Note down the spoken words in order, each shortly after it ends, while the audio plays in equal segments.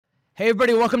Hey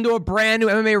everybody, welcome to a brand new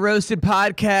MMA Roasted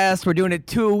podcast. We're doing it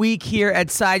 2 a week here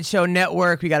at Sideshow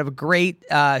Network. We got a great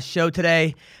show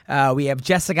today. We have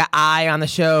Jessica I on the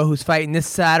show who's fighting this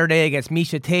Saturday against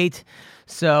Misha Tate.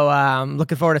 So I'm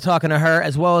looking forward to talking to her,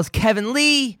 as well as Kevin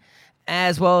Lee,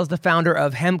 as well as the founder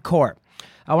of Hemp Corp.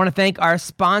 I want to thank our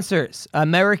sponsors,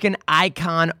 American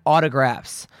Icon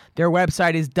Autographs. Their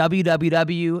website is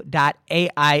www.aiase.com.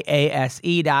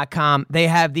 They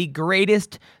have the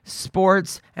greatest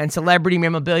sports and celebrity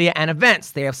memorabilia and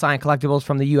events. They have signed collectibles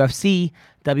from the UFC,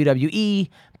 WWE,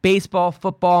 baseball,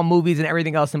 football, movies, and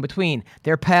everything else in between.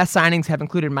 Their past signings have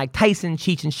included Mike Tyson,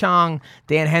 Cheech and Chong,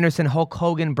 Dan Henderson, Hulk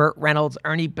Hogan, Burt Reynolds,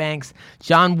 Ernie Banks,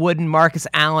 John Wooden, Marcus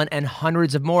Allen, and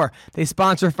hundreds of more. They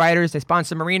sponsor fighters. They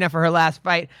sponsor Marina for her last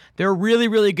fight. They're really,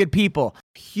 really good people.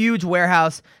 Huge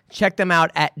warehouse. Check them out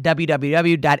at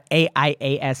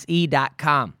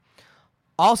www.aiase.com.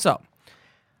 Also,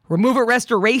 Remove It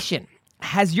Restoration.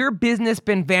 Has your business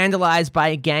been vandalized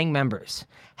by gang members?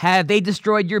 Have they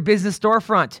destroyed your business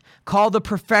storefront? Call the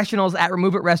professionals at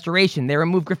Remove It Restoration. They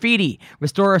remove graffiti,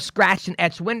 restore scratched and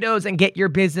etched windows, and get your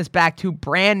business back to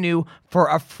brand new for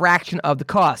a fraction of the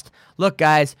cost. Look,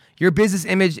 guys, your business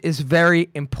image is very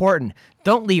important.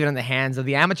 Don't leave it in the hands of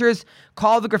the amateurs.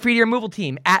 Call the graffiti removal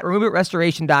team at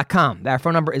removeitrestoration.com. Their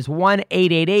phone number is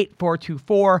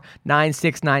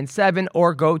 1-888-424-9697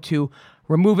 or go to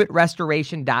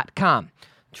removeitrestoration.com.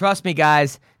 Trust me,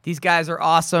 guys, these guys are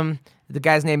awesome. The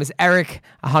guy's name is Eric.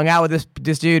 I hung out with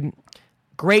this dude.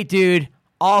 Great dude.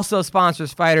 Also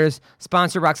sponsors fighters.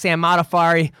 Sponsor Roxanne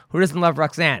Modafari. Who doesn't love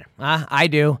Roxanne? I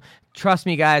do. Trust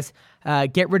me, guys.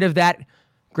 Get rid of that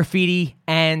graffiti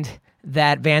and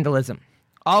that vandalism.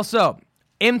 Also,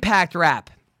 Impact Wrap.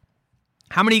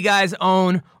 How many of you guys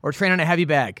own or train on a heavy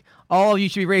bag? All of you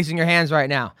should be raising your hands right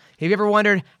now. Have you ever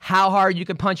wondered how hard you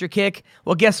can punch or kick?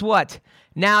 Well, guess what?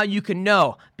 Now you can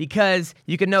know, because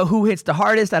you can know who hits the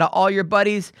hardest out of all your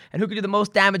buddies and who can do the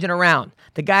most damage in a round.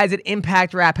 The guys at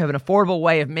Impact Wrap have an affordable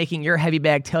way of making your heavy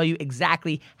bag tell you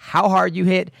exactly how hard you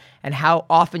hit and how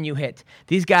often you hit.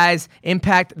 These guys,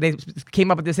 they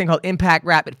came up with this thing called Impact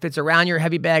Wrap. It fits around your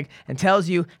heavy bag and tells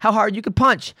you how hard you can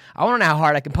punch. I want to know how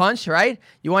hard I can punch, right?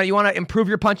 You want to improve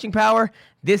your punching power?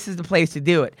 This is the place to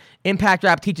do it. Impact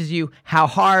Wrap teaches you how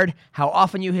hard, how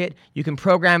often you hit. You can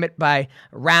program it by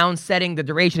round setting, the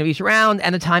duration of each round,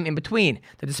 and the time in between.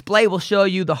 The display will show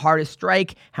you the hardest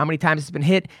strike, how many times it's been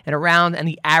hit in a round, and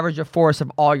the average of force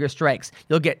of all your strikes.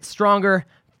 You'll get stronger,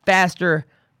 faster,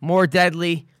 more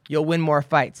deadly. You'll win more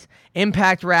fights.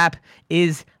 Impact Wrap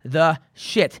is the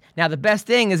shit. Now, the best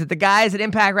thing is that the guys at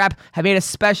Impact Wrap have made a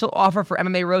special offer for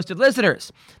MMA Roasted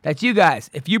listeners. That's you guys.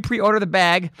 If you pre-order the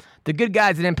bag, the good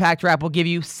guys at Impact Wrap will give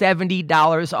you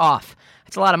 $70 off.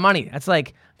 That's a lot of money. That's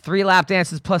like 3 lap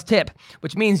dances plus tip,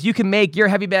 which means you can make your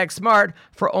heavy bag smart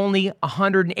for only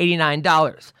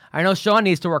 $189. I know Sean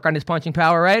needs to work on his punching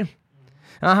power, right?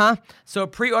 So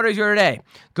pre-order your today.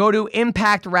 Go to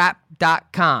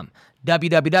impactwrap.com.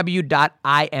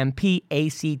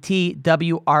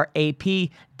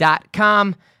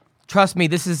 www.impactwrap.com. Trust me,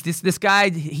 this guy,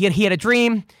 he had a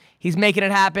dream. He's making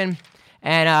it happen.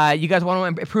 And you guys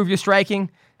want to improve your striking?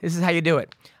 This is how you do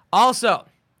it. Also,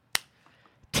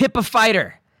 Tip a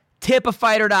Fighter.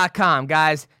 Tipafighter.com,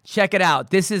 guys. Check it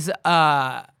out. This is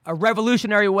a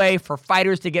revolutionary way for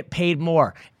fighters to get paid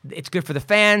more. It's good for the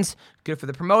fans, good for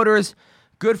the promoters,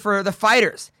 good for the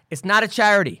fighters. It's not a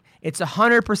charity. It's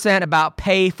 100% about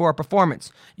pay for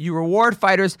performance. You reward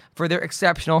fighters for their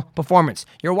exceptional performance.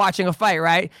 You're watching a fight,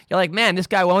 right? You're like, man, this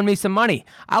guy owed me some money.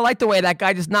 I like the way that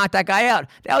guy just knocked that guy out.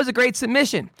 That was a great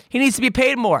submission. He needs to be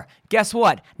paid more. Guess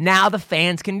what? Now the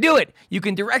fans can do it. You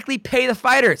can directly pay the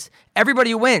fighters.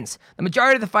 Everybody wins. The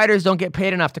majority of the fighters don't get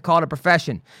paid enough to call it a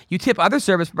profession. You tip other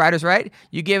service providers, right?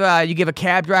 You give a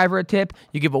cab driver a tip.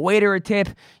 You give a waiter a tip.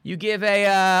 You give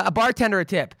a bartender a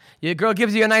tip. Your girl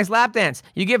gives you a nice lap dance.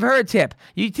 You give her a tip.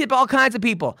 You tip all kinds of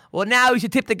people. Well, now you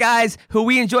should tip the guys who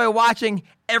we enjoy watching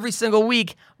every single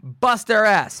week bust their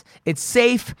ass. It's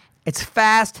safe. It's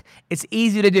fast. It's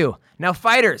easy to do. Now,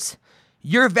 fighters,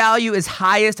 your value is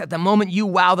highest at the moment you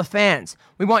wow the fans.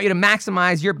 We want you to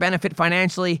maximize your benefit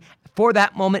financially for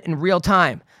that moment in real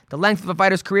time. The length of a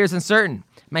fighter's career is uncertain.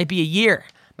 It might be a year,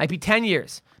 might be 10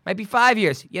 years, might be 5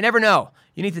 years. You never know.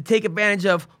 You need to take advantage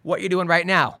of what you're doing right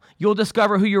now. You'll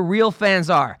discover who your real fans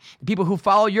are, the people who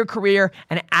follow your career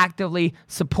and actively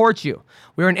support you.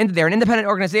 They're an independent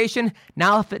organization,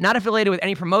 not affiliated with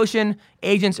any promotion,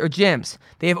 agents, or gyms.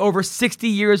 They have over 60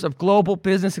 years of global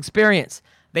business experience.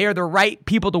 They are the right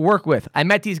people to work with. I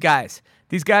met these guys.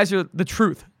 These guys are the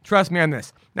truth. Trust me on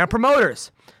this. Now,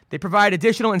 promoters. They provide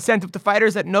additional incentive to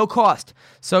fighters at no cost.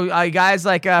 So guys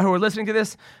like who are listening to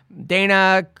this,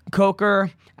 Dana, Coker,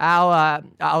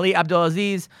 Ali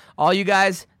Abdulaziz, all you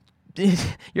guys,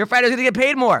 your fighters are going to get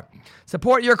paid more.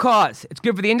 Support your cause. It's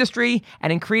good for the industry,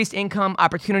 and increased income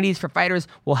opportunities for fighters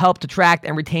will help to attract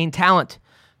and retain talent.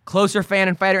 Closer fan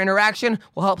and fighter interaction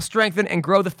will help strengthen and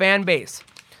grow the fan base.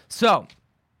 So,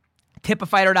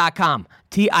 tipafighter.com.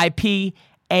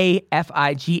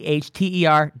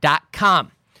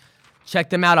 TIPAFIGHTER.com. Check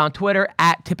them out on Twitter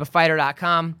at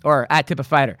tipafighter.com or at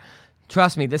tipafighter.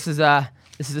 Trust me, this is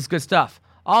good stuff.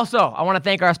 Also, I want to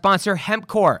thank our sponsor,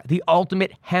 HempCore, the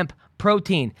ultimate hemp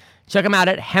protein. Check them out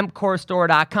at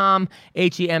hempcorestore.com,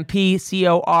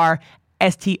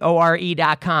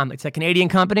 HempCorestore.com. It's a Canadian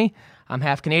company. I'm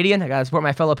half Canadian. I got to support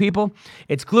my fellow people.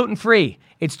 It's gluten-free.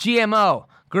 It's GMO.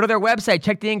 Go to their website.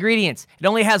 Check the ingredients. It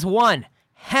only has one,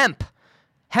 hemp.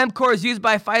 HempCore is used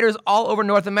by fighters all over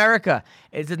North America.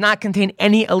 It does not contain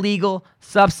any illegal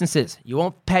substances. You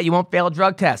won't fail a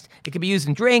drug test. It can be used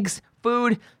in drinks,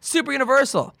 food, super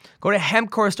universal. Go to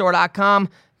hempcorestore.com.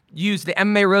 Use the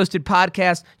MMA Roasted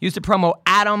podcast. Use the promo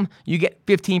Adam. You get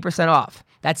 15% off.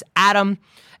 That's Adam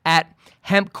at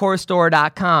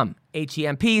hempcorestore.com.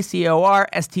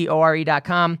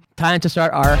 HempCorestore.com. Time to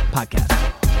start our podcast.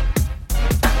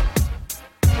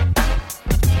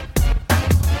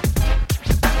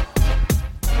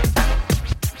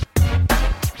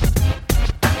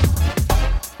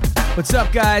 What's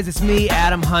up, guys? It's me,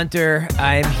 Adam Hunter.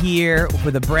 I am here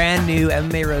with a brand new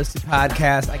MMA Roasted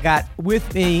podcast. I got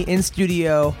with me in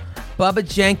studio Bubba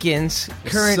Jenkins,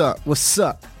 What's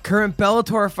up? Current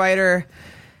Bellator fighter,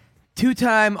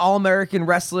 two-time All-American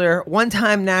wrestler,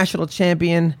 one-time national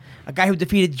champion, a guy who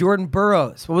defeated Jordan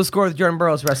Burroughs. What was the score of the Jordan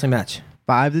Burroughs wrestling match?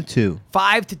 5-2.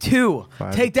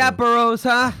 5-2. Take that, Burroughs,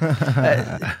 huh?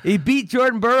 He beat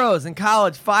Jordan Burroughs in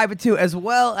college 5-2, as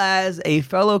well as a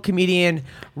fellow comedian,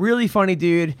 really funny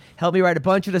dude. Helped me write a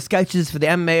bunch of the sketches for the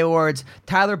MMA Awards.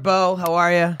 Tyler Boeh, how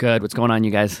are you? Good. What's going on,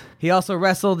 you guys? He also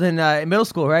wrestled in middle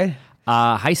school, right?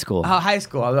 High school. High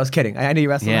school. I was kidding. I knew you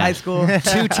wrestled in high school.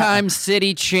 Two-time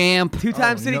city champ.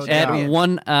 Two-time city At champion.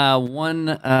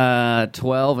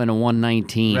 112 and a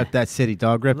 119. Rep that city,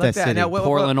 dog. Rep that city. Now,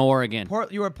 Portland, Oregon.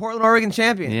 You were a Portland, Oregon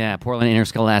champion. Yeah, Portland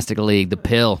Interscholastic League, the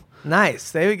Pill.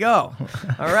 Nice. There we go.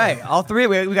 All right. All three.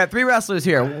 We got three wrestlers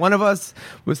here. One of us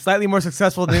was slightly more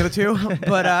successful than the other two,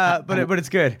 but it's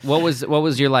good. What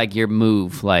was your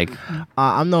move like?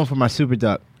 I'm known for my super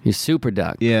duck. Your super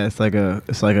duck. Yeah, it's like a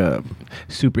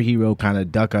superhero kind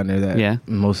of duck under that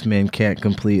most men can't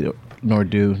complete nor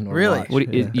do. Nor Really? watch.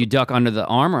 You duck under the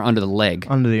arm or under the leg?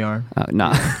 Under the arm.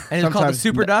 Nah. And it's called the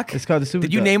super duck? It's called the super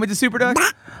duck. Did you name it the super duck?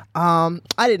 I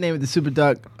didn't name it the super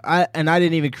duck. I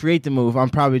didn't even create the move. I'm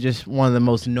probably just one of the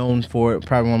most known for it,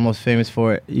 probably one of the most famous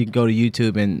for it. You can go to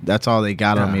YouTube and that's all they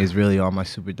got on me is really all my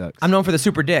super ducks. I'm known for the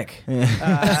super dick.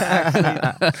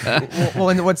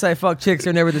 Once I fuck chicks,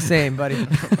 they're never the same, buddy.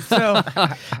 So,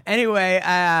 anyway,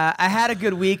 I had a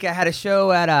good week. I had a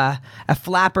show at a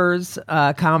Flappers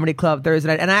Comedy Club Thursday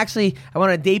night, and I went on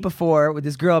a date before with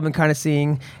this girl I've been kind of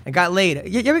seeing and got laid.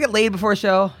 You ever get laid before a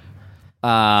show?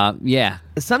 Yeah.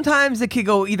 Sometimes it could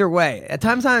go either way. At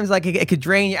times, like it could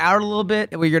drain you out a little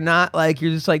bit, where you're not like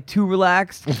you're just like too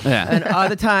relaxed. Yeah. And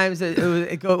other times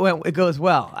it goes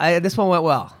well. This one went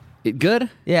well. Good?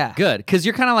 Yeah. Good. Because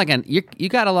you're kind of like you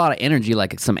got a lot of energy,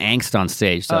 like some angst on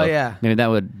stage. So maybe that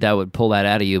would pull that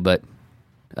out of you. But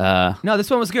no, this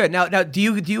one was good. Now, do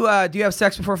you have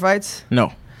sex before fights?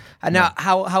 No. Now,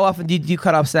 how often do you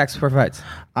cut off sex before fights?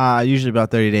 Usually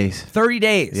about 30 days. 30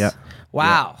 days. Yep.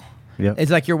 Wow. Yep.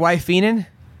 It's like your wife Phenom?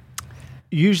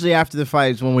 Usually after the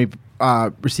fight is when we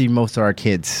receive most of our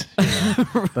kids.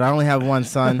 But I only have one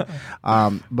son.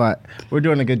 But we're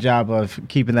doing a good job of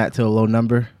keeping that to a low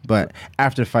number. But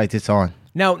after the fights, it's on.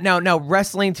 Now,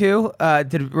 wrestling too?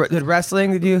 Did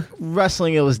wrestling, did you?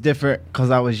 Wrestling, it was different because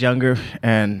I was younger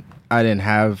and I didn't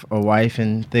have a wife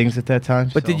and things at that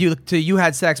time. But you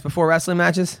had sex before wrestling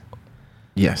matches?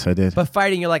 Yes, I did. But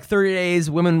fighting, you're like 30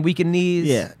 days, women weakened knees.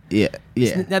 Yeah.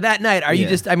 Now that night, are you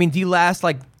just, do you last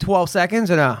like 12 seconds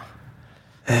or no?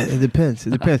 It depends.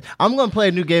 I'm going to play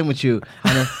a new game with you.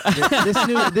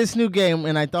 This new game,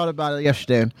 and I thought about it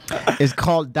yesterday, is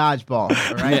called Dodgeball.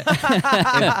 All right?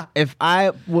 If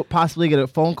I would possibly get a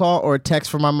phone call or a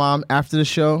text from my mom after the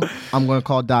show, I'm going to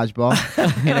call Dodgeball.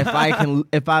 And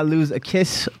if I lose a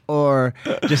kiss or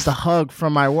just a hug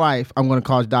from my wife, I'm going to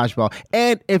call Dodgeball.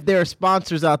 And if there are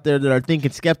sponsors out there that are thinking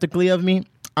skeptically of me,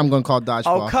 I'm gonna call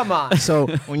dodgeball. Oh, come on. So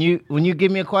when you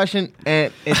give me a question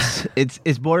and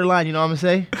it's borderline, you know what I'm gonna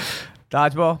say?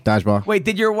 Dodgeball? Dodgeball. Wait,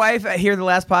 did your wife hear the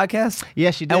last podcast?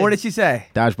 Yeah, she did. And what did she say?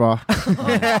 Dodgeball.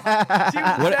 She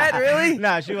was upset, really?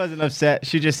 No, she wasn't upset.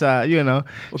 She just, you know.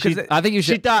 I think you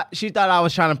should. She thought I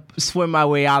was trying to swim my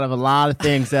way out of a lot of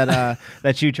things that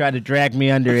that you tried to drag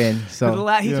me under in. So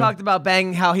he talked about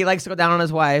banging, how he likes to go down on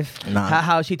his wife,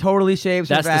 how she totally shaves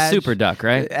her That's the vag. super duck,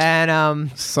 right? And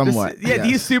somewhat. do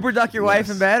you super duck your wife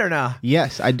in bed or no?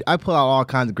 Yes, I pull out all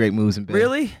kinds of great moves in bed.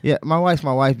 Really? Yeah, my wife's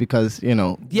my wife because, you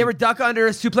know. Do you ever duck under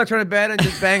a suplex her in bed and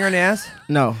just bang her in the ass?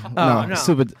 No, no.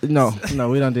 No,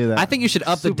 we don't do that. I think you should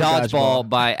up the Super dodgeball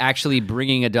by actually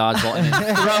bringing a dodgeball and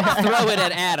throw it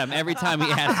at Adam every time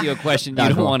he asks you a question you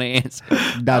don't want to answer.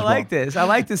 I like this. I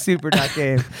like the super duck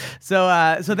game. So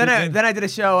then I did a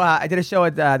show. I did a show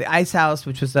at the Ice House,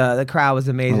 which was the crowd was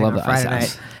amazing. I love on the Friday Ice night.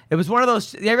 House. It was one of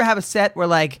those. You ever have a set where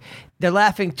like they're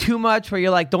laughing too much, where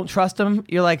you're like, don't trust them.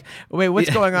 You're like, wait, what's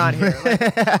going on here? Like,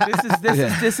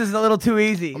 this is a little too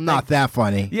easy. I'm not that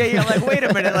funny. Yeah. Like, wait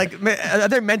a minute. Like, are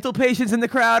there mental patients in the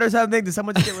crowd or something? Did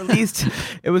someone just get released?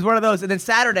 It was one of those. And then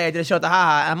Saturday, I did a show at the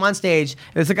Ha-Ha. I'm on stage.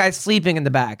 There's a guy sleeping in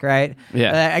the back, right?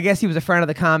 Yeah. I guess he was a friend of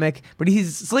the comic, but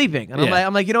he's sleeping. And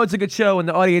I'm like, you know, it's a good show when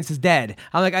the audience is dead.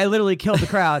 I'm like, I literally killed the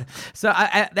crowd. So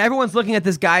everyone's looking at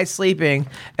this guy sleeping,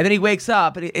 and then he wakes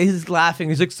up and he's laughing.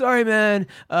 He's like, sorry, man.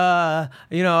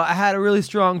 You know, I had a really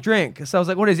strong drink. So I was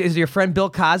like, what is it your friend Bill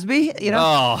Cosby? You know?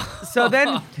 Oh. So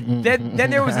then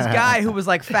there was this guy who was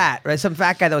like fat, right? Some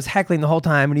fat guy that was heckling the whole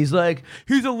time, and he's like,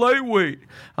 he's a lightweight.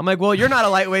 I'm like, well, you're not a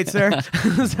lightweight, sir.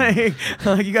 I was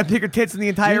like, you got bigger tits in the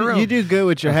entire room. You do good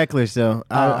with your hecklers, though.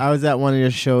 I was at one of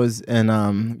your shows,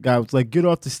 and guy was like, get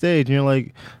off the stage. And you're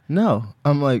like, no.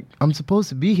 I'm like, I'm supposed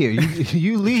to be here.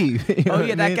 You leave. You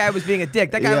know that guy was being a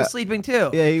dick. That guy was sleeping, too.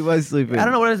 Yeah, he was sleeping. I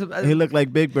don't know what it is. He looked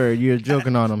like Big Bird. You were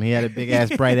joking on him. He had a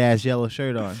big-ass, bright-ass yellow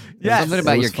shirt on. Yeah, something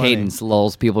about your cadence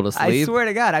lulls people to sleep. I swear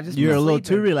to God, I've just You're been a little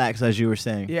sleeping. too relaxed, as you were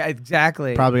saying. Yeah,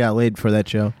 exactly. Probably got laid for that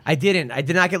show. I didn't. I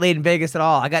did not get laid in Vegas at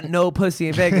all. I got no pussy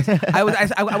in Vegas. I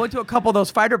went to a couple of those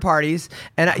fighter parties,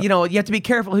 and you know, you have to be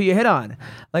careful who you hit on.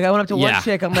 Like I went up to one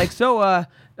chick. I'm like, so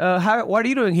what are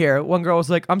you doing here? One girl was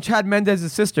like, I'm Chad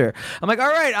Mendez's sister. I'm like, all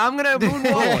right, I'm gonna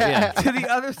moonwalk to the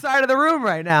other side of the room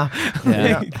right now.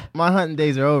 Yeah. My hunting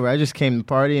days are over. I just came to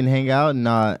party and hang out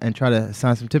and try to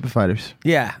sign some Tippa fighters.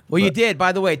 Yeah. Well, you did.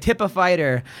 By the way, Tippa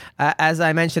fighter, as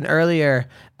I mentioned earlier,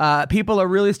 people are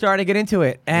really starting to get into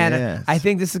it, and I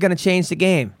think this is going to change the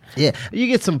game. Yeah, you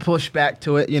get some pushback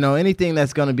to it. You know, anything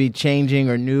that's going to be changing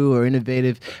or new or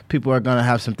innovative, people are going to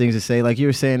have some things to say. Like you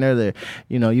were saying earlier,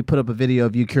 you know, you put up a video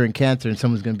of you curing cancer, and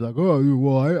someone's going to be like, "Oh,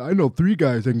 well, I know 3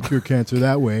 guys that can cure cancer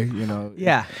that way." You know,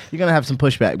 yeah, you're going to have some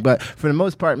pushback, but for the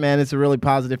most part, man, it's a really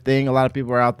positive thing. A lot of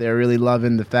people are out there really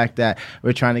loving the fact that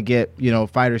we're trying to get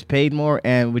fighters paid more,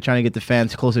 and we're trying to get the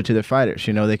fans closer to their fighters.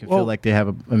 You know, they can feel like they have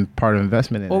a part of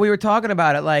investment in it. Well, we were talking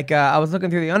about it. Like I was looking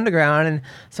through the underground, and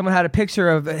someone had a picture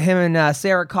of him and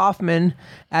Sarah Kaufman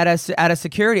at a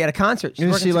security at a concert. She's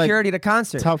working security at a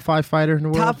concert. Top 5 fighter in the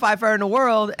world. Top 5 fighter in the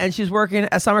world, and she's working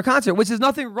at a summer concert, which is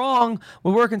nothing wrong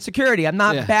with working security. I'm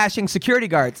not bashing security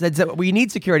guards. We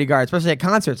need security guards, especially at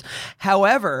concerts.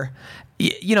 However,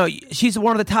 you know, she's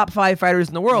one of the top 5 fighters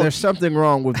in the world. There's something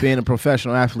wrong with being a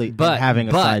professional athlete and having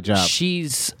a side job.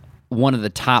 She's one of the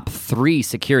top 3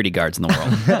 security guards in the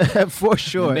world. For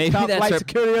sure. Maybe top that's flight her,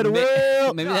 security of the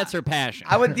world. Maybe that's her passion.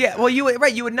 I would, well, you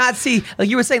would not see, like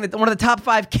you were saying, that one of the top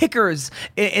 5 kickers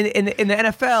in the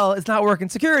NFL is not working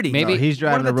security. Maybe he's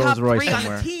driving a Rolls Royce somewhere.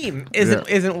 somewhere. On the team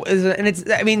isn't, and it's,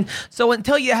 I mean, so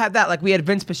until you have that, like we had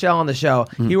Vince Pichel on the show,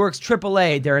 he works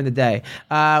AAA during the day.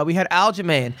 We had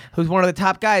Aljamain, who's one of the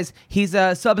top guys. He's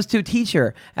a substitute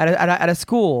teacher at a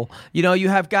school. You know, you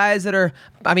have guys that are,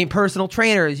 personal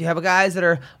trainers. You have guys that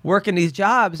are working these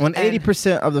jobs. When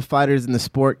 80% of the fighters in the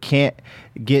sport can't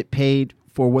get paid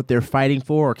for what they're fighting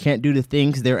for or can't do the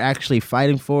things they're actually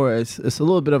fighting for, it's a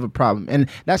little bit of a problem. And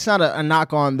that's not a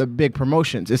knock on the big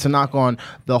promotions. It's a knock on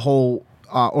the whole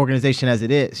organization as it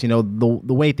is. You know,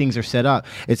 the way things are set up.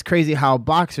 It's crazy how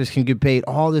boxers can get paid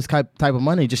all this type of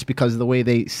money just because of the way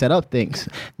they set up things.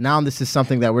 Now this is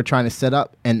something that we're trying to set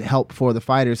up and help for the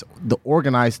fighters to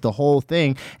organize the whole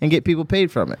thing and get people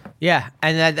paid from it. Yeah,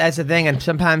 and that's the thing. And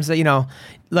sometimes, you know,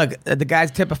 look, the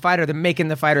guys tip a fighter, they're making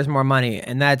the fighters more money.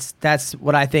 And that's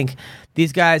what I think.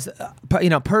 These guys, you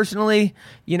know, personally,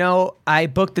 you know, I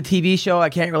booked the TV show. I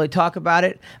can't really talk about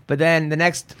it. But then the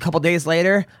next couple days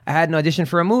later, I had an audition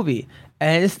for a movie.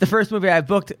 And this is the first movie I've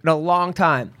booked in a long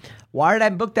time. Why did I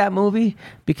book that movie?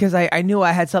 Because I knew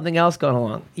I had something else going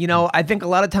along. You know, I think a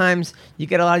lot of times you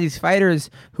get a lot of these fighters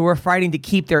who are fighting to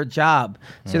keep their job.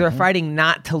 So they're fighting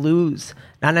not to lose.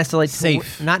 Not necessarily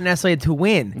not necessarily to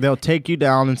win. They'll take you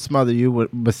down and smother you.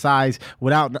 Besides,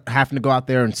 without having to go out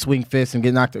there and swing fists and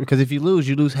get knocked. Because if you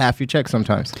lose half your check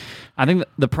sometimes. I think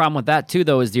the problem with that too,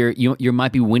 though, is you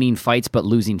might be winning fights but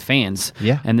losing fans.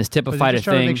 Yeah. And this tip of fighter just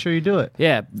trying thing. To make sure you do it.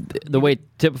 Yeah. The way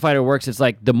tip of fighter works, it's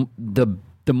like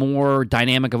the more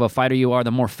dynamic of a fighter you are,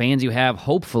 the more fans you have.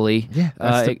 Hopefully,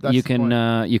 that's you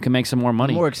can make some more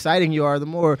money. The more exciting you are, the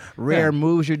more rare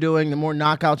moves you're doing, the more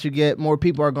knockouts you get. More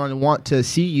people are going to want to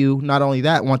see you. Not only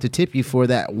that, want to tip you for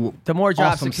that. The more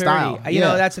job awesome security. Style. You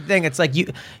know, that's the thing. It's like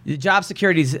the job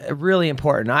security is really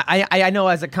important. I know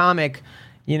as a comic,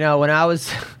 you know, when I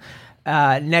was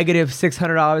negative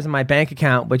 $600 in my bank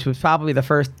account, which was probably the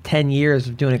first 10 years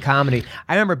of doing a comedy.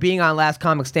 I remember being on Last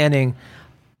Comic Standing,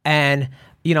 and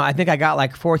you know, I think I got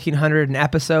like $1,400 an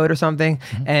episode or something,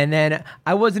 and then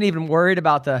I wasn't even worried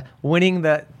about winning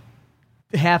the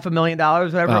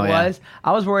 $500,000, whatever it was.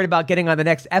 I was worried about getting on the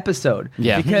next episode.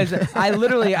 Yeah. Because I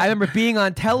remember being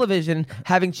on television,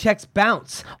 having checks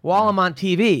bounce while I'm on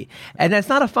TV. And that's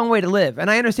not a fun way to live.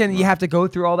 And I understand that you have to go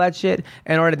through all that shit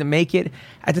in order to make it.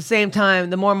 At the same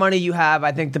time, the more money you have,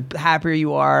 I think the happier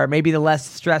you are, maybe the less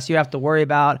stress you have to worry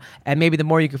about, and maybe the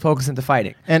more you can focus into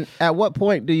fighting. And at what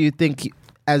point do you think,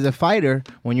 as a fighter,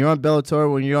 when you're on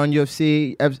Bellator, when you're on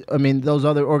UFC, I mean, those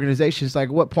other organizations,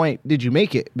 like, what point did you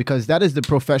make it? Because that is the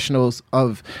professionals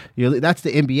of that's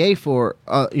the NBA for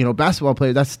basketball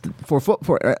players. That's for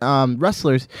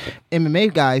wrestlers,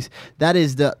 MMA guys. That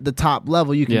is the top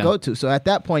level you can go to. So at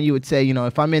that point, you would say, you know,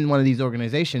 if I'm in one of these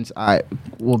organizations, I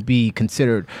will be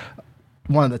considered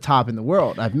one of the top in the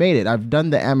world. I've made it. I've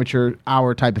done the amateur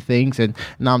hour type of things, and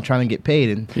now I'm trying to get paid.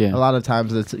 And a lot of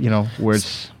times it's, you know, where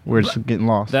it's getting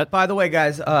lost. By the way,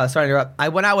 guys, sorry to interrupt. I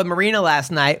went out with Marina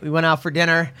last night. We went out for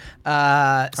dinner.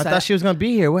 I thought she was going to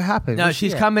be here. What happened? No,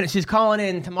 she's coming. She's calling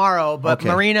in tomorrow. But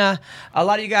Marina, a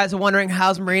lot of you guys are wondering,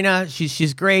 how's Marina?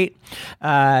 She's great.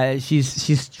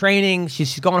 She's training.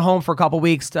 She's going home for a couple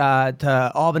weeks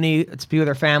to Albany to be with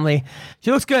her family.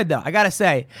 She looks good, though. I gotta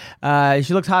say,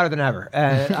 she looks hotter than ever.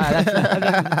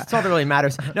 That's all that really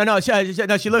matters. No,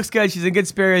 she looks good. She's in good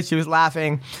spirits. She was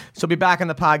laughing. She'll be back on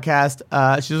the podcast.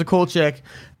 She's a cool chick,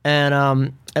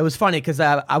 and it was funny because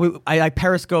I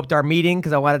periscoped our meeting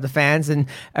because I wanted the fans, and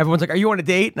everyone's like, "Are you on a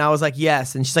date?" And I was like,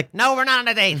 "Yes." And she's like, "No, we're not on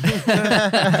a date."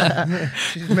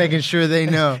 She's making sure they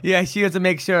know. Yeah, she has to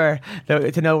make sure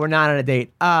to know we're not on a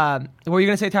date. What were you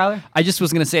gonna say, Tyler? I just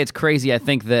was gonna say it's crazy. I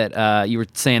think that you were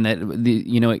saying that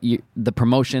the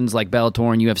promotions like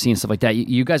Bellator and UFC and stuff like that.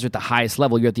 You guys are at the highest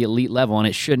level. You're at the elite level, and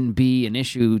it shouldn't be an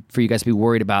issue for you guys to be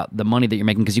worried about the money that you're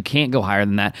making because you can't go higher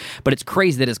than that. But it's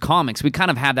crazy that as comics, we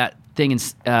kind of have that thing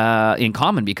in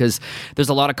common because there's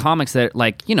a lot of comics that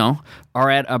are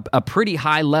at a pretty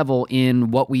high level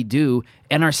in what we do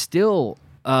and are still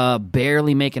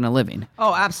barely making a living.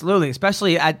 Oh, absolutely,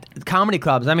 especially at comedy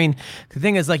clubs. I mean, the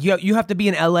thing is, like, you have to be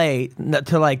in LA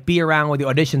to like be around where the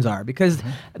auditions are because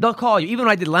they'll call you. Even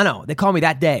when I did Leno, they called me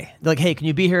that day. They're like, "Hey, can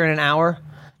you be here in an hour?"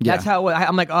 Yeah. That's how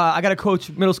I'm like, I got to coach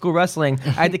middle school wrestling. I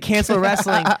had to cancel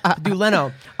wrestling to do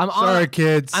Leno. Sorry,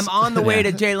 kids. I'm on the way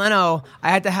to Jay Leno. I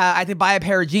had to buy a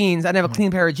pair of jeans. I didn't have a clean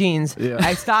pair of jeans. Yeah.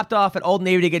 I stopped off at Old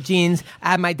Navy to get jeans.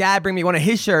 I had my dad bring me one of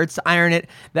his shirts to iron it.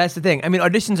 That's the thing. I mean,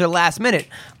 auditions are last minute.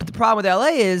 But the problem with LA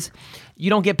is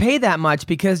you don't get paid that much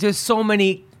because there's so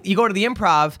many. You go to the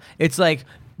Improv, it's like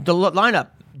the lineup.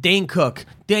 Dane Cook,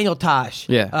 Daniel Tosh,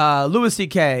 Louis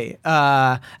C.K.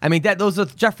 I mean, those are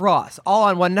Jeff Ross, all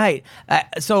on one night.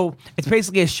 So it's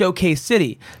basically a showcase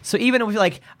city. So even if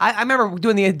like, I remember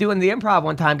doing the Improv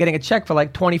one time, getting a check for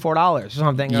like $24 or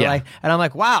something. And I'm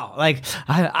like, wow, like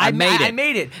I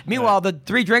made it. Meanwhile, the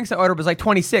 3 drinks I ordered was like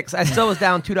 $26. I still was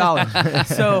down $2.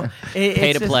 So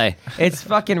pay to play. It's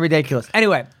fucking ridiculous.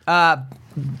 Anyway.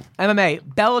 MMA,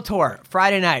 Bellator,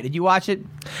 Friday night. Did you watch it?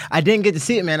 I didn't get to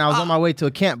see it, man. I was on my way to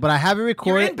a camp, but I have it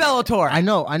recorded. You're in Bellator. I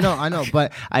know.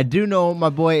 But I do know my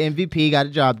boy MVP got a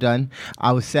job done.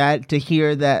 I was sad to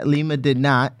hear that Lima did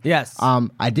not. Yes.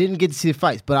 I didn't get to see the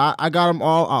fights, but I got them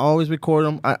all. I always record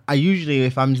them. I usually,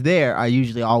 if I'm there, I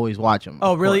usually always watch them.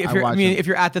 Oh, really? If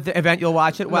you're at the event, you'll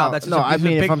watch it? Wow, that's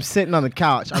if I'm sitting on the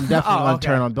couch, I'm definitely going to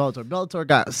turn on Bellator. Bellator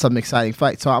got some exciting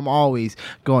fights, so I'm always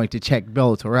going to check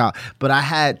Bellator out. But I I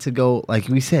had to go, like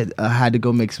we said, I had to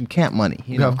go make some camp money.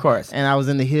 You know? Of course. And I was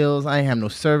in the hills. I didn't have no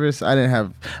service. I didn't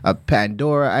have a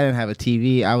Pandora. I didn't have a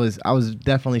TV. I was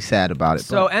definitely sad about it.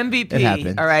 So but MVP. it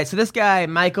happened. All right. So this guy,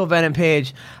 Michael Venom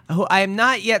Page, who I am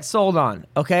not yet sold on.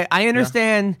 Okay, I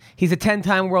understand he's a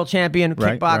 10-time world champion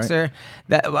Right, kickboxer.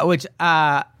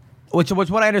 Which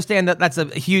what I understand that's a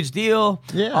huge deal.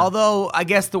 Yeah. Although I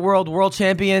guess the world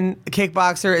champion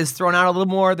kickboxer is thrown out a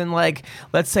little more than, like,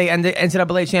 let's say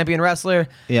NCAA champion wrestler.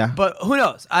 Yeah. But who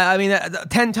knows? I mean,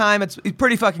 10-time, it's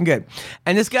pretty fucking good.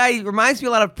 And this guy reminds me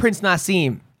a lot of Prince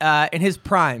Nassim. In his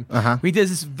prime, he does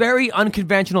this very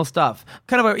unconventional stuff,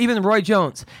 kind of even Roy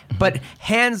Jones, but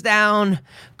hands down,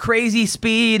 crazy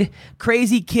speed,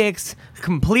 crazy kicks,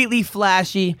 completely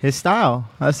flashy. His style.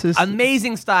 That's his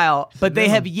Amazing style, but they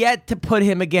have yet to put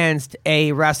him against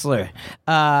a wrestler.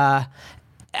 I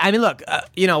mean, look,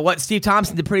 you know what? Steve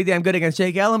Thompson did pretty damn good against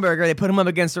Jake Ellenberger. They put him up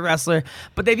against a wrestler,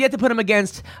 but they've yet to put him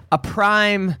against a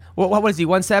prime. What was he?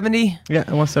 170? Yeah,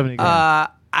 170. Grand.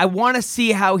 I want to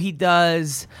see how he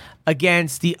does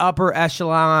against the upper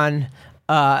echelon,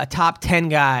 a top 10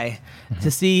 guy,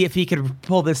 to see if he could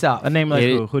pull this up. A name like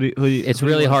who? It's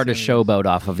really hard to showboat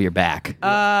off of your back.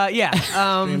 Yeah.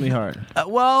 Extremely hard.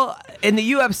 Well, in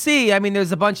the UFC, I mean,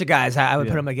 there's a bunch of guys I would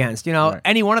put him against. You know,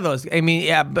 any one of those. I mean,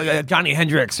 yeah, Johnny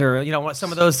Hendricks or, you know,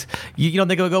 some of those. You don't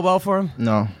think it would go well for him?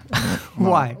 No.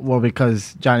 Why? Well,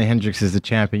 because Johnny Hendricks is the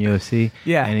champion UFC.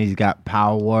 Yeah. And he's got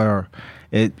power.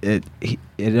 It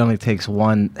only takes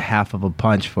one half of a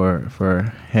punch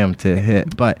for him to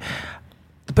hit. But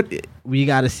we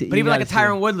got to see. But even like a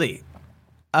Tyron Woodley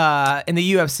in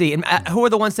the UFC. And who are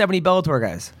the 170 Bellator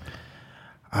guys?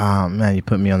 Oh man, you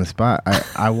put me on the spot.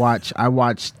 I watch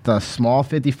the small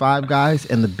 55 guys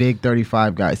and the big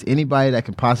 35 guys. Anybody that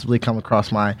can possibly come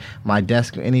across my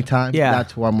desk anytime,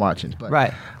 that's who I'm watching. But,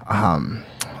 right.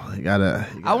 You gotta.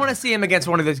 I want to see him against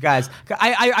one of those guys.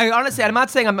 I honestly, I'm not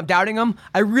saying I'm doubting him.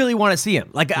 I really want to see him.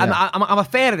 Like, I'm a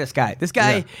fan of this guy. This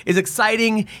guy is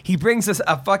exciting. He brings us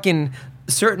a fucking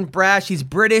certain brash. He's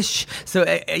British, so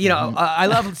you know, I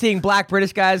love seeing black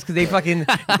British guys because they fucking.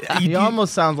 He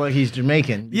almost sounds like he's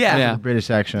Jamaican. Yeah, British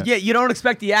accent. Yeah, you don't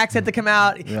expect the accent to come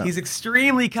out. Yeah. He's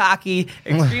extremely cocky,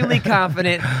 extremely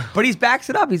confident, but he backs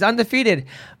it up. He's undefeated.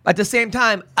 At the same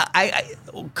time, I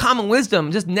common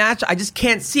wisdom, just natural. I just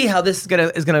can't see how this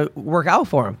is gonna work out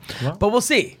for him. Well, but we'll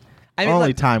see. I mean,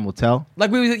 only time will tell.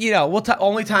 Like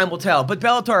only time will tell. But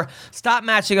Bellator, stop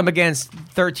matching him against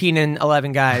 13 and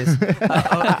 11 guys.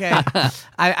 Okay,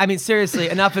 I mean, seriously,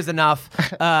 enough is enough.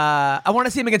 I want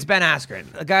to see him against Ben Askren,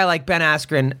 a guy like Ben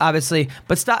Askren, obviously.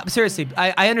 But stop, seriously.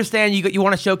 I understand you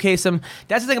want to showcase him.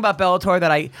 That's the thing about Bellator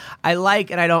that I like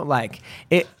and I don't like.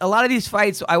 A lot of these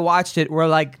fights I watched were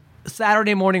like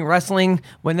Saturday morning wrestling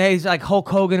when they like Hulk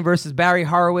Hogan versus Barry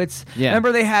Horowitz. Yeah.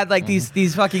 Remember they had like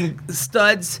these fucking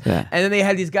studs, and then they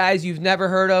had these guys you've never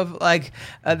heard of. Like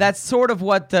that's sort of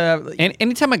what the. And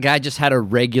anytime a guy just had a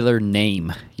regular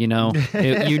name, you know,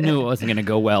 you knew it wasn't going to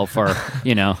go well for,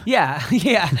 you know. Yeah.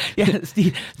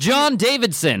 Steve. John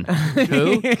Davidson.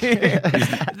 Who?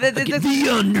 The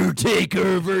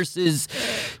Undertaker versus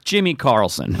Jimmy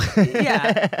Carlson.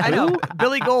 Yeah, I know.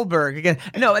 Billy Goldberg again.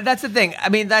 No, that's the thing. I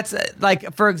mean, that's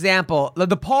like, for example,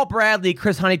 the Paul Bradley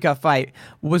Chris Honeycutt fight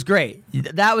was great.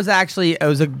 That was actually, it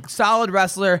was a solid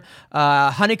wrestler.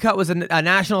 Honeycutt was a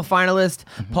national finalist.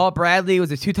 Paul Bradley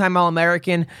was a 2-time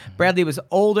All-American. Bradley was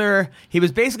older. He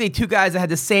was basically two guys that had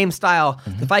the same style.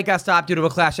 The fight got stopped due to a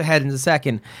clash of heads in the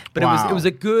second, but it was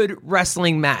a good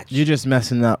wrestling match. You're just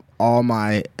messing up all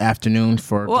my afternoon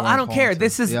for. Well, I don't care.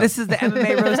 This is the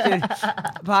MMA Roasted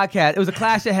podcast. It was a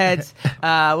clash of heads.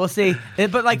 We'll see.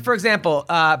 But like, for example,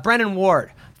 Brennan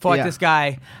Ward fought this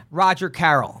guy, Roger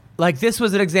Carroll. Like, this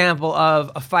was an example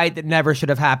of a fight that never should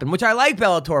have happened, which I like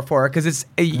Bellator for, because it's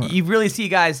you really see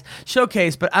guys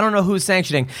showcase, but I don't know who's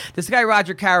sanctioning. This guy,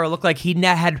 Roger Carroll, looked like he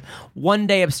had one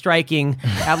day of striking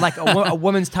at like a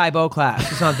women's Taibo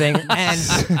class or something.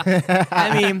 And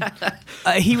I mean,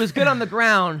 he was good on the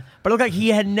ground, but it looked like he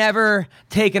had never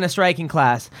taken a striking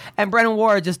class. And Brennan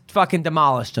Ward just fucking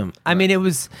demolished him. I mean, it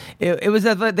was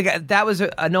that was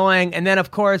annoying. And then, of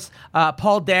course,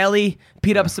 Paul Daly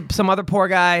beat up some other poor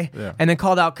guy and then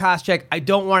called out Koscheck. I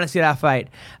don't want to see that fight.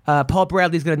 Paul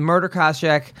Bradley's going to murder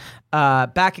Koscheck.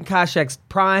 Back in Koscheck's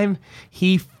prime,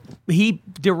 he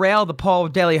derailed the Paul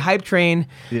Daly hype train,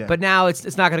 but now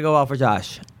it's not going to go well for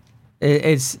Josh.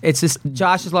 It's just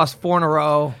Josh has lost 4 in a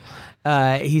row.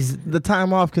 He's The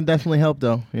time off can definitely help,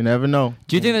 though. You never know.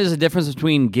 Do you think there's a difference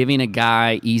between giving a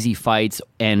guy easy fights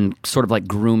and sort of like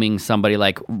grooming somebody,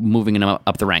 like moving him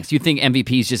up the ranks? Do you think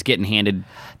MVP's just getting handed?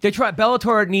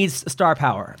 Bellator needs star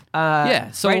power.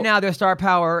 So right now their star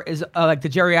power is like the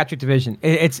geriatric division.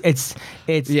 It's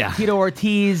Tito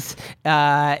Ortiz.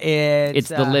 It's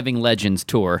the Living Legends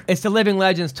tour. It's the Living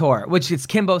Legends tour, which it's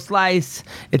Kimbo Slice,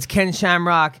 it's Ken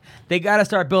Shamrock. They got to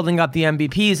start building up the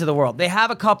MVPs of the world. They have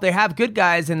a couple. They have good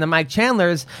guys in the Mike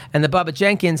Chandlers and the Bubba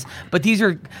Jenkins, but these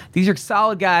are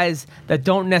solid guys that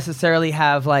don't necessarily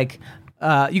have like.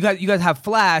 You guys have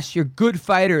flash. You're good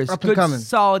fighters, Up and good coming.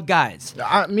 solid guys.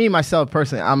 Me myself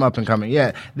personally, I'm up and coming.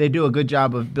 Yeah, they do a good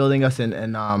job of building us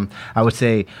and I would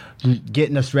say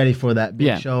getting us ready for that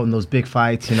big show and those big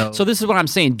fights. So this is what I'm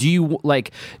saying. Do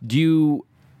you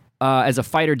as a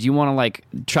fighter, do you want to like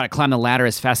try to climb the ladder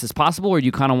as fast as possible, or do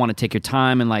you kind of want to take your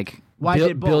time and like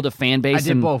build a fan base? I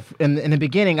did both. In the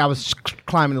beginning, I was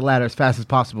climbing the ladder as fast as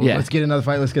possible. Yeah. Let's get another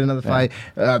fight.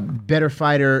 Better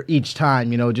fighter each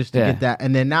time, just to get that.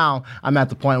 And then now I'm at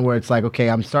the point where it's like, okay,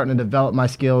 I'm starting to develop my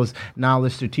skills. Now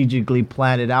let's strategically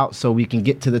plan it out so we can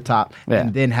get to the top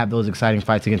and then have those exciting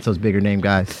fights against those bigger name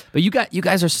guys. But you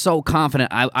guys are so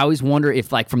confident. I always wonder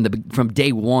if like from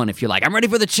day one, if you're like, I'm ready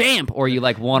for the champ, or you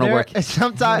like want to work.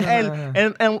 Sometimes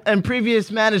and previous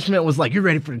management was like, you're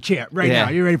ready for the champ right now.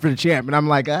 You're ready for the champ. And I'm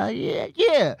like, yeah.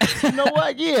 You know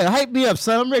what? Yeah, hype me up,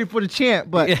 son. I'm ready for the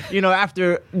champ. But,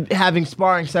 after having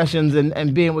sparring sessions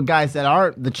and being with guys that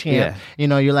aren't the champ,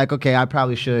 you're like, okay, I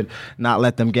probably should not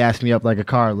let them gas me up like a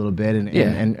car a little bit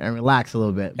and relax a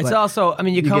little bit. It's also, I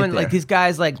mean, you come in like these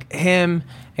guys like him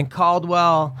and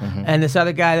Caldwell and this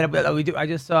other guy that I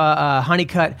just saw,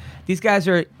 Honeycutt. These guys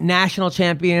are national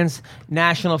champions,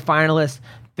 national finalists.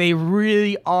 They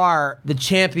really are the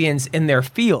champions in their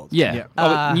field.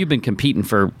 Yeah. You've been competing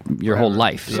for your whole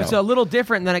life. So. It's a little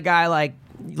different than a guy like,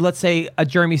 let's say, a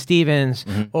Jeremy Stevens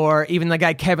or even the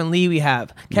guy Kevin Lee we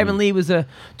have. Kevin Lee was a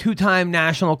 2-time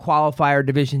national qualifier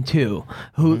Division II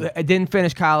who didn't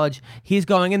finish college. He's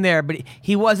going in there, but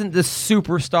he wasn't the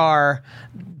superstar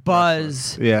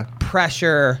buzz,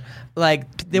 pressure.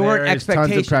 Like, there weren't expectations.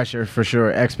 Tons of pressure, for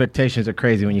sure. Expectations are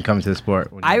crazy when you come to the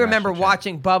sport. I remember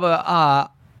watching Bubba.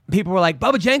 People were like,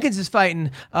 Bubba Jenkins is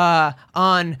fighting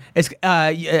on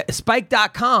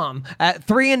Spike.com at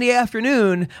 3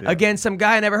 p.m. against some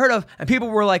guy I never heard of. And people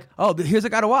were like, oh, here's a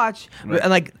guy to watch. Right. And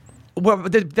like,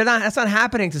 that's not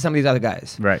happening to some of these other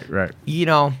guys. Right.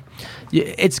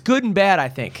 It's good and bad, I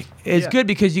think. It's good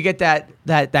because you get that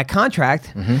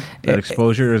contract. That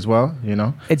exposure as well,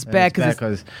 It's bad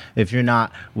because if you're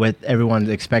not what everyone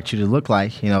expects you to look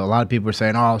like, a lot of people are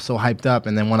saying, oh, I was so hyped up.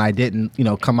 And then when I didn't,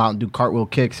 come out and do cartwheel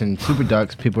kicks and super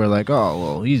ducks, people are like, oh,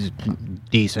 well, he's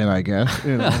decent, I guess.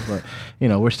 But,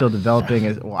 we're still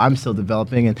developing. I'm still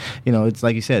developing. And, it's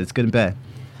like you said, it's good and bad.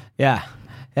 Yeah,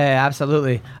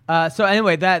 absolutely. So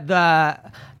anyway,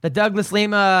 the Douglas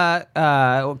Lima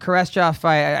Koreshkov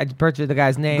fight, I purchased the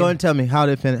guy's name. Go and tell me how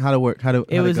to work.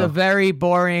 It was a very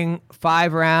boring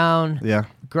 5-round. Yeah.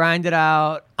 Grinded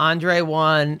out. Andre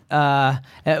won. Ben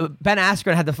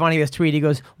Askren had the funniest tweet. He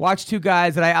goes, "Watch two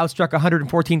guys that I outstruck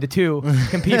 114-2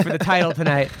 compete for the title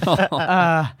tonight."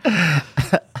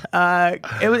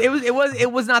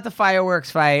 It was not the fireworks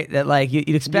fight that like you'd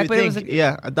expect. But it was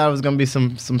I thought it was gonna be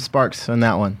some sparks on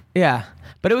that one. Yeah,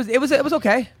 but it was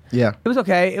okay. Yeah, it was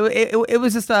okay. It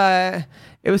was just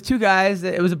it was two guys.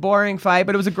 It was a boring fight,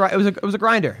 but it was a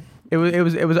grinder. It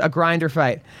was a grinder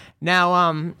fight.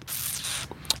 Now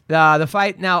the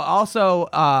fight now also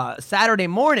Saturday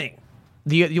morning.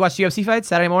 You watch UFC fights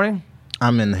Saturday morning?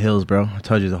 I'm in the hills, bro. I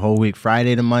told you the whole week,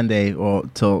 Friday to Monday, or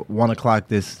till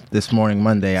 1:00 this morning,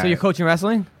 Monday. So you're coaching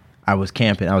wrestling? I was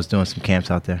camping. I was doing some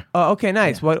camps out there. Oh, okay,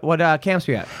 nice. Yeah. What camps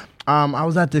were you at? I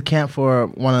was at the camp for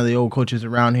one of the old coaches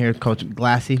around here, Coach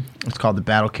Glassy. It's called the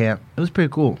Battle Camp. It was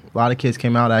pretty cool. A lot of kids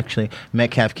came out, actually.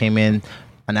 Metcalf came in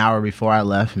an hour before I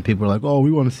left, and people were like, oh,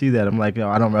 we want to see that. I'm like, no,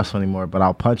 I don't wrestle anymore, but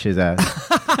I'll punch his ass.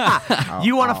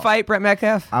 You want to fight Brett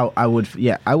Metcalf? I would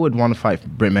want to fight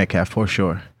Brett Metcalf for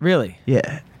sure. Really?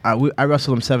 Yeah. I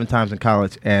wrestled him 7 times in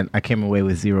college, and I came away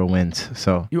with 0 wins.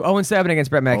 So you 0-7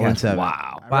 against Brett Metcalf? 0-7.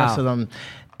 Wow. I wrestled him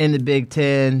in the Big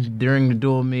Ten during the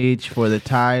dual meet for the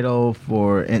title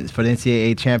for the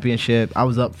NCAA championship. I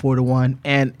was up 4-1,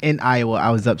 and in Iowa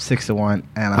I was up 6-1,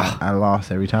 and I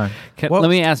lost every time. Let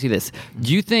me ask you this: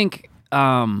 do you think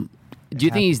Do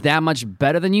you think he's that much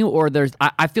better than you, or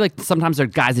I feel like sometimes there are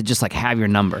guys that just like have your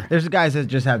number. There's guys that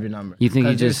just have your number. You think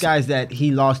he there's just guys that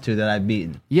he lost to that I've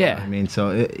beaten. Yeah. You know what I mean,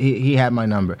 so he had my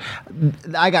number.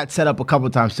 I got set up a couple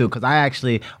times too because I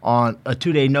actually on a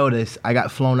 2-day notice I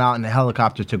got flown out in a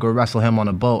helicopter to go wrestle him on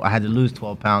a boat. I had to lose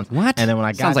 12 pounds. What? And then when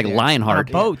I got Sounds like there, Lionheart.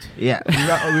 A boat. Yeah,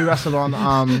 we wrestled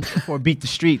on for Beat the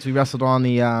Streets. We wrestled on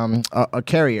the a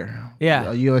carrier.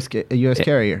 Yeah. a U.S.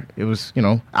 carrier. It was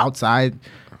outside.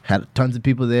 Had tons of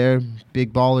people there,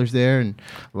 big ballers there, and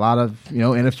a lot of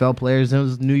NFL players. It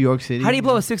was New York City. How do you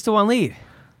blow a 6-1 lead?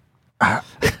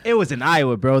 It was in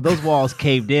Iowa, bro. Those walls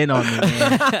caved in on me,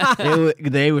 man.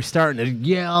 They were starting to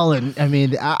yell, and I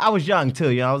mean, I was young too.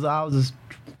 I was a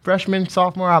freshman,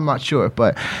 sophomore, I'm not sure,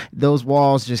 but those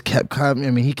walls just kept coming. I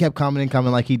mean, he kept coming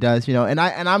like he does, and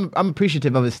I'm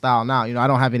appreciative of his style now. I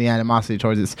don't have any animosity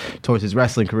towards his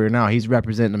wrestling career now. He's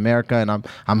representing America, and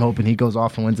I'm hoping he goes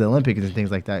off and wins the Olympics and things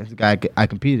like that. He's a guy I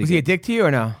competed Was he a against. dick to you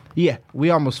or no? Yeah,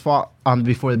 we almost fought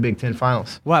before the Big Ten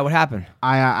finals. What happened?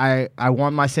 I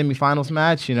won my semifinals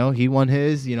match. He won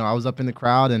his. I was up in the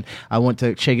crowd and I went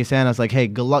to shake his hand. I was like, "Hey,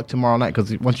 good luck tomorrow night."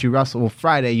 Because once you wrestle,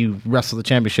 Friday you wrestle the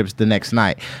championships the next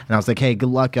night. And I was like, "Hey, good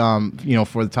luck,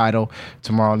 for the title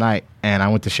tomorrow night." And I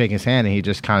went to shake his hand and he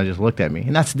just kind of just looked at me.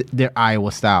 And that's their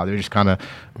Iowa style. They're just kind of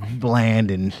bland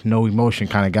and no emotion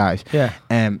kind of guys. Yeah.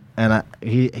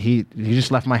 He just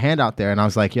left my hand out there and I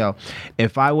was like, "Yo,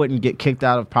 if I wouldn't get kicked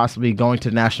out of possibly going to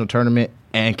the national tournament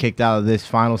and kicked out of this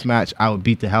finals match, I would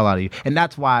beat the hell out of you." And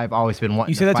that's why I've always been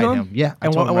wanting You said to that fight to him? Yeah. I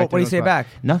And told him right what did he there say on the back?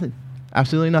 spot. Nothing.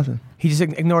 Absolutely nothing. He just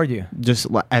ignored you. Just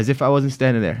as if I wasn't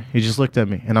standing there. He just looked at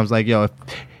me and I was like, "Yo,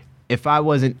 if I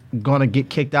wasn't gonna get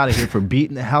kicked out of here for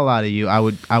beating the hell out of you, I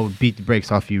would beat the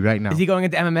brakes off you right now." Is he going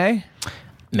into MMA?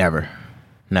 Never.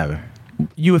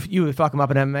 You would fuck him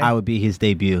up in MMA? I would be his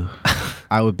debut.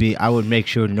 I would make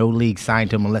sure no league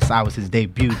signed him unless I was his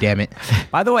debut, damn it.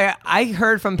 By the way, I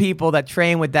heard from people that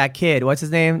train with that kid. What's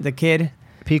his name? The kid?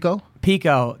 Pico?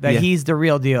 Pico. That Yeah. he's the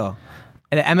real deal.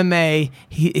 And at MMA,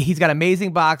 he's got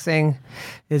amazing boxing.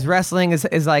 His wrestling is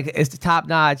top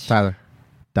notch. Tyler.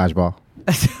 Dodgeball.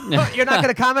 You're not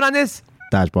going to comment on this?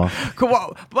 Dodgeball.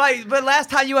 Cool. But last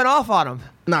time you went off on him.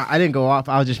 Nah, I didn't go off.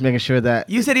 I was just making sure that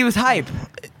You said he was hype.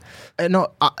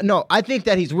 No, I think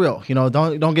that he's real.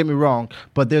 Don't get me wrong,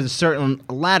 but there's a certain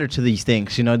ladder to these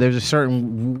things. There's a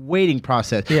certain waiting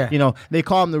process. Yeah. They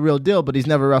call him the real deal, but he's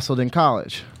never wrestled in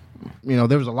college.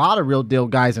 There was a lot of real deal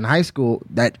guys in high school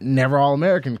that never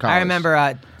All-American college. I remember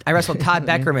I wrestled Todd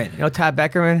Beckerman. You know Todd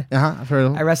Beckerman? I've heard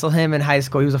of him. I wrestled him in high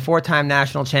school. He was a 4-time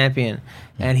national champion,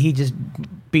 and he just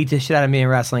beat the shit out of me in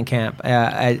wrestling camp.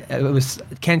 It was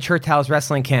Ken Chertow's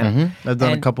wrestling camp. I've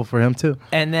done a couple for him too.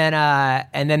 And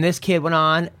then this kid went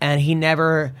on, and he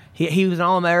was an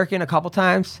All-American a couple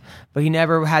times, but he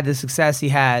never had the success he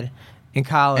had in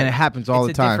college. And it happens all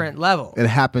the time. It's a different level. It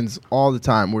happens all the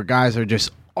time where guys are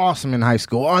just awesome in high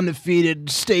school, undefeated,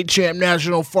 state champ,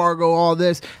 national, Fargo, all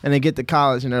this, and they get to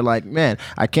college and they're like, "Man,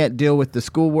 I can't deal with the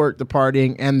schoolwork, the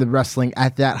partying, and the wrestling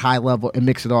at that high level and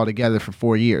mix it all together for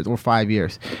 4 years or 5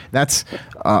 years." That's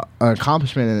an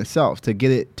accomplishment in itself to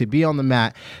be on the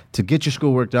mat, to get your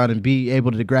schoolwork done, and be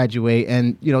able to graduate,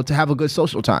 and to have a good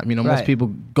social time. Most Right. people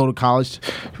go to college.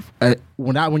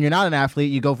 When you're not an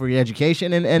athlete, you go for your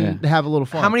education and have a little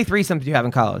fun. How many threesomes do you have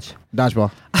in college?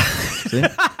 Dodgeball. See?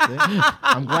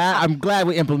 I'm glad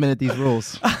we implemented these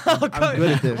rules. I'm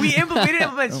good at this. We didn't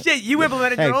implement shit. You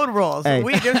implemented your own rules. Hey.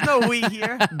 There's no we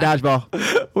here. Dodgeball.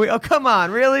 Oh, come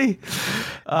on, really?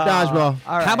 Dodgeball.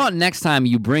 All right. How about next time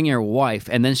you bring your wife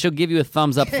and then she'll give you a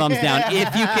thumbs up, thumbs down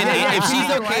if you can, if she's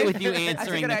okay with you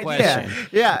answering the good question. idea.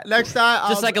 Yeah, next time.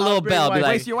 Just like a little bring bell, my be wife.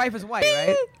 like- Wait, so your wife is white,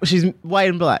 right? She's white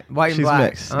and black. White and She's black.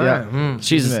 mixed. All Yeah. right. Mm.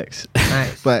 She's She's mixed.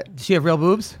 Nice. But Does she have real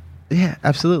boobs? yeah,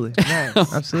 absolutely. Nice.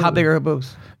 Absolutely. How big are her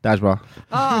boobs? Dodgeball.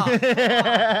 Oh.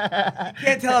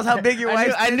 Can't tell us how big your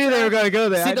wife I knew they were going to go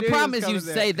there. See, the problem is you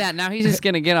say that. Now he's just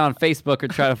going to get on Facebook or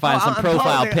try to find some I'm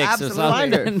profile posing, pics or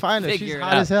absolutely. something. Find her. She's Figure it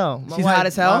hot out. as hell. She's hot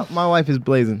as hell? My wife is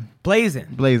blazing.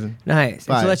 Blazing. Nice. And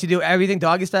Fire. she lets you do everything,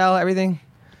 doggy style, everything?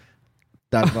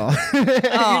 Dodgeball.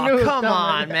 Oh, come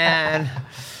on, man.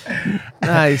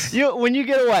 Nice. When you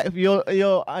get a wife,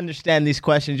 you'll understand these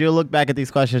questions. You'll look back at these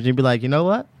questions and you'll be like, you know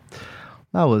what?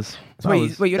 That was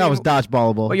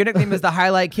dodgeballable. Well, your nickname is the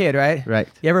Highlight Kid, right? Right.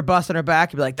 You ever bust on her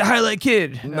back? You'd be like, the Highlight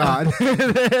Kid. No,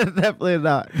 definitely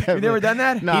not. You never done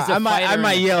that? No, He's a I fighter.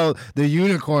 might yell the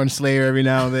Unicorn Slayer every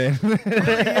now and then. You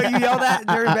yell that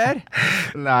during bed?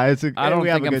 Nah, it's I don't we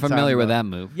have think a I'm good time, familiar with though. that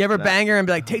move. You ever bang her and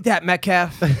be like, take that,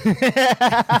 Metcalf?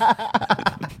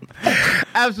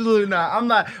 Absolutely not. I'm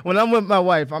not. When I'm with my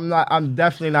wife, I'm not. I'm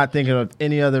definitely not thinking of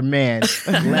any other man,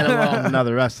 let alone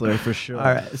another wrestler for sure.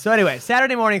 All right. So anyway,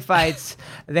 Saturday morning fights.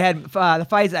 They had the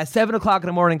fights at 7:00 in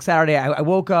the morning Saturday. I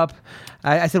woke up.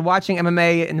 I said watching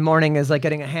MMA in the morning is like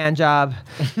getting a hand job.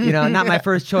 Not my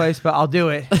first choice, but I'll do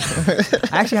it.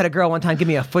 I actually had a girl one time give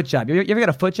me a foot job. You ever got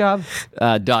a foot job?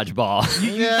 Dodgeball.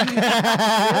 Yeah.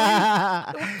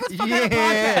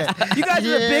 You guys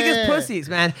are the biggest pussies,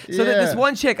 man. So this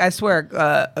one chick, I swear,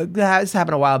 this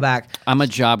happened a while back. I'm a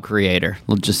job creator.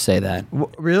 We'll just say that.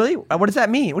 Really? What does that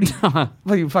mean? What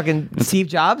are you fucking Steve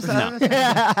Jobs? No.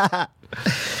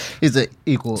 He's an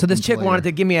equal. So this chick employer. wanted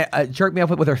to give me a jerk me off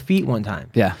with her feet one time.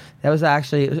 Yeah. That was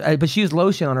actually, but she used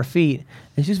lotion on her feet,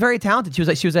 and she was very talented. She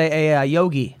was a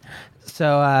yogi,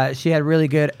 so she had really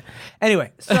good.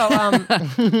 Anyway, so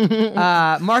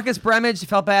Marcus Bremage,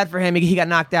 felt bad for him. He got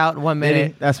knocked out in 1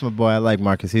 minute. That's my boy. I like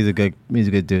Marcus. He's a good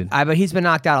dude. But he's been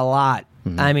knocked out a lot.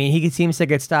 Mm-hmm. I mean, he seems to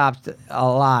get stopped a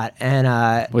lot. And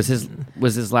Was his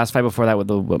last fight before that with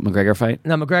the McGregor fight?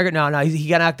 no, McGregor, no, he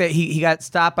got knocked out. He got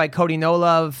stopped by Cody No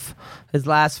Love. His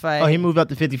last fight. Oh, he moved up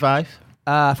to 55.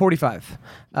 45.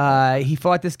 He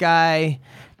fought this guy,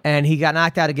 and he got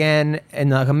knocked out again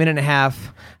in like a minute and a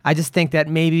half. I just think that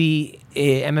maybe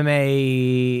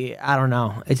MMA, I don't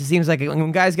know. It just seems like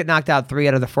when guys get knocked out 3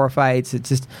 out of the 4 fights, it's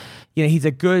just, he's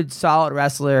a good, solid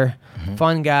wrestler,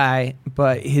 fun guy,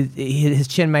 but his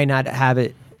chin may not have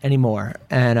it anymore.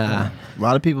 And A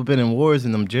lot of people been in wars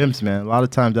in them gyms, man. A lot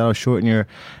of times that'll shorten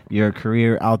your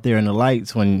career out there in the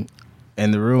lights when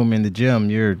in the room, in the gym,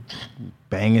 you're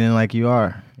banging it like you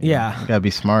are. You gotta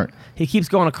be smart. he keeps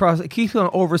going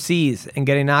overseas and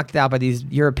getting knocked out by these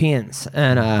Europeans.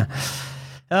 And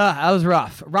that was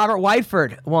rough. Robert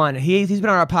Whiteford won. He's been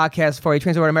on our podcast before. He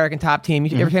trains over at American Top Team.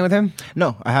 You ever train with him?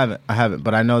 No, I haven't.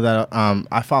 But I know that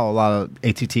I follow a lot of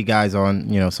ATT guys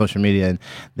on social media, and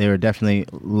they were definitely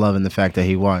loving the fact that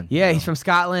he won. Yeah, he's from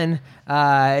Scotland.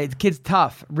 The kid's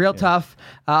tough, real tough.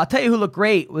 I'll tell you who looked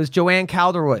great was Joanne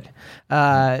Calderwood.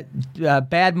 Bad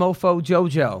Mofo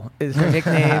JoJo is her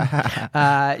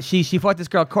nickname. She fought this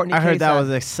girl, Courtney. I heard that Quesada. was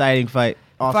an exciting fight.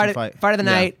 Awesome fight. Fight of the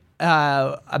night.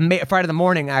 Friday of the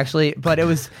morning, actually, but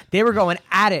they were going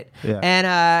at it. Yeah.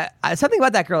 And something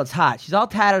about that girl, it's hot. She's all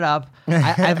tatted up.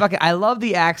 I love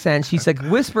the accent. She's like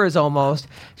whispers almost.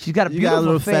 She's got a beautiful got a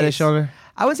little face. fetish on her?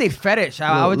 I would say fetish.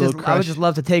 I would just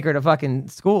love to take her to fucking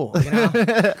school. It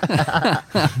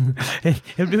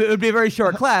would be a very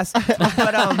short class.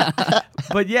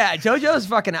 But yeah, JoJo's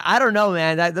fucking. I don't know,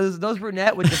 man. Those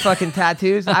brunette with the fucking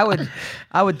tattoos. I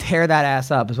would tear that ass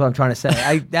up. Is what I'm trying to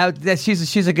say.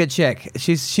 She's a good chick.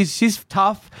 She's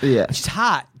tough. Yeah. She's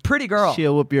hot. Pretty girl.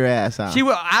 She'll whoop your ass out. She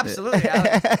will absolutely.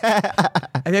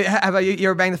 How about you? You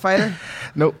ever banged the fighter?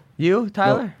 Nope. You,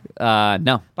 Tyler?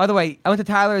 No. By the way, I went to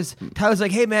Tyler's. Tyler's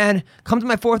like, hey, man, come to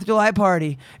my 4th of July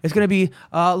party. It's going to be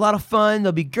a lot of fun.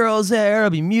 There'll be girls there. There'll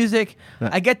be music.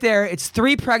 I get there. It's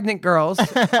 3 pregnant girls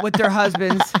with their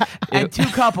husbands and 2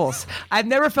 couples. I've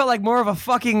never felt like more of a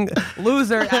fucking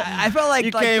loser. I felt like...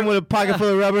 You came with a pocket full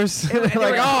of rubbers.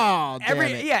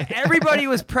 Everybody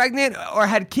was pregnant or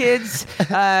had kids.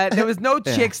 There was no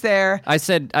chicks there. I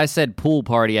said pool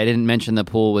party. I didn't mention the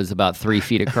pool was about 3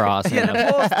 feet across and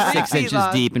the pool's 3 6 feet inches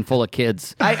long. deep and full of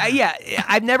kids.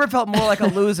 I've never felt more like a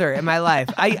loser in my life.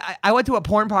 I went to a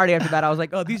porn party after that. I was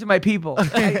like, oh, these are my people.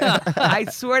 I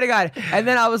swear to God. And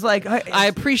then I was like, I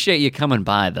appreciate you coming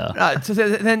by, though.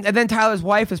 then Tyler's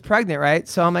wife is pregnant, right?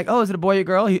 So I'm like, oh, is it a boy or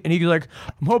girl? And he's like,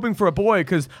 I'm hoping for a boy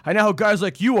because I know how guys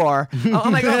like you are.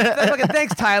 I'm like, oh, fucking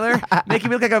thanks, Tyler, making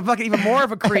me look like a fucking even more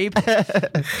of a creep.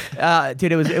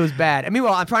 Dude, it was bad. And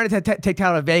meanwhile, I'm trying to take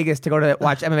Tyler to Vegas to go to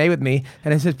watch MMA with me,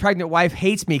 and his pregnant wife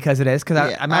hates me because of this.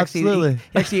 Because I'm actually he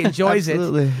actually enjoys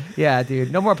Absolutely. it. Yeah,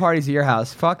 dude. No more parties at your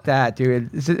house. Fuck that, dude.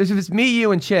 It's me,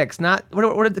 you, and chicks. Not what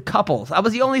are the couples? I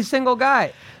was the only single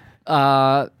guy.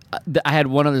 I had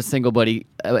one other single buddy,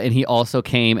 and he also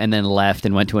came and then left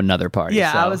and went to another party.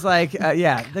 Yeah, so. I was like,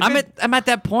 yeah. I'm at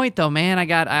that point though, man.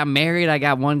 I'm married. I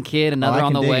got 1 kid, another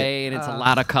on the way, and it's a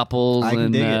lot of couples. I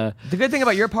can dig it. The good thing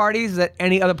about your parties is that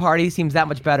any other party seems that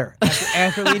much better.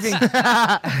 After leaving,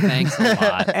 Thanks a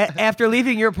lot. After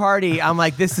leaving your party, I'm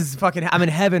like, this is fucking. I'm in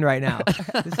heaven right now.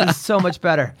 This is so much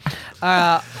better.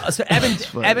 So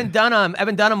Evan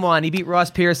Dunham won. He beat Ross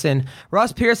Pearson.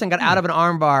 Ross Pearson got out of an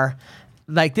armbar.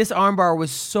 Like, this armbar was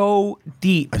so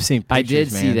deep. I've seen pictures, I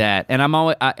did see that, and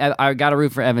I got to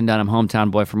root for Evan Dunham,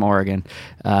 hometown boy from Oregon.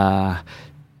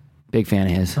 Big fan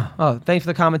of his. Oh, thanks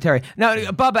for the commentary. Now,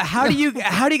 Bubba, how do you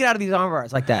get out of these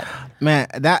armbars like that? Man,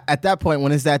 at that point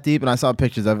when it's that deep, and I saw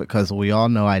pictures of it because we all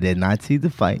know I did not see the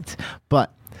fight,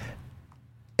 but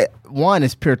one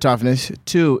is pure toughness.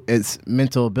 Two, it's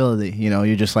mental ability. You know,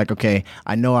 you're just like, okay,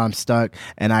 I know I'm stuck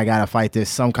and I gotta fight this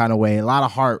some kind of way. A lot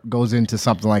of heart goes into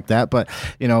something like that, but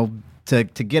you know, to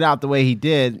get out the way he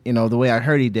did, you know, the way I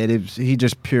heard he did, he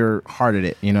just pure hearted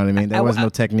it. You know what I mean? There was no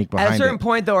technique behind it. At a certain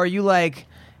point, though, are you like,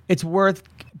 it's worth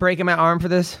breaking my arm for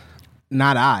this?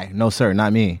 Not I, no sir,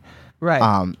 not me.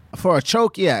 Right. For a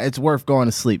choke, yeah, it's worth going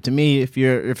to sleep. To me, if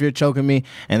you're choking me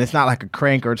and it's not like a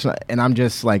crank and I'm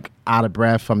just like out of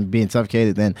breath from being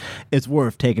suffocated, then it's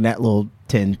worth taking that little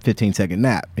 10, 15 second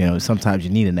nap. You know, sometimes you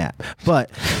need a nap.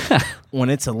 But when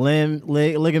it's a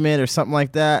ligament or something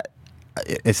like that,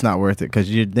 it's not worth it because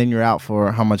then you're out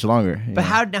for how much longer? But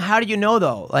how do you know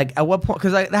though? Like at what point?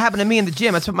 Because that happened to me in the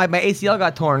gym. That's what my ACL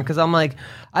got torn because I'm like,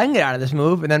 I can get out of this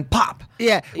move, and then pop.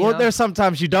 Yeah. Well, there's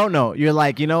sometimes you don't know. You're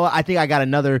like, you know what? I think I got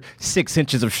another 6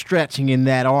 inches of stretching in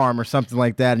that arm or something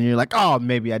like that, and you're like, oh,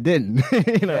 maybe I didn't.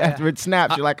 After it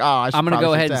snaps, you're like, oh, I'm gonna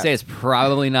go ahead and say it's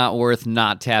probably not worth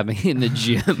not tabbing in the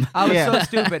gym. I was so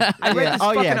stupid. I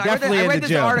read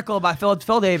this article about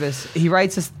Phil Davis. He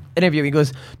writes this interview. He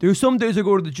goes, there's some days I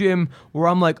go to the gym where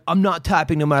I'm like, I'm not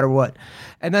tapping no matter what.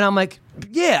 And then I'm like,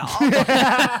 yeah.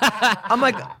 I'm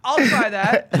like, I'll try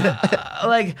that.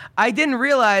 Like, I didn't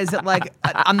realize that, like,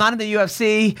 I'm not in the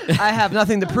UFC. I have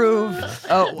nothing to prove.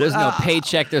 There's no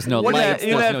paycheck. There's no lights.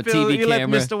 There's no TV you camera.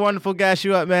 Let Mr. Wonderful gas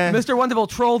you up, man. Mr. Wonderful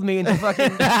trolled me into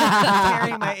fucking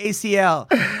tearing my ACL.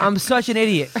 I'm such an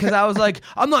idiot because I was like,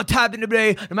 I'm not tapping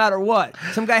today no matter what.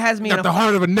 Some guy has me Got in the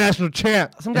heart of a national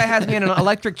champ. Some guy has me in an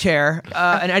electric chair,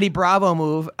 an Eddie Bravo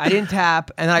move. I didn't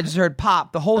tap, and then I just heard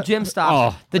pop. The whole gym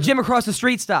stopped. The gym across the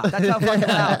street stopped. That's how fucking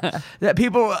loud. That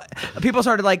people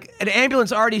started like an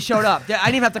ambulance already showed up. I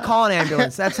didn't even have to call an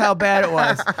ambulance. That's how bad it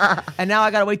was. And now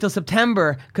I gotta wait till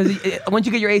September because once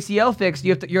you get your ACL fixed,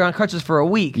 you're on crutches for a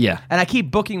week. Yeah. And I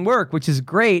keep booking work, which is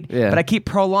great. Yeah. But I keep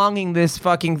prolonging this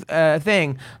fucking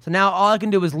thing. So now all I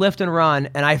can do is lift and run,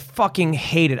 and I fucking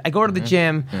hate it. I go to the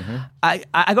gym.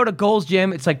 I go to Gold's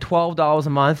Gym. It's like $12 a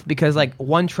month because like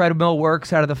one treadmill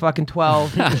works out of the fucking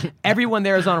 12. Everyone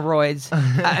there is on roids.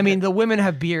 I mean, the women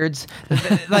have beards.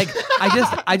 Like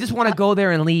I just want to go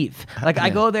there and leave. Like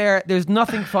I go there. There's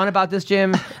nothing fun about this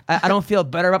gym. I don't feel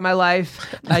better about my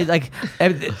life.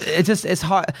 It's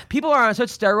hard. People are on such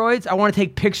steroids. I want to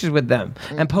take pictures with them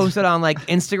and post it on like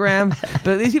Instagram.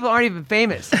 But these people aren't even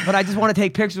famous. But I just want to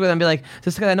take pictures with them and be like,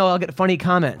 just because I know I'll get funny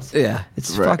comments. Yeah,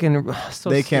 it's fucking. So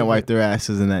they can't stupid. wipe their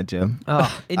asses in that gym.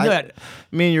 Oh,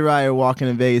 me and Uriah were walking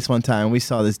in Vegas one time. We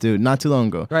saw this dude not too long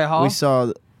ago. Uriah Hall? We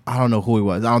saw. I don't know who he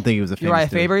was. I don't think he was a famous Uriah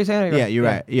dude. Faber, you saying? Yeah,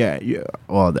 Uriah. Yeah.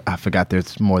 Well, I forgot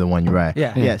there's more than one Uriah.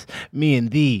 Yeah. Yes. Me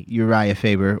and the Uriah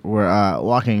Faber were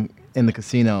walking in the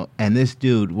casino, and this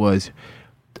dude was,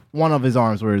 one of his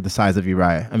arms were the size of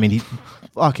Uriah. I mean, he's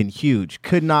fucking huge.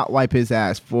 Could not wipe his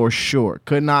ass for sure.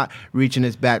 Could not reach in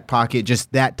his back pocket.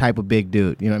 Just that type of big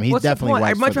dude. You know what I mean? He's What's definitely the point?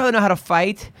 wipes I'd much rather know how to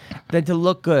fight than to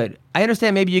look good. I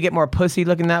understand maybe you get more pussy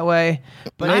looking that way,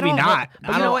 but Maybe not.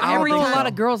 But you know what? I Every know a time, lot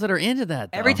of girls that are into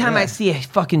that. Though. every time I see a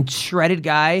fucking shredded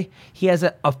guy, he has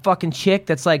a fucking chick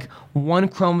that's like one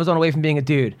chromosome away from being a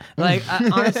dude. Like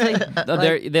honestly,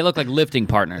 They look like lifting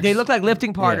partners. they look like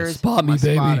lifting partners. Spot me,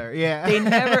 baby. Spotter. Yeah. They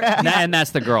never. And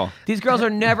that's the girl. These girls are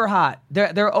never hot.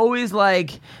 They're always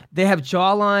like they have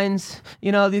jawlines,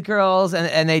 you know, these girls,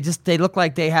 and they look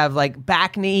like they have like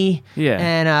back knee. Yeah.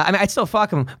 And I mean, I'd still fuck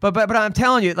them, but I'm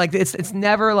telling you, like it's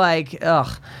never like ugh.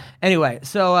 Anyway,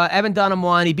 so Evan Dunham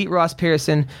won. He beat Ross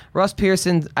Pearson. Ross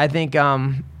Pearson, I think I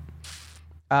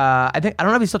don't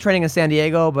know if he's still training in San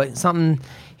Diego, but something.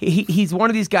 He's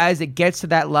one of these guys that gets to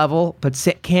that level, but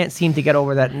can't seem to get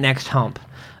over that next hump.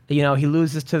 You know, he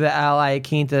loses to the Ally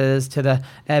Quintas, to the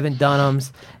Evan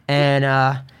Dunhams, and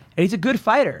he's a good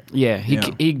fighter. Yeah,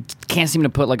 he can't seem to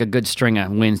put like a good string of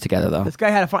wins together though. This guy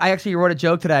had a fun. I actually wrote a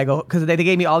joke today. I go because they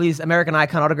gave me all these American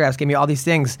Icon autographs, gave me all these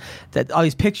things, all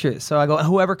these pictures. So I go,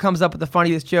 whoever comes up with the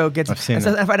funniest joke gets. I've seen and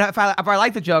so if I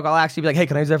like the joke, I'll actually be like, hey,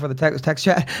 can I use that for the text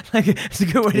chat? Like it's a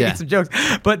good way to get some jokes.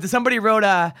 But somebody wrote,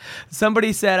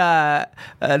 somebody said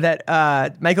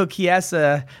that Michael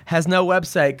Chiesa has no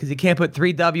website because he can't put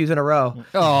 3 W's in a row.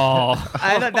 Oh,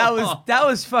 I thought that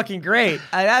was fucking great.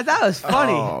 That was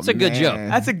funny. it's a good joke.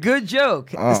 That's a good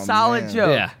joke. A solid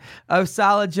joke. Yeah. A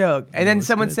solid joke. And then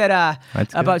someone said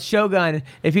about Shogun,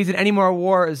 if he's in any more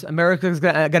wars, America's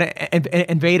gonna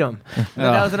invade him.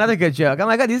 That was another good joke. Oh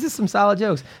my God, these are some solid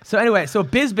jokes. So anyway, so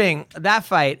Bisping, that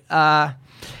fight, I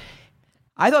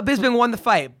thought Bisping won the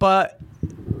fight, but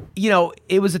you know,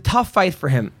 it was a tough fight for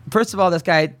him. First of all, this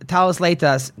guy, Talis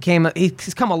Leitas,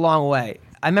 he's come a long way.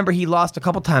 I remember he lost a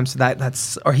couple times to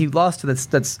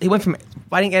he went from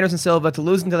fighting Anderson Silva to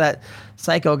losing to that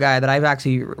psycho guy that I've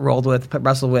actually wrestled with,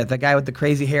 that guy with the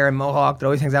crazy hair and mohawk that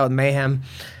always hangs out with Mayhem.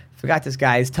 Forgot this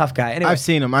guy. He's a tough guy. Anyway, I've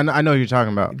seen him. I know who you're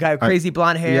talking about. Guy with crazy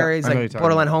blonde hair. Yeah, He's I know like you're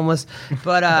borderline talking homeless.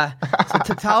 But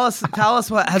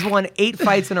Talos has won 8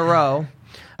 fights in a row.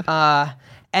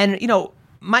 And,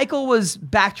 Michael was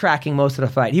backtracking most of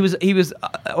the fight. He was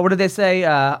what did they say?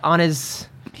 On his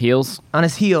Heels? On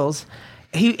his heels.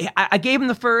 I gave him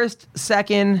the first,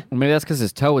 second. Well, maybe that's because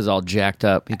his toe was all jacked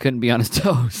up. He couldn't be on his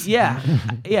toes. Yeah.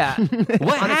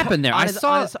 What happened there? On his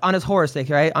horse,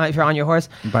 right? If you're on your horse.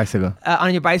 Bicycle.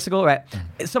 On your bicycle, right.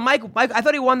 So Mike, I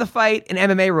thought he won the fight in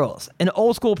MMA rules. In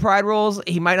old school Pride rules,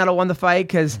 he might not have won the fight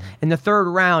because in the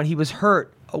 3rd round, he was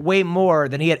hurt way more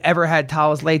than he had ever had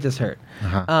Talos Leites hurt.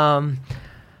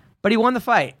 But he won the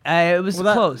fight. It was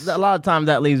close. A lot of times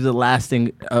that leaves a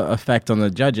lasting effect on the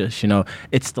judges.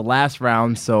 It's the last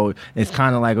round, so it's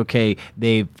kind of like, okay,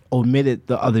 they've omitted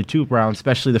the other 2 rounds,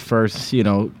 especially the first.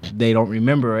 They don't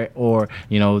remember it, or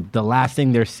the last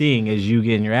thing they're seeing is you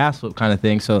getting your ass whooped, kind of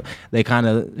thing. So they kind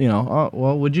of, oh,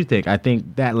 well, what'd you think? I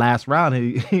think that last round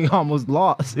he almost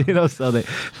lost. So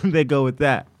they go with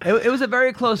that. It was a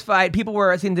very close fight. People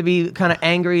seemed to be kind of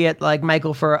angry at like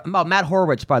Michael for Matt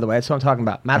Horwitz, by the way. That's what I'm talking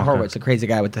about. Matt Horwitz, the crazy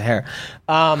guy with the hair.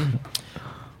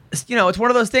 It's one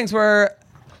of those things where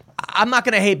I'm not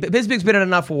going to hate. Bisping's been in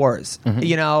enough wars, and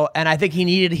I think he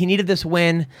needed this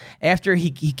win after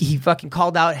he fucking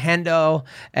called out Hendo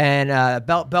and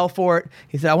Belfort.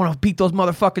 He said, "I want to beat those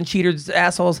motherfucking cheaters,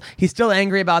 assholes." He's still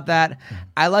angry about that.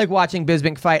 I like watching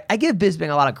Bisping fight. I give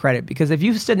Bisping a lot of credit because if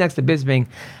you stood next to Bisping,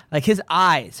 like his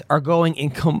eyes are going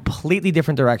in completely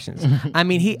different directions. I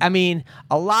mean,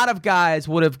 a lot of guys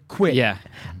would have quit. Yeah,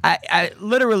 I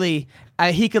literally.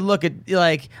 He could look at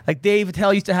like Dave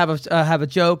Attell used to have a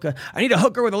joke. I need a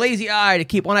hooker with a lazy eye to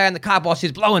keep one eye on the cop while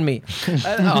she's blowing me,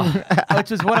 which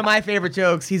was one of my favorite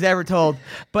jokes he's ever told.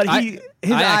 But his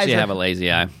eyes actually have a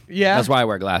lazy eye. Yeah, that's why I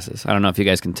wear glasses. I don't know if you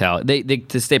guys can tell. They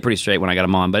stay pretty straight when I got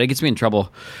them on, but it gets me in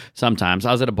trouble sometimes.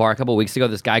 I was at a bar a couple of weeks ago.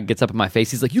 This guy gets up in my face.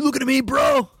 He's like, "You looking at me,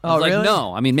 bro?" I was really? like,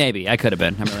 no. I mean, maybe I could have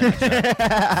been. I'm really not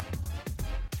sure.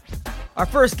 Our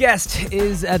first guest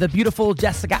is the beautiful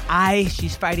Jessica Ai.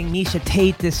 She's fighting Misha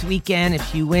Tate this weekend. If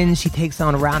she wins, she takes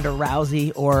on Ronda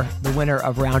Rousey or the winner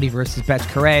of Roundy versus Betch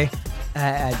Correa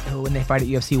when they fight at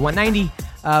UFC 190.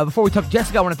 Before we talk to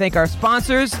Jessica, I want to thank our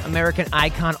sponsors, American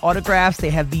Icon Autographs. They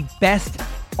have the best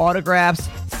autographs,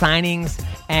 signings,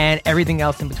 and everything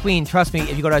else in between. Trust me,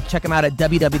 if you go to check them out at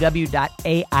www.aiase.com.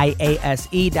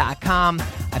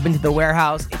 I've been to the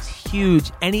warehouse. It's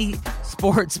huge. Any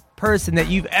sports person that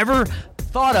you've ever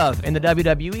thought of in the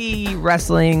WWE,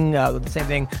 wrestling, the same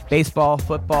thing, baseball,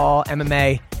 football,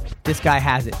 MMA, this guy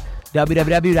has it.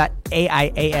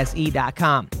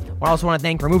 www.aiase.com. I also want to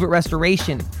thank Remove It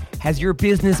Restoration. Has your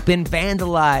business been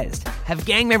vandalized? Have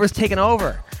gang members taken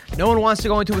over? No one wants to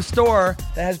go into a store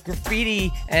that has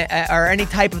graffiti or any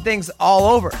type of things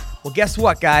all over. Well, guess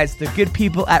what, guys? The good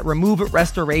people at Remove It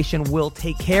Restoration will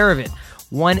take care of it.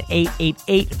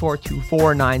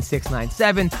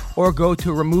 1-888-424-9697 or go to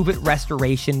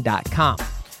removeitrestoration.com.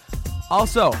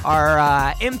 Also,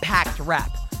 our impact wrap.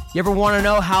 You ever want to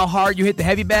know how hard you hit the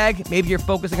heavy bag? Maybe you're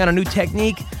focusing on a new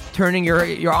technique, turning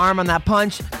your arm on that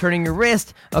punch, turning your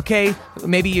wrist, okay?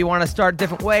 Maybe you want to start a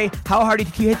different way. How hard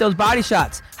did you hit those body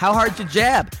shots? How hard's your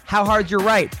jab? How hard's your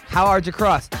right? How hard's your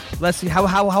cross? Let's see, how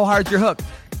hard's your hook?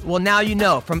 Well, now you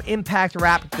know from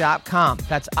impactwrap.com.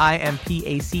 That's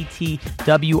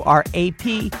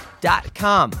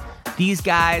impactwrap.com.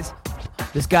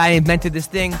 This guy invented this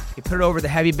thing. He put it over the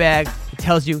heavy bag. It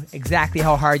tells you exactly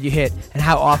how hard you hit and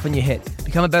how often you hit.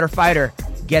 Become a better fighter.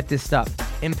 Get this stuff.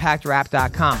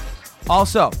 Impactwrap.com.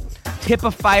 Also, tip a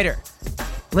fighter.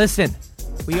 Listen,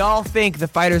 we all think the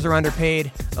fighters are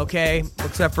underpaid, okay?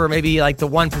 Except for maybe like the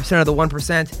 1% of the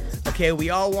 1%. Okay, we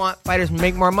all want fighters to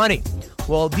make more money.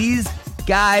 Well, these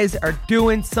guys are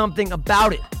doing something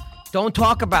about it. Don't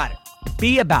talk about it.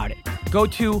 Be about it. Go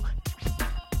to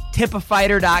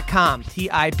tipafighter.com.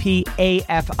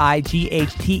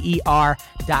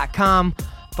 TIPAFIGHTER.com.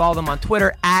 Follow them on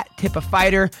Twitter at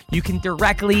tipafighter. You can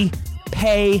directly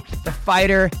pay the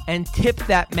fighter and tip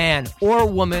that man or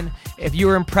woman if you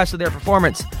were impressed with their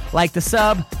performance. Like the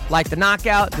sub, like the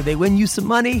knockout. Did they win you some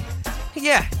money?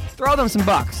 Yeah, throw them some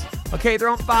bucks. Okay,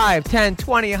 throw them 5, 10,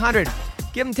 20, 100.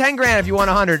 Give them 10 grand if you want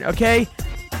 100, okay?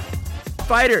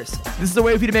 Fighters, this is a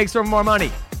way for you to make some more money.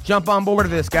 Jump on board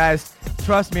with this, guys.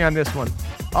 Trust me on this one.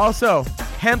 Also,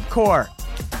 Hemp Core.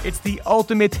 It's the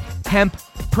ultimate hemp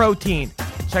protein.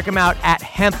 Check them out at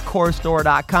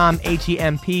hempcorestore.com,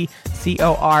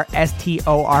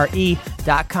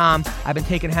 HEMPCORSTORE.com. I've been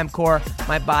taking HempCore.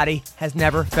 My body has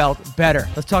never felt better.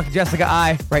 Let's talk to Jessica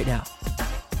I right now.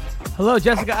 Hello,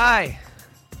 Jessica I.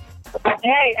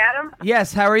 Hey, Adam.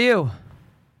 Yes, how are you?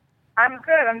 I'm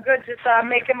good. Just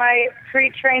making my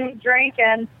pre-training drink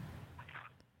and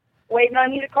waiting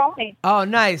on you to call me. Oh,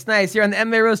 nice. You're on the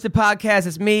MMA Roasted podcast.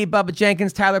 It's me, Bubba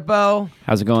Jenkins, Tyler Boeh.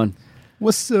 How's it going?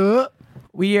 What's up?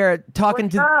 We are talking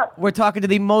What's up? we're talking to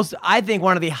the most, I think,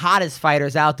 one of the hottest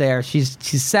fighters out there. She's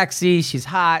sexy, she's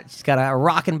hot, she's got a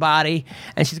rocking body,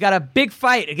 and she's got a big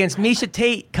fight against Miesha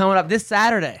Tate coming up this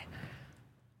Saturday.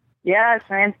 Yes,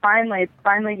 man. Finally, it's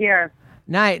finally here.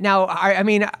 Now, I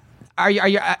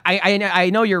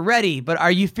know you're ready, but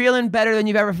are you feeling better than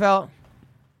you've ever felt?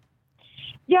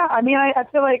 Yeah, I mean, I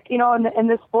feel like, in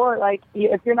this sport, like,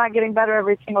 if you're not getting better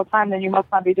every single time, then you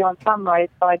must not be doing something right.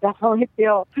 So I definitely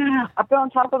feel on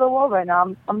top of the world right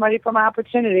now. I'm ready for my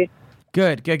opportunity.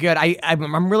 Good.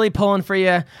 I'm really pulling for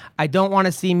you. I don't want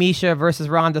to see Miesha versus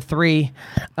Ronda 3.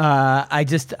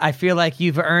 I feel like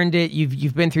you've earned it.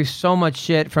 You've been through so much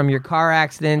shit, from your car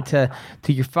accident to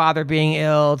your father being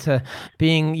ill to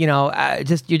being, you're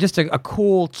just a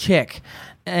cool chick,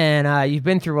 and you've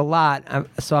been through a lot.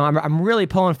 So I'm really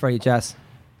pulling for you, Jess.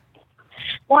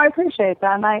 Well, I appreciate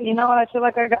that, and I feel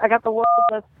like I got the world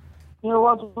the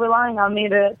world's relying on me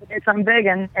to do something big,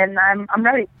 and I'm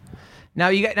ready. Now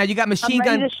you got Machine I'm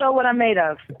ready Gun. to show what I'm made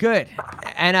of. Good.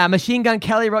 And Machine Gun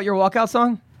Kelly wrote your walkout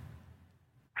song?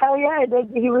 Hell yeah, I did.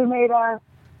 He remade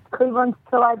Cleveland's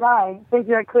Till I Die. I think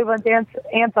you're at Cleveland's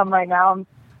anthem right now. And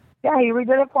yeah, he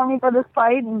redid it for me for this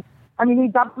fight. And I mean, he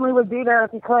definitely would be there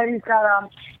if he could. He's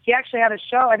got he actually had a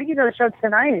show. I think he did a show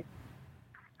tonight.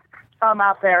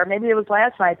 Out there. Maybe it was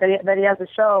last night that he has a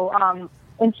show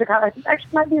in Chicago. I think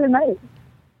actually might be tonight.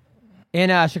 In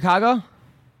Chicago?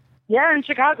 Yeah, in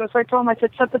Chicago. So I told him, I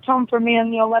said, set the tone for me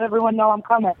and let everyone know I'm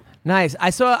coming. Nice. I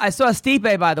saw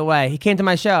Stipe, by the way. He came to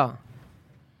my show.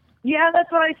 Yeah,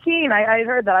 that's what I seen. I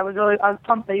heard that. I was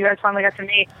pumped that you guys finally got to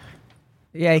meet.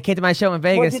 Yeah, he came to my show in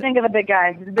Vegas. What do you think of the big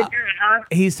guy? He's a big guy, huh?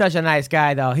 He's such a nice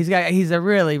guy, though. He's a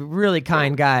really, really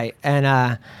kind guy. And,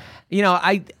 I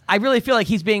really feel like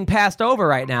he's being passed over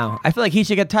right now. I feel like he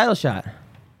should get a title shot.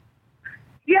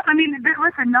 Yeah, I mean,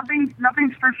 listen, nothing's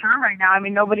for sure right now. I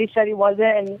mean, nobody said he wasn't,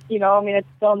 and, it's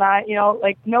still not,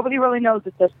 like, nobody really knows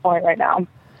at this point right now.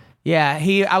 Yeah,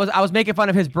 I was making fun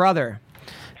of his brother.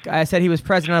 I said he was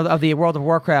president of the World of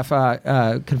Warcraft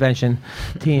convention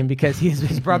team because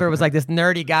his brother was like this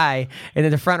nerdy guy in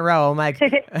the front row. I'm like,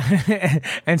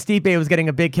 and Stipe was getting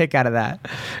a big kick out of that,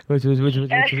 which was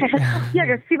yeah, because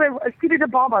Stipe's a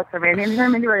ball buster, man. And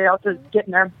him and anybody else is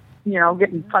getting their,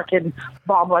 getting fucking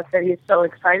ball busts that he's so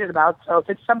excited about. So if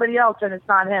it's somebody else and it's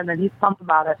not him, then he's pumped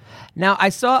about it. Now, I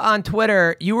saw on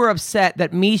Twitter you were upset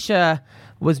that Miesha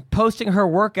was posting her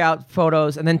workout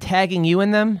photos and then tagging you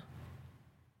in them.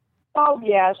 Oh,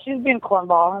 yeah, she's being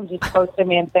cornball and just posting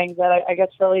me and things that I guess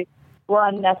really were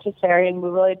unnecessary. And we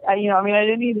really, I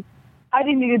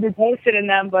didn't need to post it in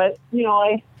them, but,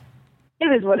 it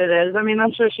is what it is. I mean,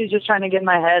 I'm sure she's just trying to get in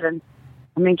my head, and,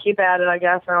 keep at it, I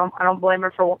guess. I don't blame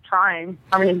her for trying.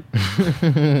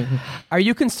 Are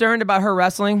you concerned about her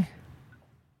wrestling?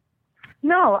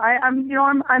 No, I'm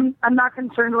not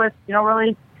concerned with,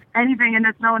 really anything, and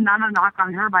it's not a knock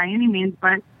on her by any means,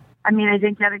 but I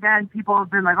think yet again, people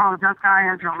have been like, oh, this guy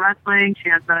has no wrestling,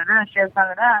 she has none of this, she has none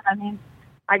of that.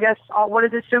 I guess, what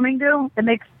does assuming do? It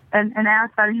makes an ass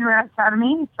out of you, ass out of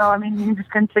me. So, you can just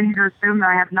continue to assume that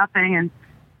I have nothing and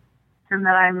assume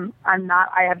that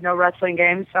I have no wrestling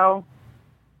game, so.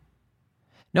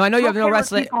 No, I know you have no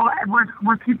wrestling.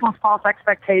 With people's false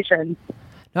expectations.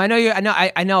 No, I know you.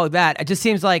 I know that. It just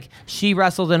seems like she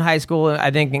wrestled in high school.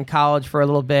 I think in college for a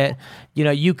little bit.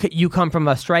 You come from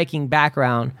a striking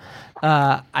background.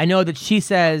 I know that she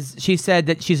said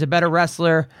that she's a better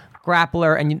wrestler,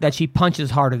 grappler, and that she punches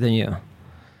harder than you.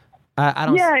 I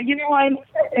don't. Yeah,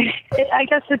 I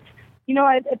guess it's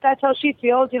if that's how she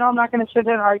feels. I'm not going to sit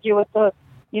there and argue with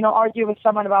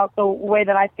someone about the way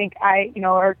that I think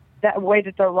or that way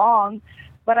that they're wrong.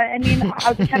 But I just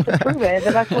have to prove it.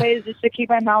 The best way is just to keep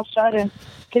my mouth shut and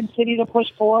continue to push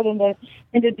forward and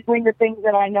to doing the things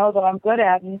that I know that I'm good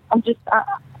at. And I'm just,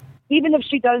 even if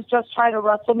she does just try to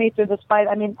wrestle me through this fight,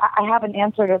 I have an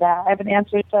answer to that. I have an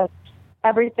answer to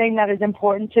everything that is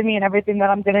important to me and everything that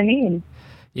I'm going to need.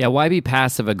 Yeah, why be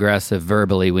passive-aggressive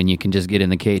verbally when you can just get in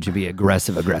the cage and be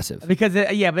aggressive? Because,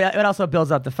 but it also builds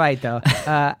up the fight, though.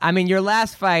 Your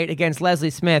last fight against Leslie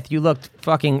Smith, you looked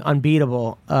fucking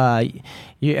unbeatable.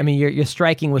 Your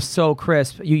striking was so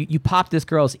crisp. You popped this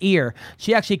girl's ear.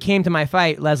 She actually came to my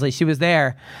fight, Leslie. She was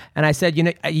there, and I said,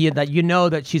 you know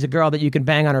that she's a girl that you can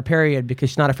bang on her period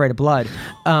because she's not afraid of blood.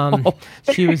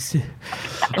 She was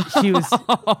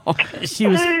dodgeball.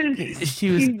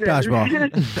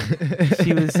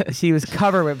 she was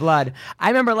covered with blood. I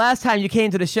remember last time you came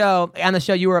to the show. On the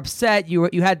show, you were upset. You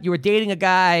were dating a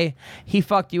guy. He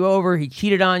fucked you over. He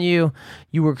cheated on you.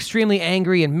 You were extremely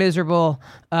angry and miserable.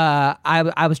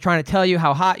 I was trying to tell you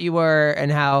how hot you were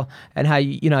and how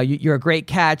you're a great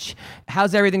catch.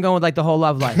 How's everything going with like the whole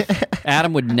love life?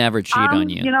 Adam would never cheat on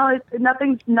you.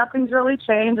 Nothing's really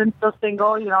changed. I'm still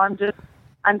single.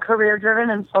 I'm career driven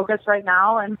and focused right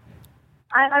now, and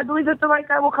I believe that the right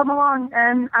guy will come along,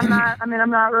 and I'm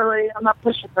not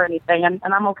pushing for anything, and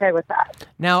I'm okay with that.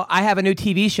 Now, I have a new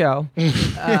TV show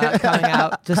coming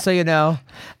out, just so you know,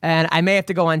 and I may have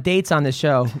to go on dates on this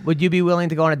show. Would you be willing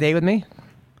to go on a date with me?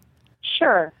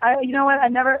 Sure. You know what?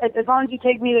 As long as you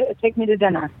take me to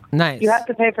dinner. Nice. You have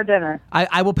to pay for dinner.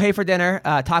 I will pay for dinner.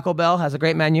 Taco Bell has a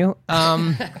great menu.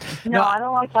 No, I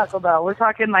don't like Taco Bell. We're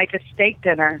talking like a steak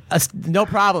dinner. No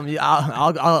problem.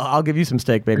 I'll give you some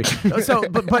steak, baby. So,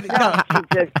 but no.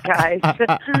 Jesus, guys.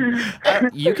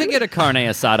 You could get a carne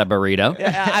asada burrito.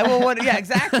 I will. Yeah,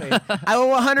 exactly. I will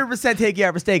 100% take you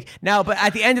out for steak. Now, but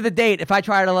at the end of the date, if I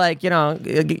try to get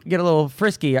a little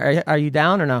frisky, are you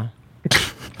down or no?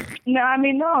 No,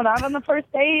 no, not on the first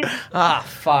date. Ah,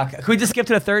 fuck. Can we just skip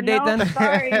to the third date then?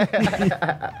 Sorry.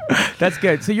 That's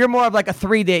good. So you're more of like a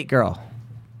 3-date girl.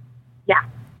 Yeah.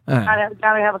 Right.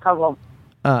 Gotta have a couple.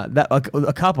 A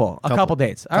couple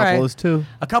dates. All right.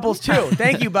 A couple's two.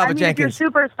 Thank you, Bubba Jenkins. If you're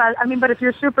super but if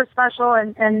you're super special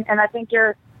and I think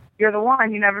you're the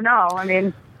one, you never know.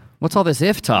 What's all this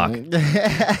if talk? This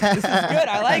is good.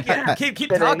 I like it.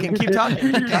 Keep talking. Keep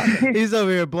talking. He's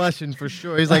over here blushing for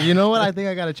sure. He's like, you know what? I think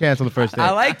I got a chance on the first date. I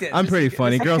liked it. I'm pretty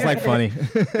funny. Girls like funny.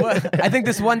 Well, I think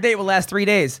this one date will last 3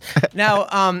 days. Now,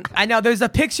 I know there's a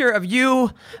picture of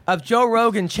Joe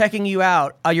Rogan checking you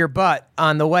out your butt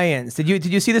on the weigh-ins. Did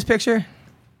you see this picture?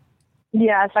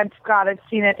 Yes, I've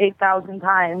seen it 8,000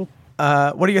 times.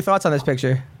 What are your thoughts on this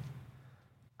picture?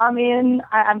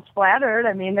 I'm flattered.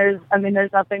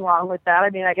 There's nothing wrong with that.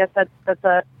 I guess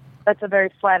that's a very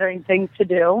flattering thing to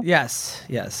do. Yes.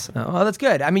 Oh, well, that's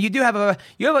good. You do have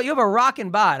you have a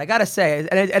rockin' bod, I gotta say,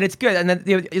 and it's good. And then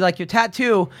your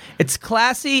tattoo, it's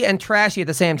classy and trashy at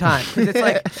the same time.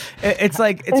 It's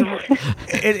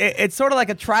sort of like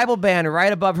a tribal band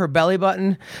right above her belly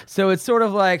button. So it's sort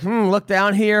of like look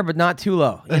down here, but not too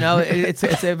low. It's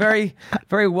a very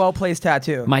very well placed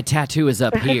tattoo. My tattoo is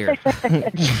up here.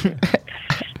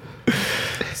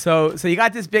 So you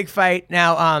got this big fight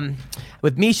now.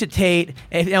 With Misha Tate.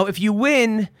 If you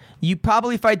win, you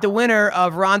probably fight the winner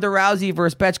of Ronda Rousey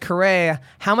versus Bethe Correia.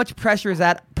 How much pressure is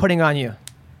that putting on you?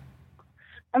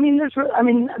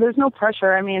 There's no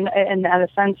pressure. In a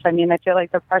sense, I feel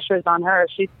like the pressure is on her.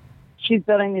 She's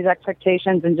building these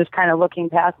expectations and just kind of looking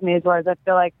past me, as well as I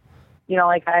feel like,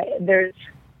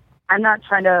 I'm not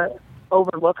trying to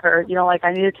overlook her.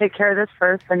 I need to take care of this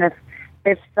first, and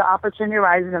if the opportunity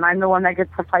arises and I'm the one that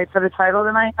gets to fight for the title,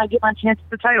 then I get my chance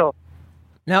at the title.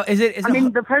 Now,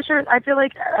 the pressure. I feel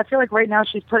like right now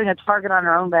she's putting a target on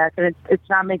her own back, and it's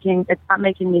not making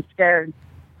me scared.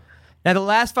 Now, the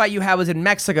last fight you had was in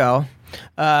Mexico.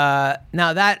 Now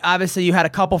that obviously you had a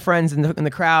couple friends in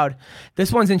the crowd.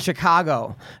 This one's in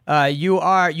Chicago. You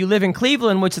live in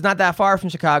Cleveland, which is not that far from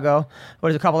Chicago. What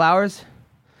is it, a couple hours?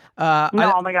 Oh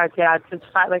my God, yeah, it's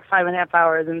 5.5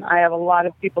 hours, and I have a lot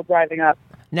of people driving up.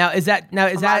 Now is that a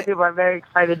lot of people are very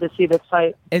excited to see this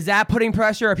fight. Is that putting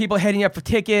pressure? Are people hitting you up for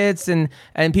tickets and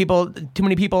too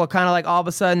many people are kind of like all of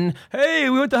a sudden, hey,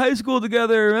 we went to high school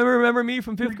together. Remember me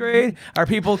from 5th grade? Are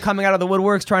people coming out of the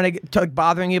woodworks trying to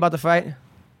bothering you about the fight?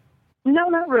 No,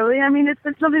 not really.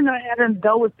 It's something that I haven't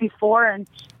dealt with before, and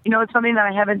it's something that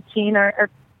I haven't seen or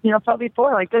felt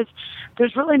before. Like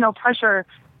there's really no pressure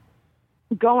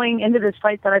going into this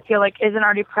fight that I feel like isn't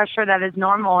already pressure that is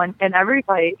normal in every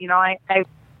fight.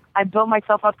 I built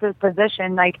myself up to this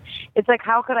position. It's like,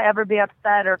 how could I ever be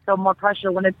upset or feel more pressure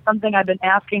when it's something I've been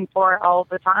asking for all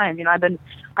the time? I've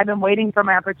been waiting for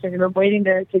my opportunity. I've been waiting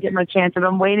to get my chance. I've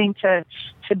been waiting to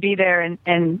be there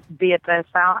and be at this.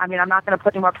 I'm not going to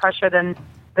put any more pressure than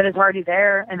is already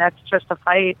there, and that's just a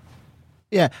fight.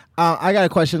 Yeah, I got a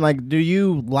question. Do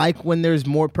you like when there's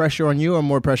more pressure on you or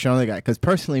more pressure on the guy? Because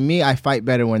personally, me, I fight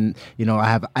better when I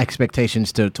have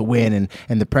expectations to win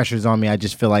and the pressure's on me. I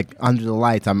just feel like under the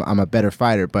lights, I'm a better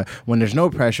fighter. But when there's no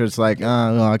pressure, it's like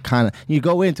you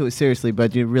go into it seriously,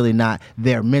 but you're really not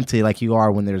there mentally like you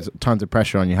are when there's tons of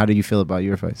pressure on you. How do you feel about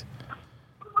your fights?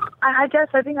 I guess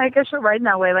you're right in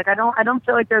that way. Like I don't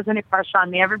feel like there's any pressure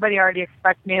on me. Everybody already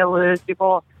expects me to lose.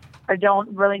 People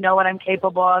don't really know what I'm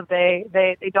capable of. They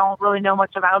don't really know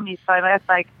much about me. So I guess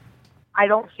like I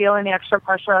don't feel any extra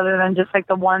pressure other than just like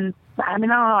the one. I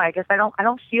mean, I don't know. I guess I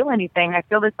don't feel anything. I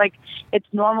feel it's like it's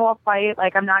normal fight.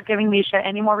 Like I'm not giving Misha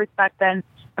any more respect than.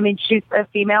 I mean, she's a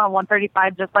female at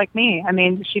 135 just like me. I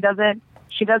mean, she doesn't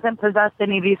possess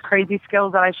any of these crazy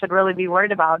skills that I should really be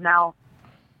worried about now.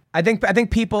 I think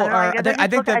people are. I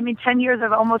think that. I mean, 10 years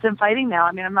of almost in fighting now.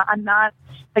 I mean, I'm not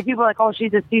like people are like, oh,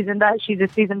 she's a seasoned vet. She's a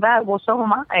seasoned vet. Well, so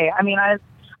am I. I mean,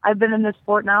 I've been in this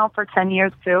sport now for 10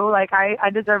 years too. Like I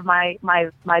deserve my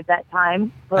vet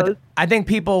time. I think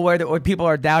what people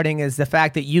are doubting is the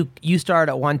fact that you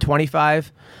started at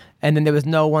 125, and then there was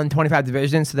no 125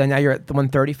 division. So then now you're at the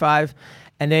 135,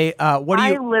 and they. It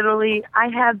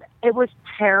was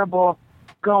terrible.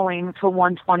 Going to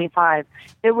 125.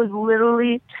 It was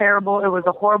literally terrible. It was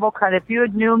a horrible cut. If you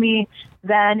had knew me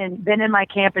then and been in my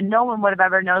camp, and no one would have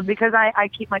ever known because I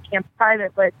keep my camps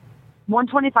private, but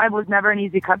 125 was never an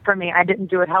easy cut for me. I didn't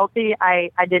do it healthy.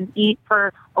 I didn't eat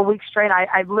for a week straight.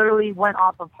 I literally went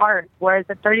off of heart. Whereas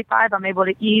at 35, I'm able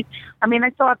to eat. I mean,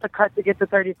 I still have to cut to get to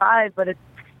 35, but it's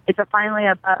finally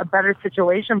a better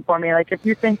situation for me. Like if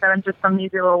you think that I'm just some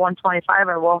easy little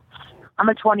 125er, well, I'm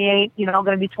a 28, going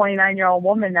to be 29-year-old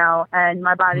woman now, and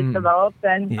my body's developed,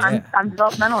 and I'm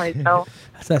developed mentally. So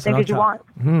think as you want.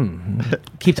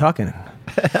 Keep talking.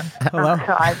 Hello.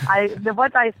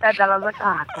 Once I said that, I was like,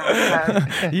 God.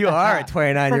 You are a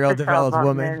 29-year-old developed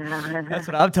woman. That's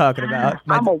what I'm talking about.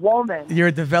 I'm a woman. You're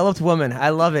a developed woman. I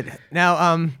love it.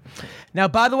 Now,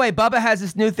 by the way, Bubba has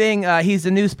this new thing. He's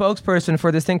the new spokesperson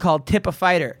for this thing called Tip a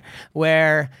Fighter,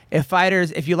 where if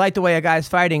you like the way a guy's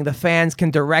fighting, the fans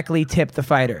can directly tip the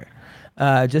fighter.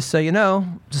 Just so you know,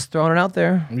 just throwing it out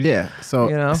there. Yeah.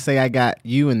 So say I got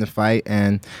you in the fight,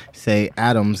 and say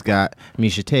Adam's got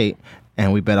Misha Tate,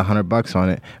 and we bet $100 on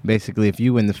it. Basically, if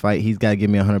you win the fight, he's got to give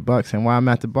me $100. And while I'm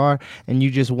at the bar, and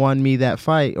you just won me that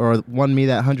fight or won me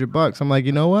that $100, I'm like,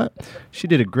 you know what? She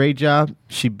did a great job.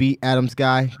 She beat Adam's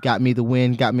guy, got me the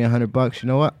win, got me $100. You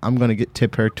know what? I'm gonna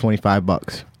tip her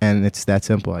 $25. And it's that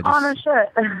simple. Oh no shit!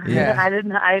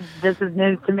 Yeah, this is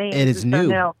news to me. It is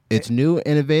new. It's new,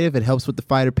 innovative. It helps with the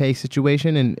fighter pay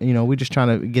situation, and we're just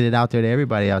trying to get it out there to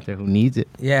everybody out there who needs it.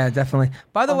 Yeah, definitely.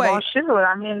 By the way, well, shoot.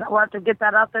 I mean, we'll have to get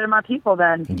that out there to my people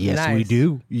then. Yes, nice. we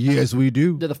do. Yes, we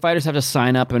do. Do the fighters have to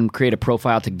sign up and create a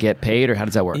profile to get paid, or how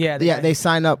does that work? Yeah, they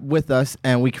sign up with us,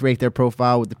 and we create their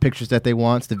profile with the pictures that they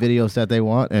want, the videos that they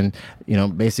want, and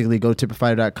basically go to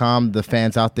tipafighter.com. The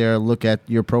fans out there look at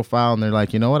your profile, and they're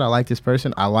like, you know what? I like this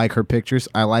person. I like her pictures.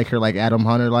 I like her like Adam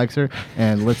Hunter likes her,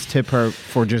 and let's tip her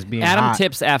for just being Adam hot.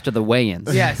 tips after the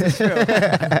weigh-ins. Yes, it's true.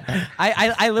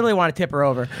 I literally want to tip her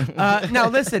over. Now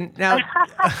listen, now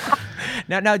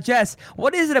Jess,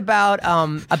 what is it about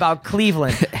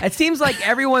Cleveland? It seems like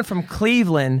everyone from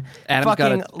Cleveland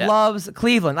loves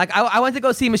Cleveland. Like I went to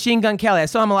go see Machine Gun Kelly. I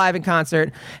saw him live in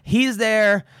concert. He's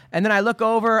there. And then I look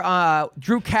over,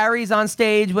 Drew Carey's on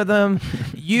stage with him.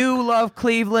 You love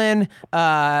Cleveland.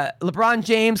 LeBron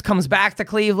James comes back to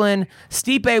Cleveland.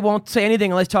 Stipe won't say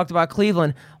anything unless he talked about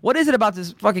Cleveland. What is it about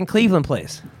this fucking Cleveland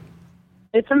place?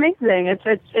 It's amazing. It's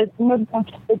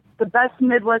the best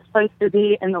Midwest place to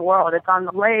be in the world. It's on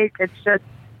the lake. It's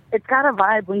got a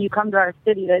vibe when you come to our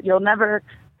city that you'll never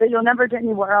get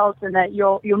anywhere else, and that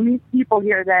you'll meet people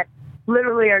here that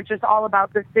literally are just all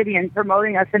about the city and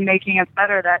promoting us and making us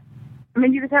better.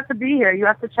 You just have to be here. You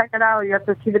have to check it out. You have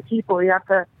to see the people. You have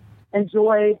to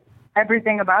enjoy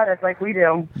everything about it like we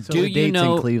do. So the dates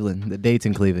in Cleveland. The dates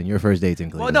in Cleveland. Your first dates in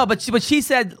Cleveland. Well, no, but she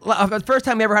said the first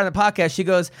time we ever had on the podcast, she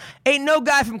goes, "Ain't no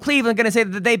guy from Cleveland gonna say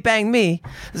that they banged me."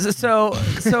 So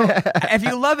if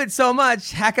you love it so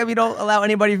much, how come you don't allow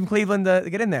anybody from Cleveland to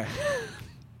get in there?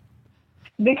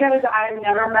 Because I've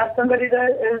never met somebody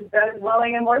that is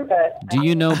willing and worth it. Do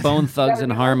you know Bone Thugs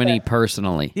and Harmony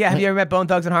personally? Yeah, have you ever met Bone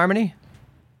Thugs and Harmony?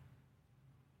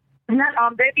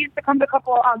 They used to come to a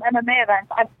couple MMA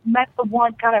events. I've met the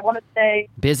one, God, I want to say...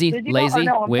 Busy, lazy,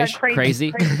 wish,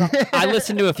 crazy. I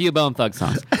listened to a few Bone Thugs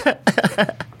songs.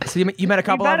 So you met a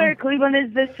couple of them? Cleveland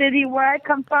is the city where I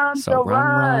come from, so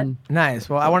run. Nice.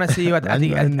 Well, I want to see you at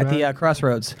the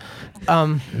crossroads.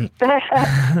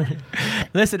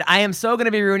 Listen, I am so going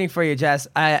to be rooting for you, Jess.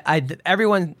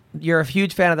 Everyone, you're a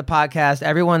huge fan of the podcast.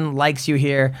 Everyone likes you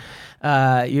here.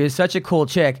 You're such a cool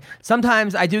chick.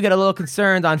 Sometimes I do get a little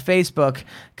concerned on Facebook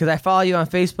because I follow you on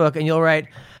Facebook and you'll write,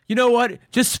 you know what?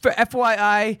 Just for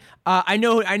FYI, I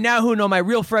now who know my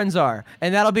real friends are,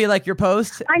 and that'll be like your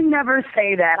post. I never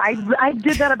say that. I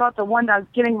did that about the one that I was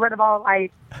getting rid of all. I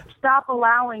stopped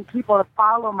allowing people to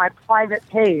follow my private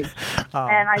page,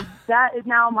 and that is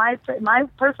now my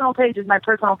personal page is my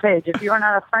personal page. If you are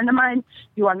not a friend of mine,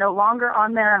 you are no longer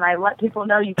on there, and I let people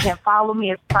know you can't follow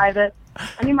me. It's private.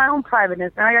 I need my own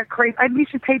privateness, and I got crazy.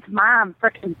 Misha Tate's mom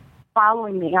freaking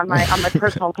following me on my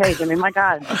personal page. I mean, my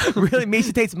God. Really,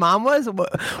 Misha Tate's mom was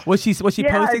she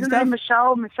posting stuff?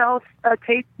 Michelle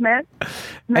Tate Smith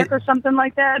or something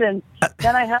like that, and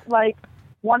then I had like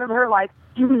one of her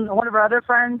other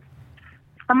friends.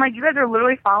 I'm like, you guys are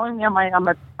literally following me on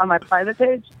my private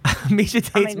page. Misha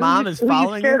Tate's mom is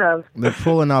following you. They're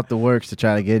pulling out the works to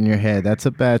try to get in your head. That's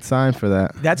a bad sign for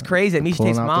that. That's crazy. Misha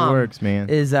Tate's mom the works, man.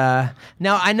 Is now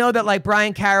I know that like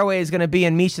Brian Caraway is going to be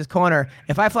in Misha's corner.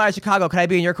 If I fly to Chicago, could I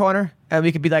be in your corner? And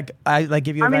we could be like, I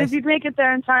give you advice. I mean, if you make it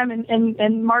there in time,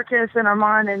 and Marcus and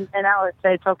Armand and Alex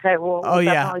say it's okay, we'll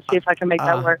definitely see if I can make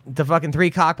that work. The fucking 3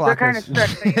 cock blockers. They're kind of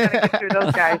strict, so you gotta get through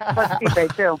those guys. Plus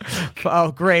Stipe too.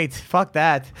 Oh, great! Fuck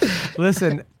that.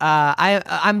 Listen,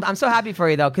 I'm so happy for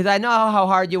you though, because I know how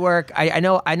hard you work. I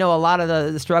know a lot of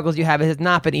the struggles you have. It has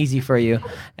not been easy for you,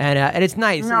 and it's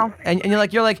nice. No. And you're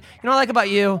like you know what I like about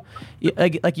you,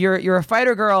 you're a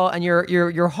fighter girl, and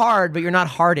you're hard, but you're not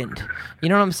hardened. You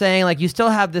know what I'm saying? Like you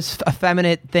still have this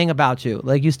effeminate thing about you.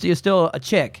 Like you're still a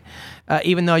chick,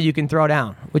 even though you can throw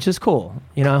down, which is cool.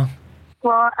 You know.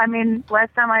 Well, I mean,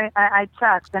 last time I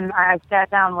checked and I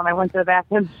sat down when I went to the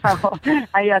bathroom, so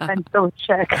I'm still a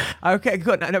chick. Okay,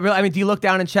 good. I mean, do you look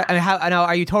down and check? I mean,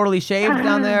 are you totally shaved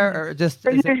down there, or just?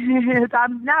 No,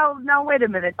 wait a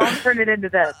minute! Don't turn it into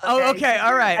this. Okay? Oh, okay,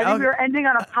 all right. I think we were ending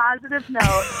on a positive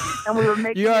note, and we were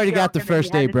making. You already got the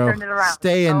first date, bro.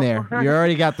 Stay in there. You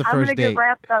already got the first date. I'm gonna get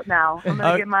wrapped up now. I'm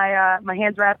gonna get my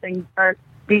hands wrapped and start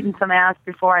beating some ass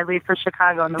before I leave for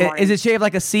Chicago in the morning. Is it shaved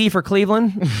like a C for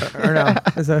Cleveland, or no?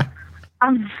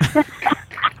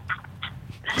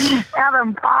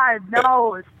 Adam, God,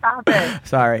 no, stop it.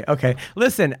 Sorry. Okay.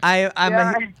 Listen, I'm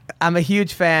a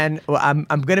huge fan. Well,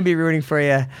 I'm gonna be rooting for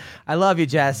you. I love you,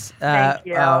 Jess. Thank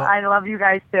you. I love you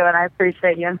guys too, and I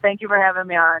appreciate you. And thank you for having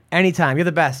me on. Anytime. You're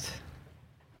the best.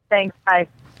 Thanks. Bye.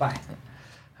 Bye.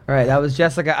 All right. That was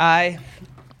Jessica I.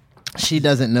 She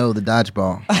doesn't know the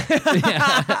dodgeball.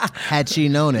 Had she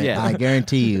known it, I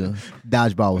guarantee you,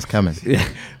 dodgeball was coming.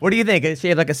 What do you think? Is she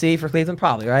have like a C for Cleveland?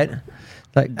 Probably, right?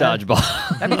 Like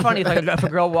dodgeball. That'd be funny if a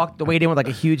girl walked the weight in with like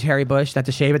a huge hairy bush, not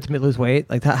to shave it to lose weight.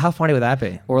 Like, how funny would that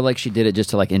be? Or like she did it just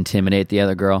to like intimidate the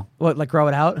other girl. What, like grow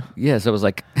it out? Yeah, so it was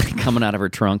like coming out of her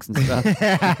trunks and stuff.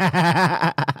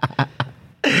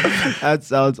 That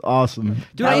sounds awesome.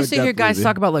 Dude, I used to hear guys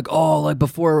talk about like,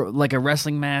 before like a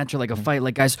wrestling match or like a fight,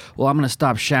 like guys, well, I'm gonna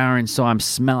stop showering so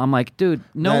I'm like, dude,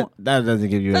 no, that doesn't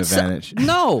give you an advantage.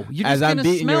 No, you're just as I'm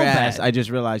beating smell your ass, bad. I just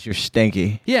realized you're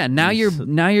stinky. Yeah, now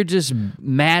you're just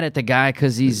mad at the guy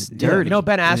because he's dirty. You know,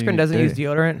 Ben Askren doesn't use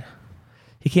deodorant.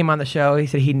 He came on the show. He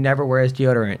said he never wears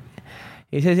deodorant.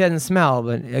 He says he doesn't smell,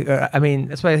 but I mean,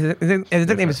 that's why his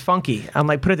nickname is Funky. I'm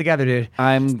like, put it together, dude.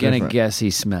 I'm gonna guess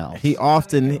he smells. He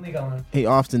often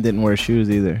didn't wear shoes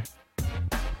either.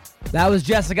 That was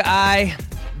Jessica I.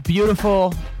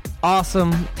 Beautiful,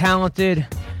 awesome, talented.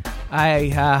 I'm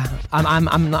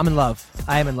in love.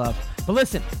 I am in love. But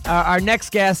listen, our next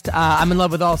guest, I'm in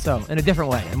love with also in a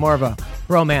different way, more of a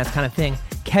romance kind of thing.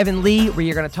 Kevin Lee, where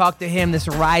you're gonna talk to him, this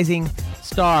rising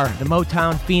star, the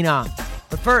Motown Phenom.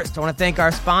 But first, I want to thank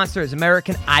our sponsors,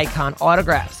 American Icon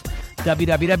Autographs,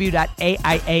 www.aiase.com,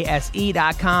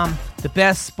 the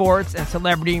best sports and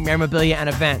celebrity memorabilia and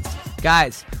events.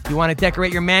 Guys, you want to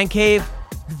decorate your man cave?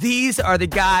 These are the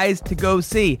guys to go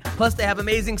see. Plus, they have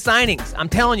amazing signings. I'm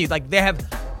telling you, like they have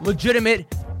legitimate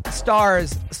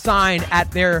stars signed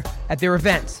at their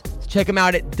events. So check them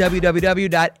out at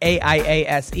www.aiase.com.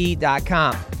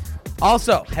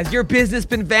 Also, has your business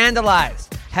been vandalized?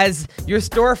 Has your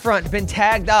storefront been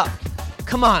tagged up?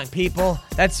 Come on, people.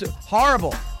 That's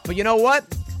horrible. But you know what?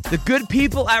 The good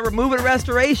people at Remove It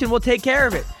Restoration will take care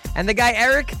of it. And the guy,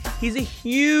 Eric, he's a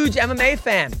huge MMA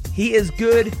fan. He is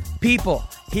good people.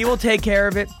 He will take care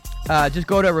of it. Just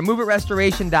go to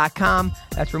removeitrestoration.com.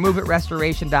 That's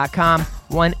removeitrestoration.com.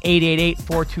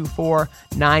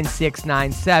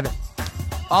 1-888-424-9697.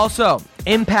 Also,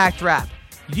 Impact Wrap.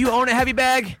 Do you own a heavy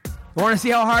bag? You want to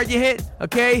see how hard you hit?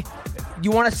 Okay. You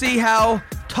want to see how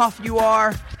tough you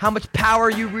are, how much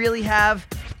power you really have?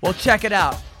 Well, check it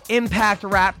out.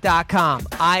 ImpactWrap.com.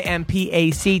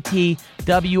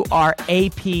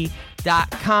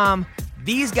 ImpactWrap.com.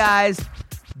 These guys,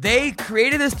 they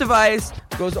created this device,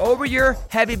 goes over your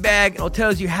heavy bag, and it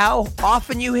tells you how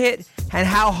often you hit, and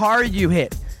how hard you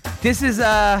hit. This is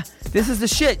the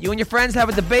shit. You and your friends have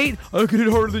a debate. I can hit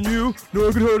harder than you. No,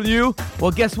 I can hit harder than you.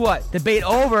 Well, guess what? Debate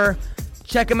over.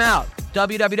 Check them out.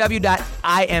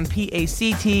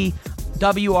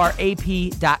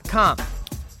 www.impactwrap.com.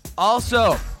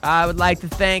 Also, I would like to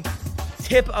thank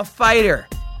Tip a Fighter.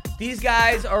 These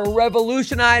guys are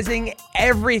revolutionizing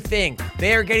everything.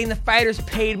 They are getting the fighters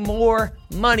paid more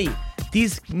money.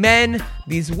 These men,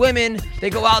 these women, they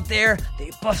go out there,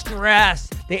 they bust your ass,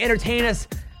 they entertain us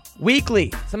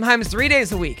weekly, sometimes 3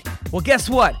 days a week. Well, guess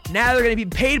what? Now they're going to be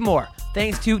paid more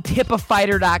thanks to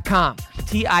tipafighter.com.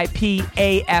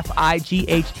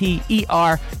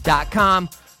 TIPAFIGHTER.com.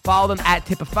 Follow them at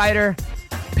tipafighter.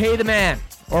 Pay the man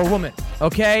or woman,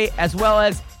 okay? As well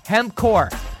as Hempcore,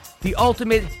 the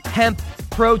ultimate hemp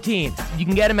protein. You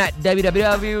can get them at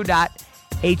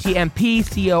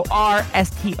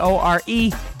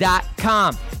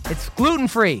www.hempcorestore.com. It's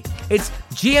gluten-free. It's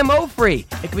GMO-free.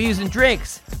 It can be used in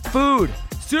drinks, food,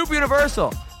 super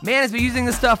universal. Man has been using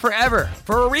this stuff forever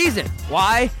for a reason.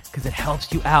 Why? Because it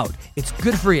helps you out. It's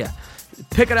good for you.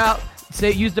 Pick it up.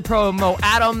 Say use the promo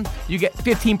Adam. You get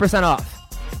 15% off.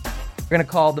 We're going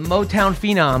to call the Motown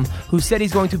Phenom, who said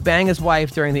he's going to bang his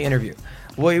wife during the interview.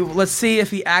 Well, let's see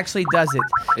if he actually does it.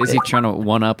 Is he trying to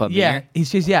one-up me? Yeah,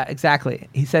 yeah, exactly.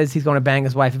 He says he's going to bang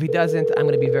his wife. If he doesn't, I'm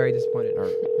going to be very disappointed.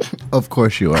 Of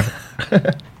course you are.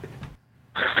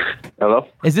 Hello?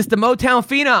 Is this the Motown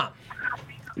Phenom?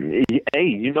 Hey,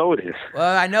 you know it is.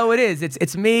 Well, I know it is.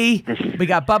 It's me. We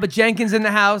got Bubba Jenkins in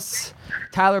the house.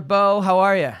 Tyler Boeh, how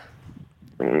are you?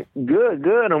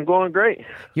 Good. I'm going great.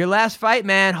 Your last fight,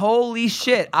 man. Holy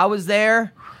shit. I was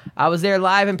there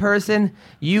live in person.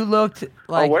 You looked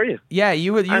like... Oh, were you? Yeah,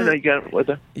 you were... I know you got what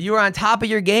the... You were on top of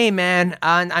your game, man.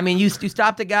 I mean, you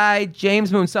stopped a guy,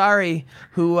 James Moonsari,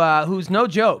 who's no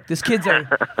joke. This kid's a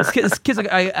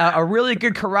really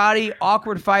good karate,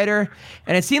 awkward fighter.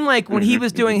 And it seemed like when he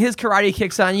was doing his karate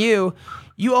kicks on you,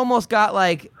 you almost got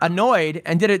like annoyed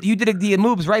and you did the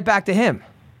moves right back to him.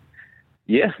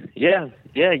 Yeah.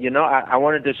 You know, I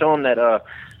wanted to show him that,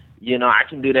 you know, I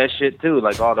can do that shit too.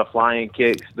 Like all the flying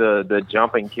kicks, the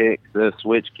jumping kicks, the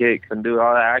switch kicks, and do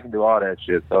all that. I can do all that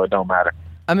shit, so it don't matter.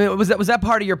 I mean, was that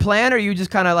part of your plan, or you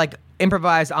just kind of like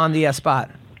improvised on the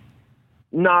spot?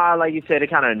 Nah, like you said, it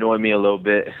kind of annoyed me a little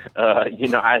bit. You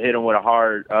know, I hit him with a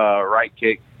hard right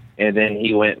kick, and then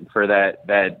he went for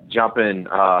that jumping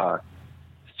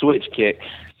switch kick.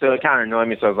 So it kind of annoyed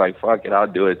me. So I was like, "Fuck it, I'll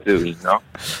do it too." You know.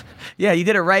 Yeah, you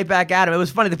did it right back at him. It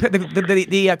was funny.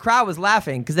 The crowd was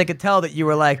laughing because they could tell that you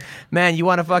were like, man, you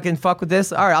want to fucking fuck with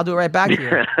this? All right, I'll do it right back to you.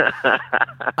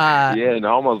 Yeah, and I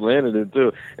almost landed it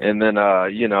too. And then,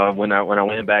 you know, when I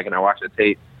went back and I watched the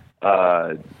tape,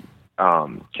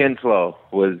 Kinslow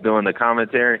was doing the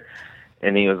commentary,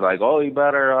 and he was like, "Oh, you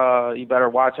better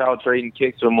watch out trading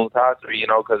kicks with Mutasser, you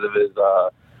know, because of his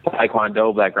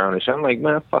Taekwondo background and shit." I'm like,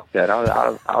 man, fuck that.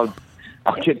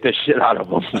 I'll kick the shit out of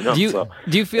him. You know?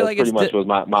 Do you feel like pretty much was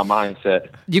my mindset.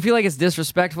 Do you feel like it's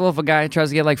disrespectful if a guy tries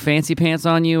to get like fancy pants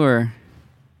on you, or?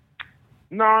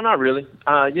 No, not really.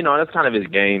 You know, that's kind of his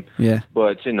game. Yeah.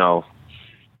 But you know,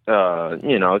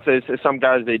 it's some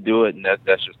guys they do it, and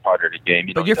that's just part of the game.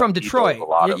 You know, but you're from Detroit.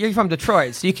 You're from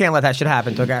Detroit, so you can't let that shit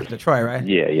happen to a guy from Detroit, right?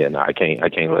 Yeah. No, I can't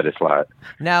let it slide.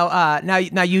 Now,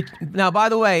 by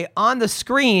the way, on the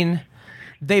screen,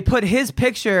 they put his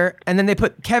picture and then they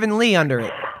put Kevin Lee under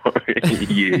it.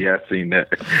 yeah, I seen that.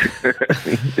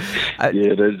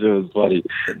 Yeah, that shit was funny.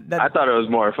 I thought it was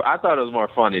more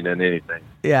funny than anything.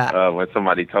 Yeah. When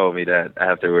somebody told me that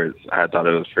afterwards, I thought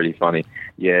it was pretty funny.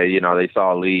 Yeah, you know, they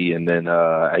saw Lee, and then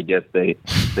I guess they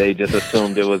just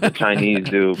assumed it was a Chinese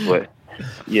dude, but.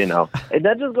 You know, and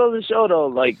that just goes to show though,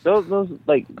 like those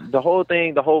like the whole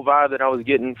thing, the whole vibe that I was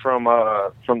getting from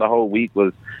the whole week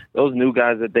was those new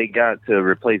guys that they got to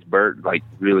replace Bert, like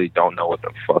really don't know what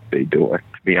the fuck they doing,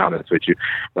 to be honest with you.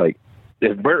 Like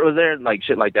if Bert was there, like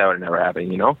shit like that would never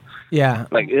happen, you know? Yeah.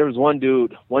 Like there was one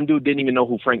dude didn't even know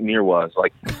who Frank Mir was.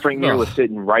 Like Frank Mir was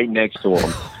sitting right next to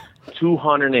him,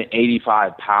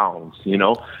 285 pounds, you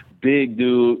know? Big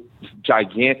dude,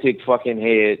 gigantic fucking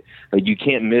head. Like you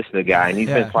can't miss the guy, and he's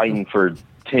been fighting for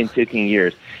 10, 15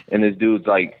 years. And this dude's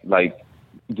like, does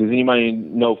anybody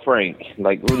know Frank?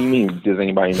 Like, what do you mean? Does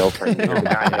anybody know Frank? You know, the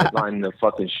guy headlining the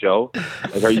fucking show.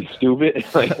 Like, are you stupid?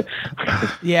 Like,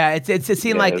 yeah, it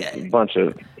seemed like a bunch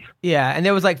of. Yeah, and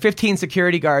there was like 15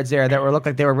 security guards there that looked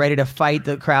like they were ready to fight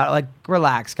the crowd. Like,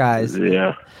 relax, guys.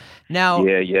 Yeah. Now,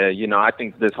 yeah. You know, I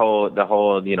think the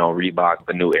whole, you know, Reebok,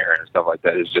 the new era and stuff like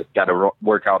that, is just got to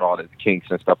work out all the kinks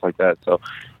and stuff like that. So,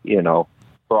 you know,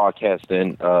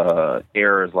 broadcasting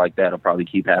errors like that will probably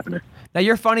keep happening. Now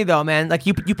you're funny though, man. Like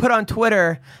you put on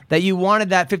Twitter that you wanted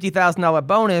that $50,000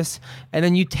 bonus, and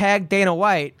then you tagged Dana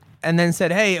White, and then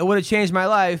said, "Hey, it would have changed my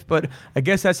life, but I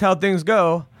guess that's how things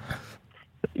go."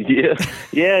 Yeah.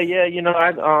 You know,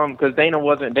 because Dana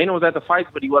was at the fights,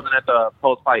 but he wasn't at the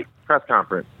post-fight press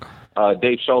conference.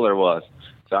 Dave Scholler was.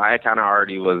 So I kind of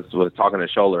already was talking to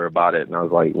Scholler about it, and I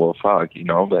was like, well, fuck, you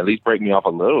know, but at least break me off a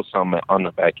little something on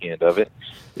the back end of it,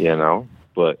 you know.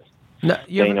 But no,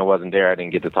 Dana wasn't there. I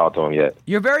didn't get to talk to him yet.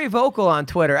 You're very vocal on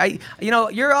Twitter.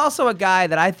 You're also a guy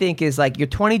that I think is like, you're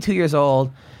 22 years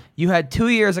old. You had 2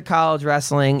 years of college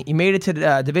wrestling. You made it to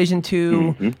Division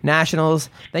II Nationals.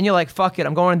 Then you're like, fuck it,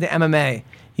 I'm going into MMA.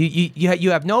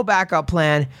 You have no backup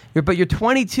plan. But you're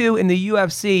 22 in the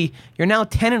UFC. You're now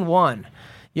 10-1.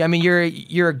 Yeah, I mean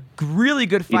you're a really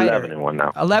good fighter. 11-1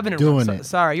 now. 11-1. Doing it.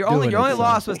 Sorry, your only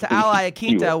loss was to Al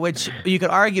Iaquinta, which you could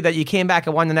argue that you came back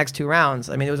and won the next 2 rounds.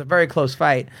 I mean, it was a very close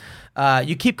fight.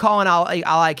 You keep calling Al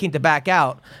Iaquinta back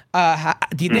out.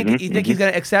 Do you think he's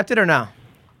going to accept it or no?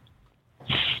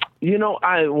 You know,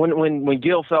 when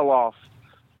Gil fell off,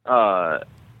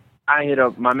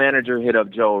 my manager hit up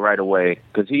Joe right away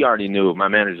because he already knew. My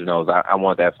manager knows I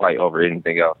want that fight over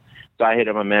anything else. So I hit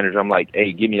up my manager. I'm like,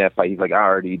 hey, give me that fight. He's like, I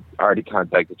already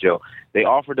contacted Joe. They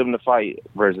offered him the fight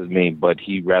versus me, but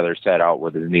he rather sat out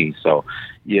with his knee. So,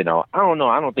 you know, I don't know.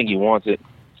 I don't think he wants it.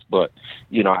 But,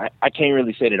 you know, I can't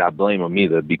really say that I blame him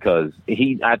either because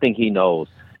I think he knows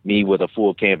me with a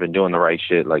full camp and doing the right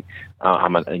shit. Like,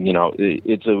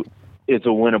 it's a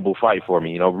winnable fight for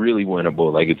me, you know, really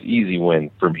winnable. Like, it's easy win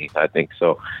for me, I think.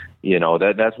 So, you know,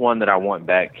 that's one that I want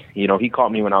back. You know, he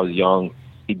caught me when I was young.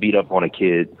 He beat up on a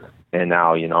kid. And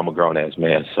now, you know, I'm a grown-ass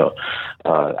man, so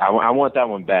I want that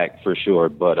one back for sure.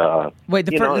 But,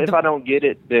 if I don't get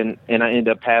it, then and I end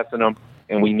up passing him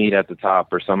and we meet at the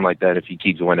top or something like that, if he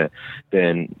keeps winning,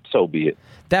 then so be it.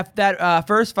 That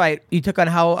first fight you took on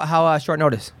how short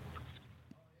notice?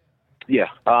 Yeah,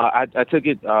 I took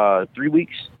it 3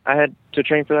 weeks. I had to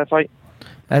train for that fight.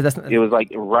 It was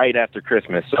like right after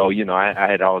Christmas. So, you know, I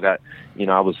had all got, you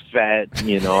know, I was fat,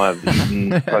 you know, I was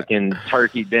eating fucking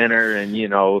turkey dinner and, you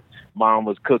know, mom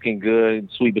was cooking good,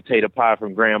 sweet potato pie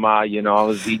from grandma, you know, I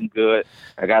was eating good.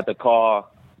 I got the call.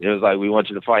 It was like, we want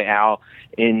you to fight Al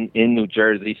in New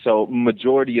Jersey. So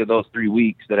majority of those 3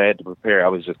 weeks that I had to prepare, I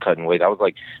was just cutting weight. I was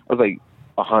like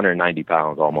 190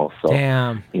 pounds almost. So,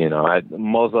 damn. You know,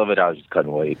 most of it I was just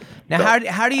cutting weight. Now, so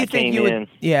how do you think you would?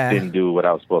 Yeah, didn't do what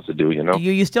I was supposed to do. You know,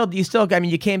 you still. I mean,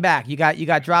 you came back. You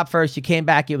got dropped first. You came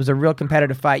back. It was a real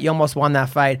competitive fight. You almost won that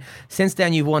fight. Since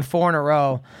then, you've won 4 in a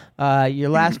row. Your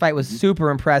last fight was super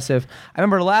impressive. I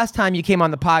remember the last time you came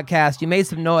on the podcast, you made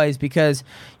some noise because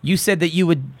you said that you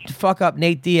would fuck up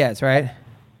Nate Diaz, right?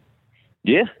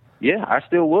 Yeah, I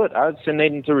still would. I'd send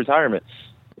Nate into retirement.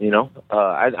 You know,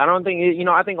 I don't think, you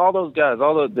know, I think all those guys,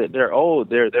 they're old,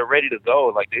 they're ready to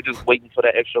go. Like, they're just waiting for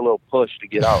that extra little push to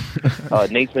get out.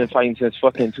 Nate's been fighting since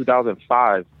fucking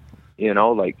 2005, you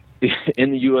know, like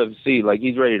in the UFC, like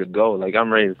he's ready to go. Like,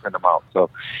 I'm ready to send him out.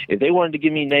 So if they wanted to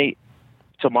give me Nate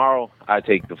tomorrow, I'd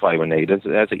take the fight with Nate.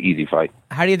 That's an easy fight.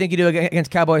 How do you think you do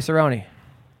against Cowboy Cerrone?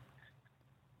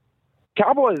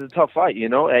 Cowboy is a tough fight, you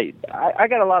know. Hey, I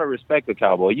got a lot of respect for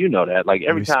Cowboy. You know that. Like,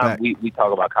 every time we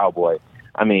talk about Cowboy,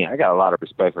 I mean, I got a lot of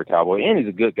respect for Cowboy, and he's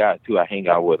a good guy, too. I hang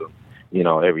out with him, you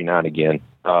know, every now and again.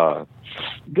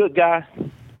 Good guy,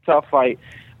 tough fight.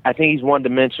 I think he's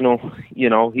one-dimensional. You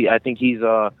know, I think he's,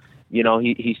 you know,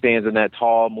 he stands in that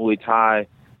tall Muay Thai,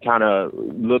 kind of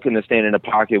looking to stand in the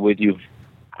pocket with you.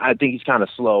 I think he's kind of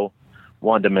slow,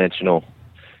 one-dimensional.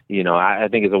 You know, I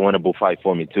think it's a winnable fight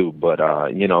for me, too. But,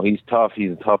 you know, he's tough.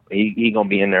 He's tough. He going to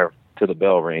be in there to the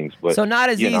bell rings. But so not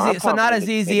as easy. So not as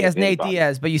easy as Nate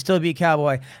Diaz, but you still beat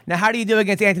Cowboy. Now, how do you do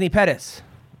against Anthony Pettis?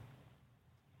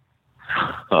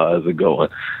 That's a good one.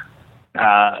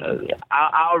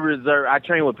 I'll reserve. I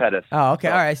train with Pettis. Oh, okay.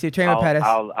 All right. So you train with Pettis.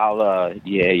 I'll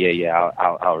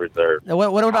reserve.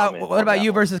 What about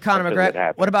you versus Conor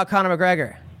McGregor? What about Conor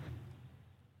McGregor?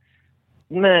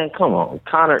 Man, come on.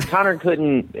 Conor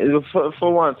couldn't.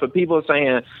 For one, for people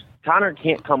saying Conor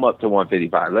can't come up to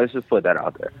 155. Let's just put that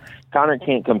out there. Conor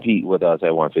can't compete with us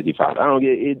at 155. I don't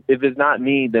get it. If it's not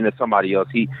me, then it's somebody else.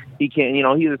 He can't. You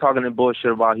know, he was talking in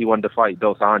bullshit about he wanted to fight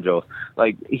Dos Anjos.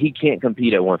 Like, he can't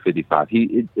compete at 155.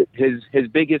 His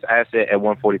biggest asset at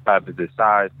 145 is his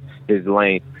size, his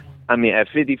length. I mean, at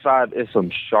 55, it's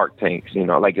some Shark Tanks. You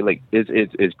know, like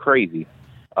it's crazy.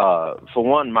 For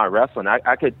one, my wrestling,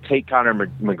 I could take Conor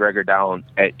McGregor down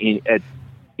at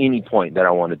any point that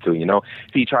I wanted to, you know.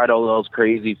 If he tried all those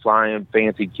crazy flying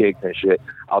fancy kicks and shit,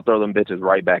 I'll throw them bitches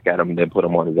right back at him and then put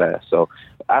him on his ass. So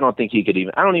I don't think he could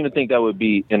even. I don't even think that would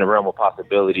be in the realm of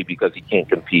possibility because he can't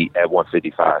compete at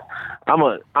 155. I'm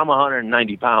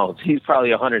 190 pounds. He's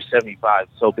probably 175,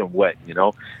 soaking wet,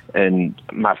 And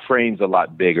my frame's a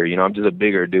lot bigger. I'm just a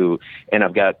bigger dude, and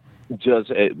I've got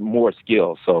just more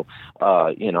skill. So,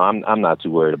 I'm not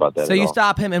too worried about that. So at you all.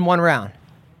 stop him in 1 round.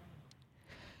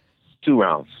 2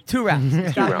 rounds. 2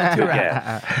 rounds. 2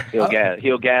 rounds.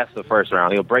 He'll gas the first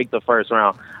round. He'll break the first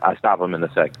round. I stop him in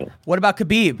the second. What about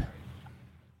Khabib?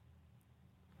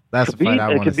 That's a fight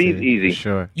I want to see. Khabib's easy. For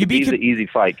sure. Khabib's an easy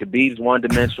fight. Khabib's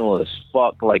one-dimensional as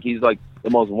fuck. Like, he's like the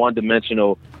most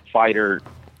one-dimensional fighter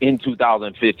in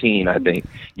 2015, I think.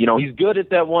 He's good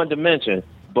at that one dimension,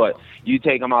 but you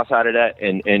take him outside of that,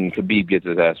 and Khabib gets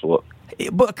his ass whooped.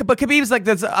 But Khabib's like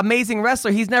this amazing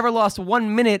wrestler. He's never lost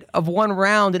 1 minute of 1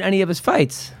 round in any of his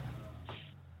fights.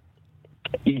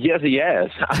 Yes, he has.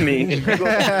 I mean, if you go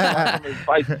back and watch him in his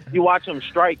fights, you watch him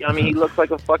strike. I mean, he looks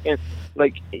like a fucking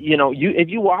if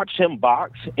you watch him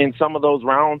box in some of those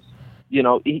rounds,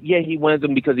 he wins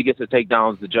them because he gets the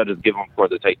takedowns. The judges give him for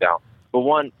the takedown. But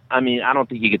 1, I mean, I don't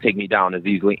think he could take me down as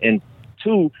easily. And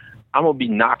 2, I'm gonna be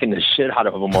knocking the shit out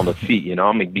of him on the feet. I'm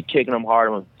gonna be kicking him hard,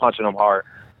 I'm gonna be punching him hard,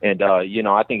 and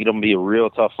I think it'll be a real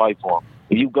tough fight for him.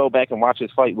 If you go back and watch his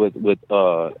fight with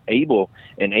Abel,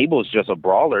 and Abel's just a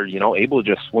brawler, Abel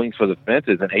just swings for the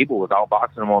fences, and Abel was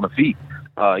outboxing him on the feet.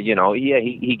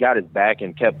 He got his back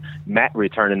and kept mat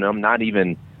returning them, not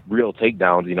even real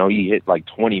takedowns. He hit like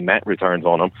 20 mat returns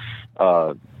on him,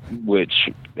 which,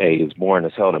 is boring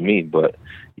as hell to me. But,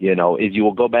 if you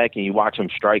will go back and you watch him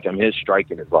strike, his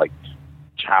striking is like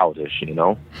childish,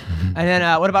 And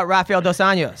then what about Rafael Dos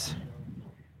Anjos?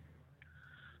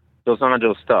 Dos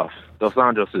Anjos stuff. Dos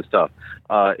Anjos is tough.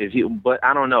 But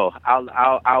I don't know.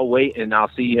 I'll wait and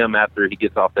I'll see him after he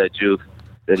gets off that juice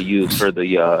that he used for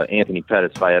the Anthony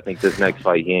Pettis fight. I think this next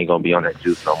fight he ain't gonna be on that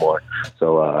juice no more.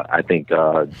 So I think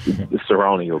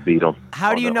Cerrone will beat him.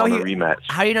 How do you know rematch?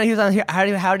 How do you know he was on?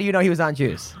 How do you know he was on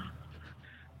juice?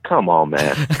 Come on,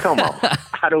 man. Come on.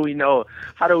 How do we know?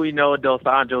 Dos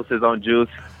Anjos is on juice?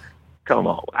 Come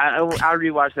on. I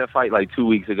rewatched that fight like 2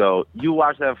 weeks ago. You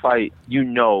watch that fight,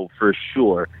 for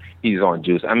sure he's on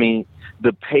juice. I mean,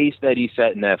 the pace that he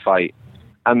set in that fight,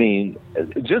 I mean,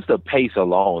 just the pace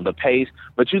alone,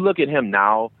 But you look at him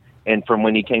now, and from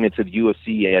when he came into the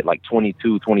UFC at like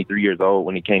 22, 23 years old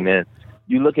when he came in,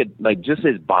 you look at like just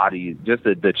his body, just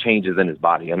the changes in his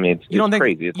body. I mean, it's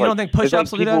crazy. It's don't think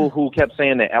push-ups will do that? People who kept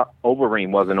saying that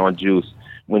Overeem wasn't on juice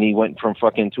when he went from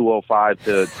fucking 205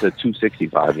 to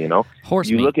 265, Horse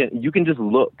you meat. You can just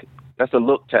look. That's a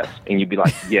look test, and you'd be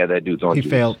like, yeah, that dude's on He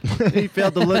juice. failed. He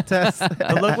failed the look test.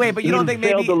 But you don't think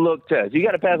failed maybe the look test. You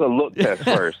got to pass a look test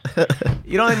first.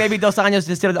 you don't think maybe Dos Anjos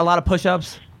just did a lot of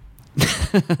push-ups?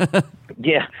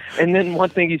 Yeah, and then one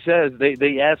thing he says,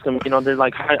 they ask him, they're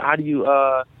like, what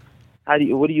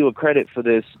do you accredit for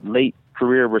this late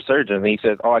career resurgence? And he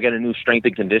says, I got a new strength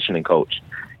and conditioning coach.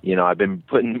 I've been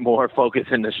putting more focus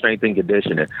into strength and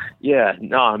conditioning. Yeah,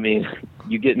 no, I mean,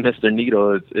 you get Mr.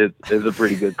 Needle is a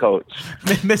pretty good coach.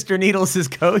 Mr. Needle's his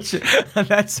coach?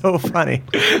 That's so funny.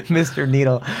 Mr.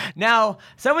 Needle. Now,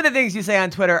 some of the things you say on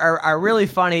Twitter are really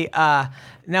funny.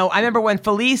 Now, I remember when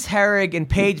Felice Herrig and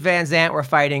Paige Van Zandt were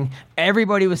fighting,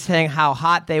 everybody was saying how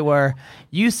hot they were.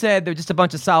 You said they're just a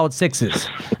bunch of solid 6s.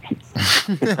 I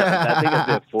think it's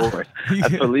a 4.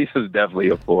 Felice is definitely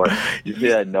a 4. You see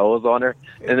that nose on her,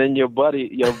 and then your buddy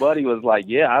was like,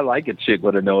 "Yeah, I like a chick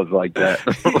with a nose like that."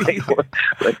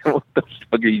 what the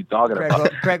fuck are you talking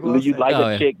about? Craig Wilson. You like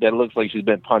a chick that looks like she's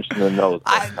been punched in the nose.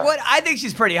 I think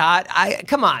she's pretty hot.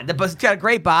 Come on, she's got a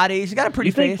great body. She's got a pretty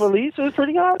you face. You think Felice is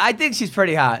pretty hot? I think she's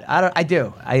pretty hot. I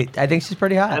do. I think she's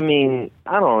pretty hot. I mean,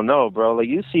 I don't know, bro. Like,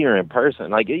 you see her in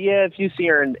person. Like, yeah, if you see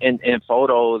her in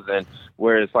photos and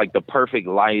where it's like the perfect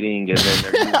lighting, and then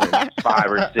they're using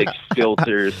 5 or 6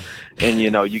 filters, and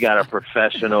you got a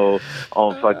professional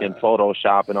on fucking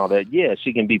Photoshop and all that. Yeah,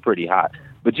 she can be pretty hot.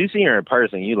 But you see her in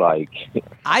person, you like.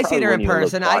 I see her in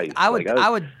person. I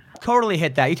would totally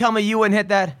hit that. You tell me you wouldn't hit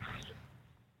that?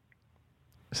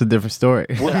 It's a different story.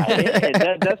 Well,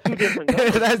 that's 2 different.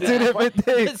 That's 2 different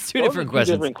things. It's 2 different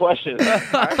questions. Different questions.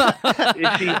 Right?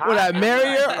 Is she hot? Would I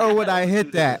marry her or would I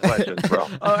hit that? Questions, bro.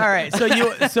 Oh, all right. So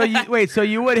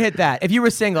you would hit that if you were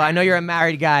single. I know you're a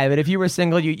married guy, but if you were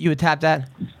single, you would tap that.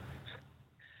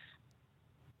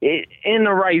 In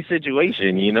the right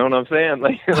situation, you know what I'm saying?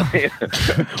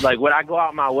 Like would I go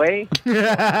out my way?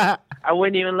 I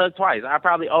wouldn't even look twice. I'd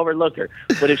probably overlook her.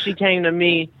 But if she came to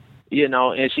me,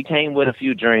 and she came with a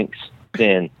few drinks,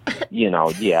 then,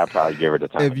 I'd probably give her the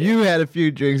time. If you had a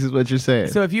few drinks, is what you're saying.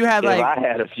 So if you had if I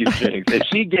had a few drinks, if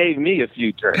she gave me a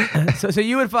few drinks. So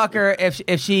you would fuck her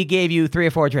if she gave you 3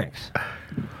 or 4 drinks?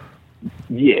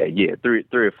 Yeah, 3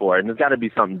 or 4. And it's got to be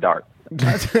something dark.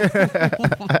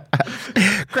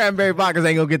 Cranberry vodkas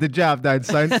ain't gonna get the job done,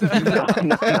 son. No,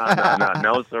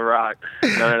 Ciroc.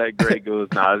 None of that Grey Goose.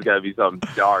 No, it's got to be something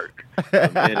dark.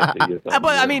 But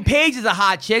I mean, Paige is a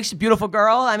hot chick. She's a beautiful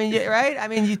girl. I mean, right? I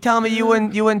mean, you telling me you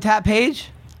wouldn't tap Paige?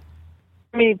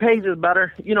 I mean, Paige is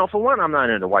better. For one, I'm not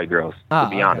into white girls, to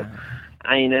be honest.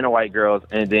 I ain't into white girls.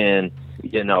 And then,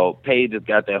 Paige has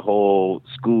got that whole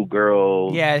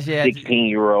schoolgirl,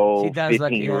 16-year-old,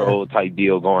 15-year-old type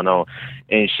deal going on.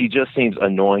 And she just seems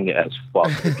annoying as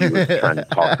fuck if you were trying to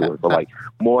talk to her. For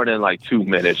more than 2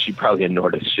 minutes, she probably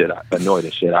annoyed the shit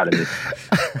out of me.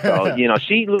 So,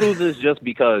 she loses just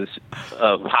because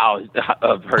of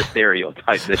her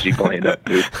stereotype that she's playing up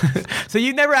to. So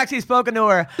you've never actually spoken to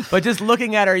her, but just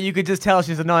looking at her, you could just tell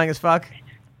she's annoying as fuck?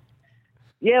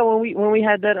 Yeah, when we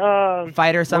had that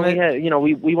fighter summit,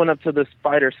 we went up to this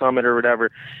fighter summit or whatever.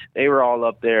 They were all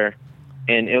up there,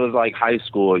 and it was like high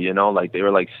school, they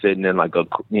were sitting in a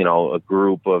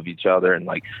group of each other and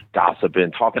gossiping,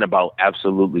 talking about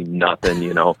absolutely nothing.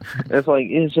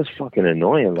 It's just fucking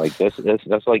annoying. That's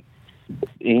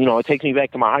it takes me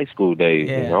back to my high school days.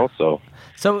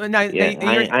 So now,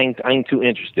 I ain't too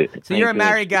interested. So you're a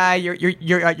married guy.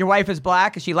 Your wife is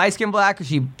black. Is she light skinned black? Is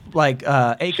she Akon black?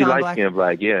 She light skinned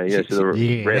black. Yeah. She's a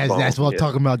red bone. That's what I'm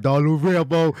talking about, dog. Little red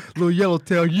bone, little yellow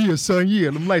tail. Yeah, son. Yeah,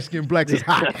 them light skinned blacks is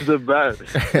hot. That's the best.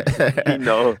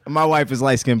 My wife is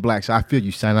light skinned black, so I feel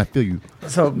you, son. I feel you.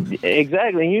 So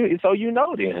exactly. So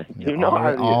then.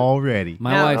 Already.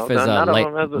 My wife is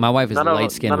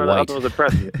light skinned white. None of those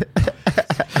are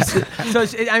So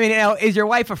I mean, is your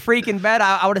wife a freak in bed?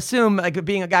 I would assume,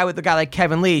 being a guy with a guy like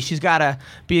Kevin Lee, she's got to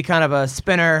be kind of a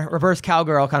spinner, reverse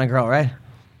cowgirl kind of girl, right?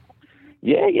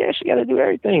 Yeah, she got to do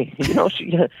everything.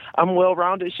 I'm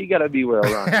well-rounded. She got to be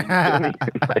well-rounded.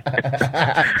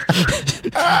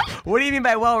 What do you mean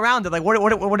by well-rounded?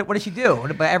 What does she do?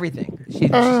 What about everything? She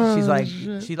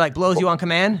blows you on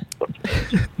command.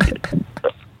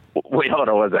 Wait, hold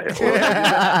on, what's that?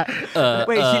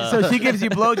 So she gives you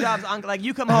blowjobs on,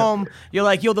 you come home, you're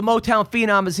like, yo, the Motown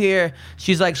Phenom is here.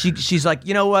 She's like,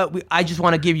 you know what? I just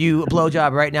want to give you a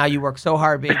blowjob right now. You work so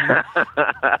hard, baby.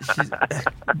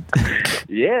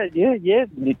 Yeah.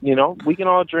 We can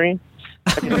all dream.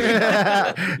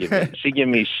 She give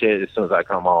me shit as soon as I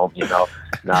come home.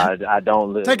 Nah, I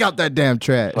don't live. Take out that damn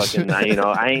trash. Fucking, I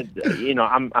ain't.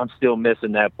 I'm still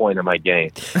missing that point in my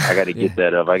game. I got to get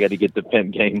that up. I got to get the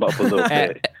pimp game up a little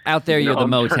bit. Out there, you're the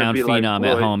Motown Phenom.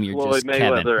 At home, you're Floyd just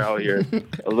Mayweather Kevin. out here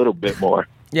a little bit more.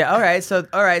 Yeah, all right.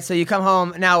 So you come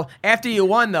home. Now, after you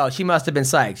won, though, she must have been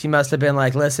psyched. She must have been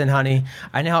like, listen, honey,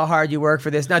 I know how hard you work for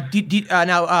this. Now,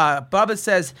 Bubba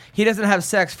says he doesn't have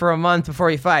sex for a month before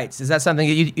he fights. Is that something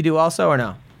you do also or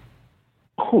no?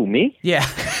 Who, me? Yeah.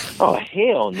 Oh,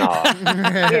 hell no.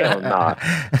 Hell no.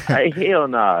 Hell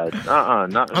no.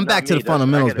 I'm back to the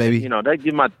fundamentals, baby.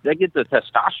 That gets the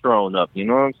testosterone up. You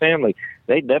know what I'm saying?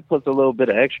 That puts a little bit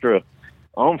of extra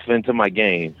oomph into my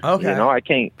game. Okay. I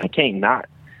can't not.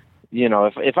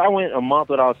 If I went a month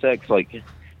without sex,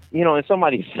 and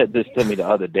somebody said this to me the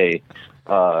other day.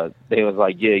 They was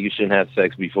like, yeah, you shouldn't have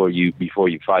sex before you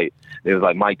fight. It was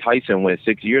like Mike Tyson went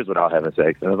 6 years without having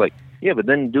sex, and I was like, yeah, but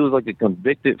then the dude's like a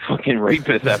convicted fucking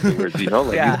rapist afterwards.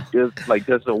 Yeah.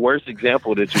 That's the worst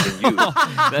example that you can use.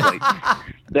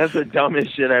 That's the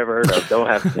dumbest shit I ever heard of. Don't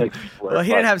have sex before. Well,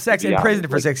 he didn't have sex in prison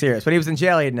for 6 years, but he was in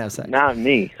jail. He didn't have sex. Not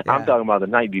me. Yeah. I'm talking about the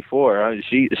night before.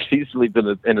 She sleep in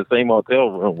the same hotel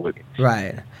room with me.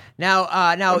 Right. Now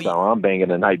I'm banging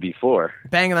the night before.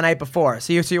 Banging the night before.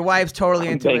 So your wife's totally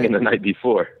into it. Banging the night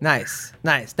before. Nice.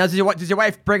 Now, does your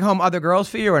wife bring home other girls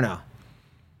for you or no?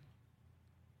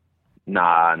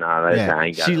 Nah. I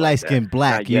ain't got she light skinned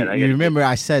black. You remember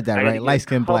I said that, right? Light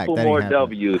skinned black. A couple more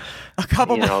W's. A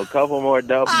couple more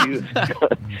W's. A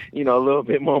little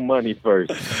bit more money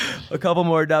first. A couple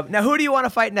more W's. Now, who do you want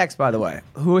to fight next, by the way?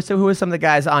 Who are some of the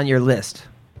guys on your list?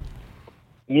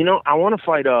 I want to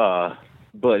fight,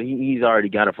 but he's already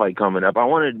got a fight coming up. I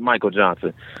wanted Michael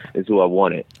Johnson is who I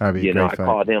wanted. That'd be a great I fight.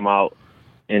 called him out,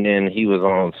 and then he was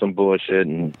on some bullshit,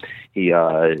 and he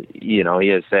had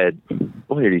said,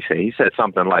 what did he say? He said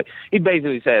something he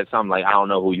basically said something like, I don't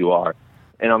know who you are.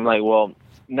 And I'm like, well,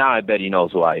 now I bet he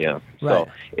knows who I am. Right. So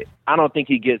I don't think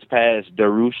he gets past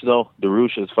Darush, though.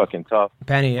 Darush is fucking tough.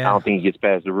 Penny, yeah. I don't think he gets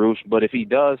past Darush, but if he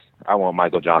does, I want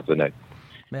Michael Johnson next.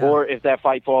 Yeah. Or if that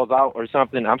fight falls out or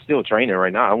something, I'm still training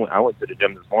right now. I went to the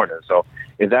gym this morning. So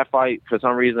if that fight, for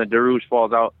some reason, Darush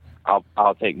falls out,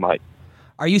 I'll take Mike.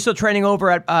 Are you still training over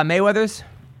at Mayweather's?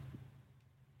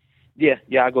 Yeah,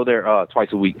 I go there twice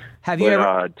a week.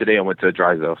 Today I went to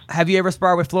Drysdale's. Have you ever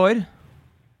sparred with Floyd?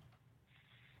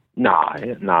 Nah,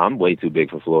 I'm way too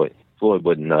big for Floyd. Floyd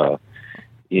wouldn't,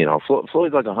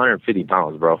 Floyd's like 150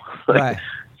 pounds, bro. Right.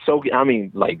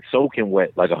 Soaking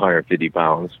wet like 150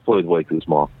 pounds. Floyd's way too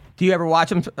small. Do you ever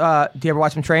watch him?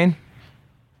 Train?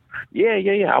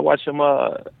 Yeah. I watched him.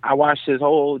 I watched his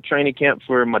whole training camp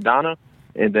for Madonna,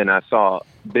 and then I saw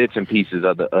bits and pieces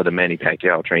of the Manny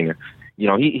Pacquiao training.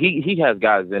 He has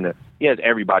guys in it. He has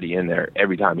everybody in there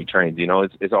every time he trains.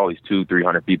 It's always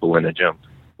 200-300 people in the gym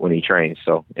when he trains.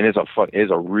 So, and it's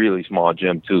a really small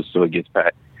gym too, so it gets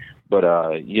packed.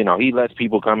 But he lets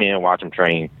people come in and watch him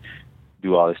train,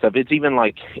 do all this stuff. It's even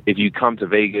like if you come to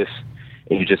Vegas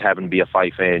and you just happen to be a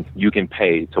fight fan, you can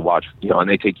pay to watch. And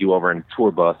they take you over in a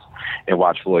tour bus and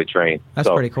watch Floyd train. That's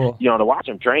pretty cool. To watch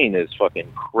him train is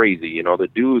fucking crazy. The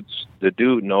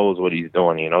dude knows what he's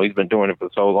doing. He's been doing it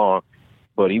for so long.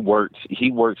 But he works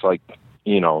like,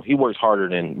 he works harder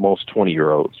than most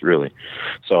 20-year-olds, really.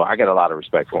 So I got a lot of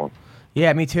respect for him.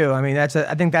 Yeah, me too. I mean, I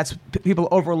think people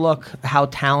overlook how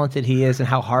talented he is and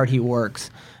how hard he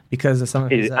works because of some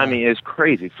of his. It's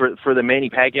crazy for the Manny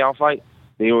Pacquiao fight.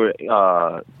 They were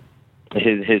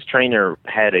his trainer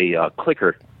had a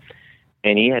clicker,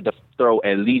 and he had to throw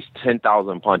at least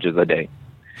 10,000 punches a day.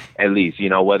 At least,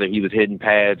 whether he was hitting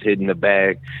pads, hitting the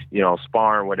bag,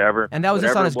 sparring, whatever. And that was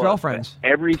just on his girlfriends.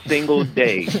 Every single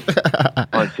day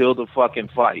until the fucking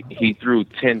fight, he threw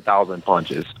 10,000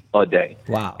 punches a day.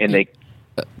 Wow. And they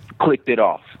clicked it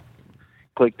off.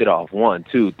 1,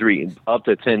 2, 3, up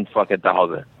to 10 fucking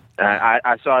thousand.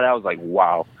 I saw that. I was like,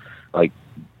 wow, like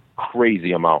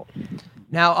crazy amount.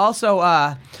 Now,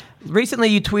 also, recently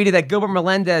you tweeted that Gilbert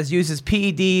Melendez uses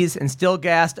PEDs and still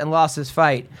gassed and lost his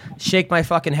fight. Shake my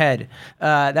fucking head.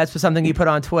 That's something you put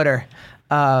on Twitter.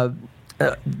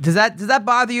 Does that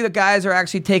bother you that guys are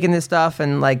actually taking this stuff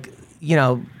and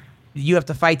you have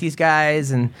to fight these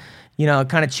guys and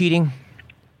kind of cheating?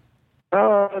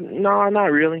 No,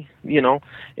 not really. It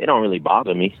don't really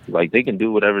bother me. Like they can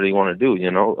do whatever they want to do.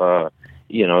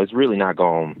 It's really not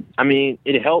going. I mean,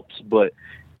 it helps, but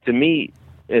to me,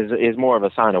 is more of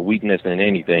a sign of weakness than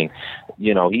anything.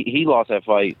 He lost that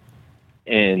fight,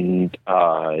 and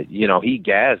he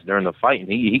gassed during the fight, and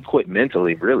he quit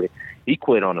mentally. Really, he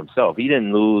quit on himself. He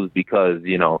didn't lose because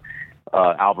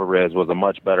Alvarez was a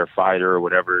much better fighter or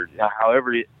whatever.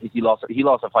 However, he lost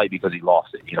a fight because he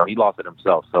lost it. He lost it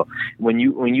himself. So when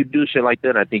you do shit like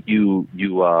that, I think you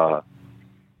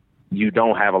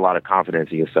don't have a lot of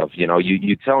confidence in yourself.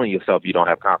 You telling yourself you don't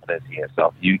have confidence in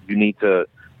yourself. You need to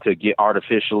get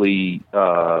artificially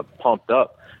pumped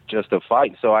up just to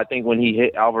fight. So I think when he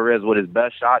hit Alvarez with his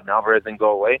best shot and Alvarez didn't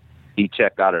go away, he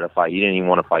checked out of the fight. He didn't even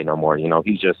want to fight no more.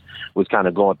 He just was kind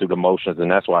of going through the motions, and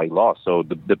that's why he lost. So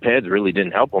the PEDs really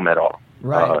didn't help him at all.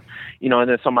 Right. And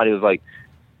then somebody was like,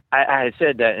 I had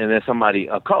said that, and then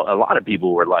a lot of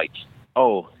people were like,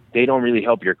 oh, they don't really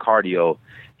help your cardio.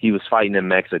 He was fighting in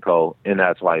Mexico, and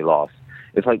that's why he lost.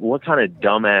 It's like, what kind of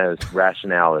dumbass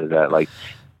rationale is that? Like,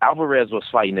 Alvarez was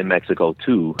fighting in Mexico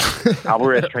too.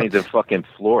 Alvarez trains in fucking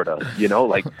Florida,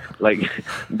 like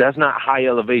that's not high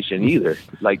elevation either.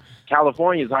 Like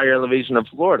California is higher elevation than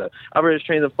Florida. Alvarez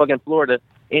trains in fucking Florida,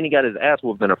 and he got his ass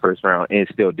whooped in the first round and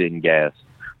still didn't gas.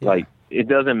 Like it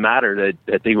doesn't matter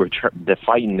that they were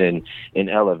fighting in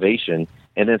elevation,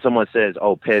 and then someone says,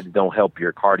 "Oh, PEDs don't help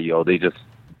your cardio; they just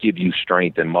give you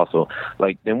strength and muscle."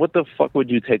 Like, then what the fuck would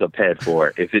you take a PED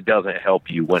for if it doesn't help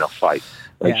you win a fight?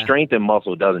 Like, strength and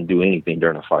muscle doesn't do anything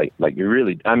during a fight. Like,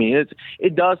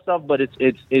 it does stuff, but it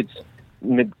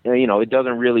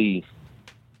doesn't really.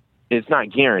 It's not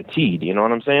guaranteed. You know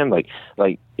what I'm saying? Like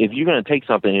if you're gonna take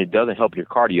something and it doesn't help your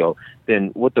cardio, then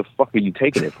what the fuck are you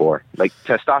taking it for? Like,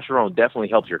 testosterone definitely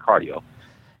helps your cardio.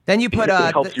 Then you put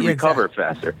it helps you recover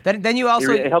faster. Then you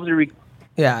also it helps you.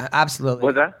 Yeah, absolutely.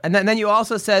 What's that? And then you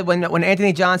also said when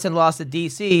Anthony Johnson lost to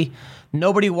DC,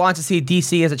 nobody wants to see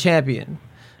DC as a champion.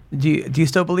 Do you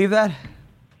still believe that?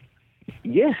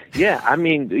 Yeah. I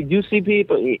mean, you see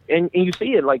people, and you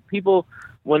see it, like, people,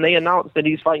 when they announce that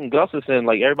he's fighting Gustafsson,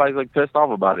 like, everybody's, like, pissed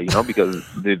off about it, because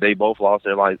they both lost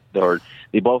their life, or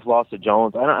they both lost to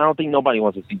Jones. I don't think nobody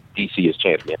wants to see DC as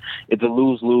champion. It's a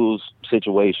lose-lose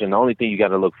situation. The only thing you got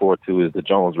to look forward to is the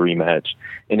Jones rematch,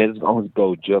 and it's going to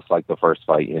go just like the first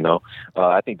fight,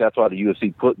 I think that's why the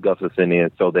UFC put Gustafsson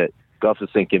in, so that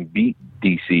Gustafsson can beat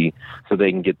DC, so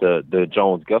they can get the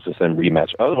Jones-Gustafsson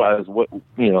rematch. Otherwise,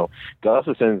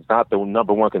 Gustafsson's not the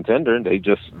number one contender. They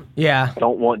just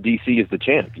don't want DC as the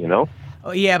champ,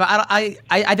 Oh, yeah, but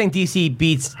I think DC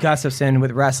beats Gustafson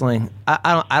with wrestling.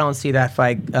 I don't see that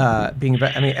fight being.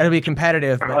 I mean, it'll be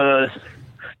competitive. But...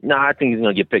 No, I think he's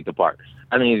gonna get picked apart.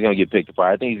 I think he's gonna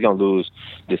lose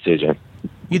decision.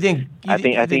 You think? I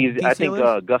think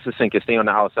Gustafson can stay on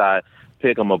the outside,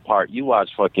 pick him apart. You watch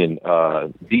fucking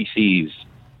DC's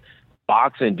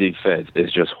boxing defense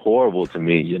is just horrible to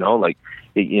me. You know, like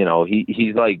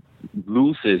he's like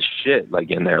loose as shit,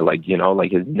 like in there, like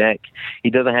like his neck.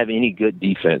 He doesn't have any good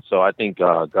defense. So I think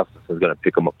Gustafson's gonna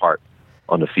pick him apart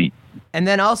on the feet. And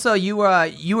then also you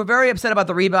were very upset about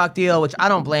the Reebok deal, which I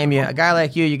don't blame you. A guy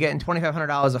like you're getting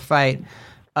 $2,500 a fight.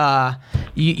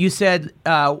 You said,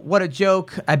 what a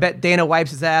joke. I bet Dana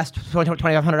wipes his ass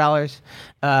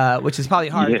 $2,500, which is probably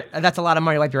hard. Yeah. That's a lot of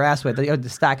money to wipe your ass with. You have to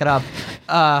stack it up.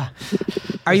 Are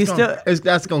you still?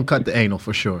 That's gonna cut the anal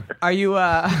for sure. Are you?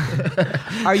 Are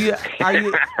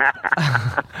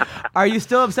you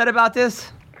still upset about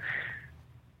this?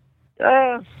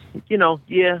 Yeah,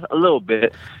 a little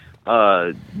bit.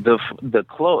 The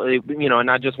close, and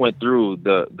I just went through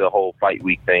the whole fight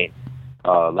week thing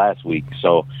last week,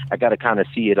 so I got to kind of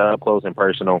see it up close and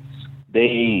personal.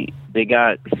 They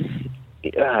got,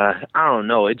 I don't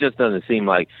know. It just doesn't seem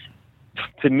like,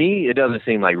 to me, it doesn't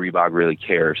seem like Reebok really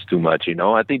cares too much.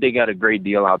 I think they got a great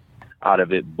deal out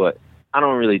of it, but I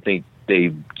don't really think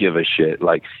they give a shit.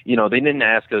 Like, they didn't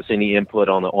ask us any input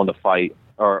on the fight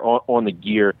or on the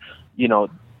gear.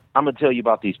 I'm gonna tell you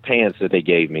about these pants that they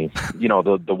gave me. The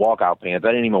walkout pants. I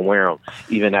didn't even wear them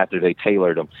even after they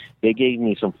tailored them. They gave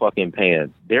me some fucking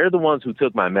pants. They're the ones who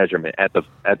took my measurement at the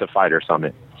Fighter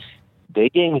Summit. They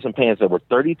gave me some pants that were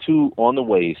 32 on the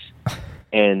waist,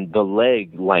 and the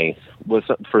leg length was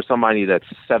for somebody that's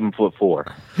 7'4".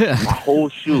 My whole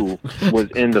shoe was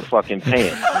in the fucking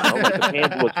pants. Like the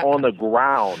pants was on the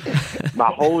ground. My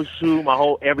whole shoe,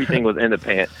 everything was in the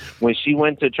pants. When she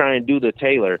went to try and do the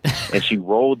tailor and she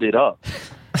rolled it up,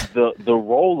 the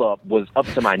roll up was up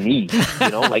to my knee.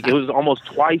 Like it was almost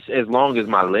twice as long as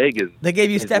my leg is. They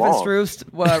gave you Stefan Struve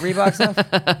Reebok stuff?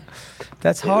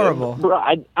 That's horrible. Bro,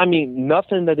 I mean,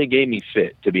 nothing that they gave me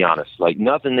fit, to be honest. Like,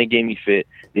 nothing they gave me fit.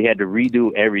 They had to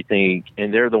redo everything,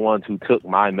 and they're the ones who took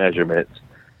my measurements.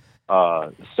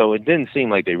 So it didn't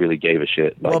seem like they really gave a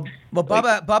shit. Like, well,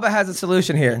 Bubba has a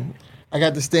solution here. I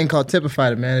got this thing called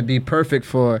Typifier, man. It'd be perfect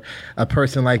for a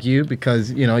person like you because,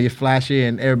 you're flashy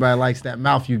and everybody likes that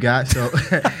mouth you got. So,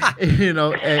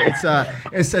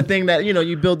 it's a thing that,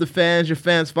 you build the fans, your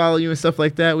fans follow you and stuff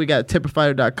like that. We got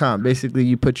Typifier.com. Basically,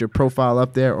 you put your profile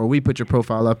up there, or we put your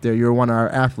profile up there. You're one of our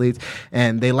athletes,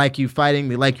 and they like you fighting.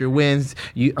 They like your wins.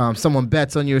 Someone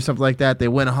bets on you or something like that. They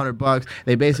win $100.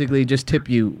 They basically just tip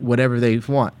you whatever they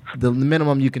want. The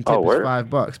minimum you can tip is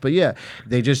 $5. But yeah,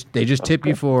 they just tip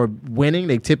you for winning.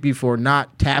 They tip you for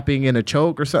not tapping in a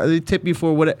choke or something. They tip you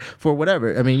for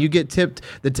whatever. I mean, you get tipped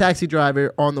the taxi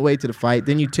driver on the way to the fight,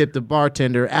 then you tip the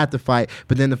bartender at the fight,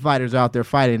 but then the fighters out there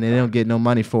fighting and they don't get no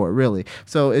money for it, really.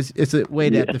 So it's a way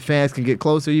that the fans can get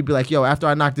closer. You'd be like, yo, after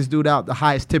I knock this dude out, the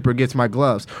highest tipper gets my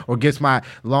gloves or gets my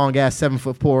long ass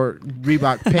 7'4"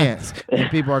 Reebok pants, and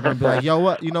people are gonna be like, yo,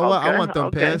 what? You know what? I want them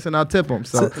pants, and I'll tip them.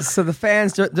 So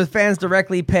the fans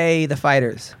directly pay the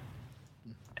fighters.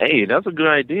 Hey, that's a good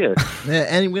idea. Yeah,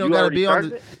 and we don't gotta be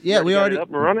on. We already up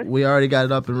and running. We already got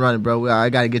it up and running, bro. I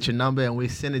gotta get your number and we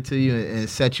send it to you and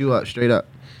set you up straight up.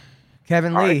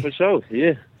 Kevin Lee, all right, for sure.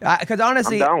 Yeah, because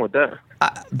honestly, I'm down with that.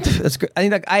 That's good. I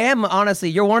think I am honestly.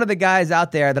 You're one of the guys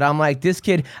out there that I'm like, this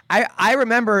kid. I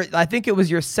remember. I think it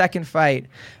was your second fight.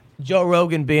 Joe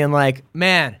Rogan being like,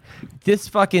 man, this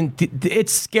fucking,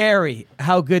 it's scary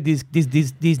how good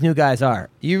these new guys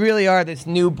are. You really are this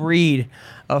new breed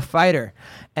of fighter.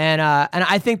 And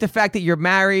I think the fact that you're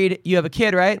married, you have a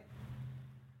kid, right?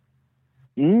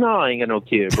 No, I ain't got no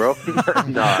kid, bro.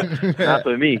 No, not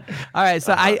for me. All right,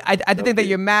 so I think that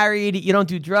you're married. You don't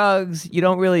do drugs. You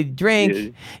don't really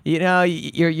drink. Yeah.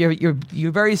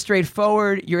 You're very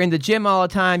straightforward. You're in the gym all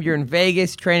the time. You're in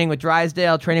Vegas training with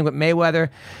Drysdale, training with Mayweather.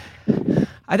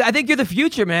 I think you're the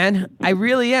future, man. I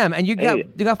really am. And you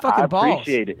got fucking balls. I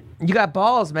appreciate it. You got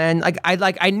balls, man.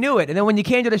 I knew it. And then when you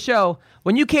came to the show,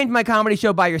 when you came to my comedy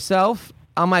show by yourself,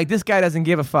 I'm like, this guy doesn't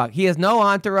give a fuck. He has no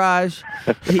entourage.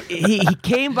 he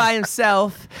came by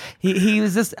himself. He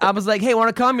was just. I was like, hey, want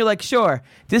to come? You're like, sure.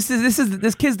 This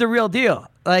kid's the real deal.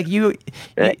 Like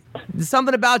there's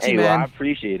something about you, man. Well, I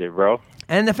appreciate it, bro.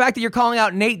 And the fact that you're calling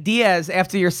out Nate Diaz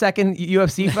after your second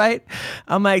UFC fight,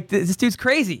 I'm like, this dude's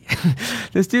crazy.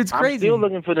 This dude's crazy. I'm still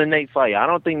looking for the Nate fight. I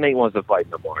don't think Nate wants to fight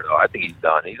no more, though. I think he's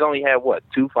done. He's only had,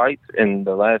 2 fights in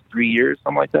the last 3 years,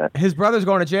 something like that? His brother's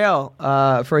going to jail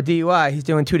for a DUI. He's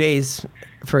doing 2 days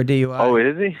for a DUI. Oh,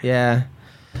 is he? Yeah.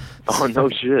 Oh, no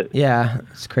shit. Yeah,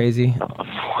 it's crazy.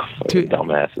 Fucking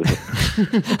dumbasses.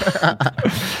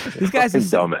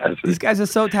 These guys are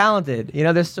so talented. You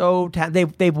know, they're so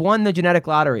they've won the genetic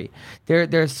lottery.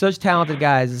 They're such talented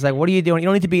guys. It's like, what are you doing? You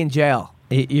don't need to be in jail.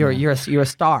 You're a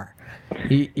star.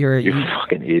 You're a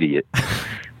fucking idiot.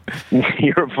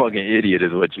 You're a fucking idiot,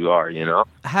 is what you are. You know.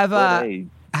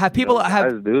 Have people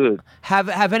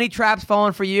have any traps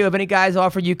fallen for you? Have any guys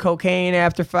offered you cocaine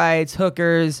after fights,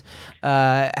 hookers?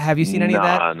 Have you seen any of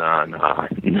that?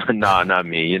 No, not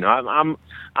me. You know,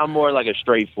 I'm more like a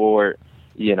straightforward.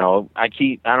 You know, I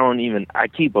keep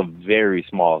a very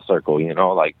small circle. You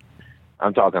know, like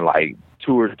I'm talking like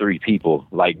 2 or 3 people,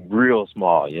 like real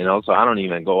small. You know, so I don't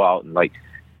even go out and like,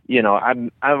 you know,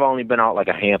 I've only been out like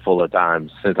a handful of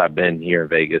times since I've been here in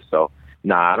Vegas. So.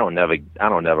 Nah, I don't never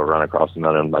run across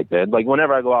none of them like that. Like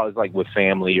whenever I go out, it's like with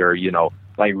family or, you know,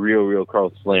 like real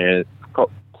close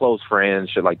friends,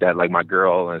 shit like that, like my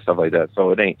girl and stuff like that. So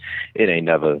it ain't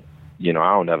never, you know,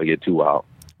 I don't never get too wild.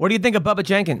 What do you think of Bubba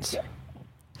Jenkins?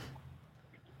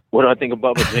 What do I think of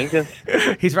Bubba Jenkins?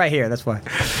 He's right here. That's why.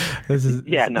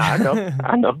 I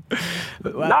know.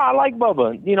 Wow. No, I like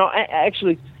Bubba. You know,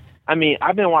 actually, I mean,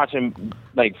 I've been watching,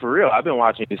 like for real, I've been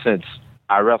watching since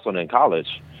I wrestled in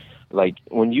college. Like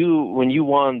when you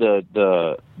won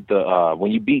the when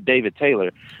you beat David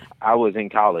Taylor, I was in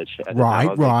college at the time.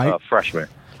 I was a freshman.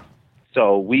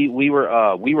 So we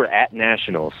were at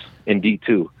Nationals in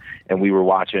D2, and we were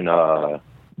watching the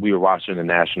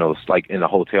Nationals like in the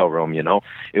hotel room. You know,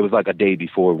 it was like a day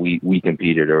before we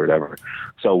competed or whatever.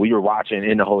 So we were watching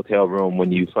in the hotel room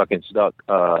when you fucking stuck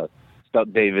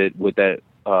David with that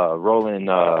rolling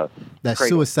that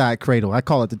cradle. Suicide cradle. I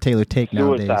call it the Taylor take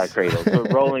nowadays. Suicide cradle. So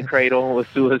rolling cradle with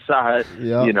suicide.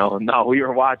 Yep. You know, no, we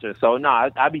were watching. So no,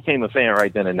 I became a fan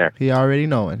right then and there. He already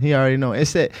knowing.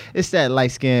 It's that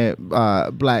light skinned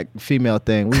black female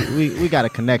thing. We got a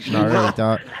connection already,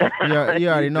 dog. You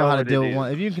already know how to deal with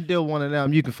one. If you can deal with one of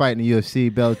them, you can fight in the UFC,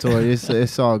 Bellator.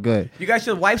 It's all good. You guys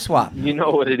should wife swap. You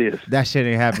know what it is. That shit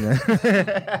ain't happening.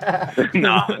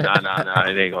 No,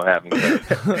 it ain't gonna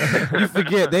happen. You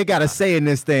forget they got a say in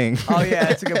this thing. Oh yeah,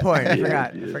 that's a good point. I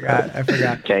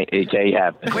forgot. It can't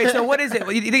happen. Wait, so what is it?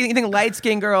 You think light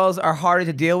skinned girls are harder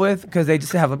to deal with because they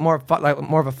just have more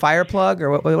of a fire plug,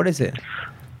 or what is it?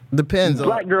 Depends.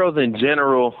 Black girls in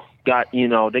general got, you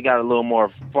know, they got a little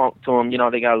more funk to them. You know,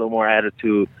 they got a little more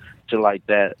attitude to like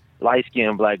that. Light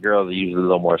skinned black girls are usually a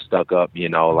little more stuck up. You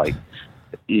know, like.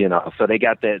 You know, so they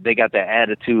got that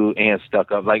attitude and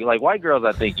stuck up. Like white girls,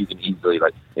 I think you can easily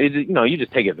you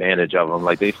just take advantage of them.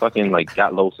 Like they fucking like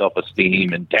got low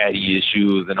self-esteem and daddy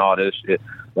issues and all this shit.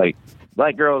 Like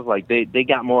black girls, like they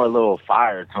got more a little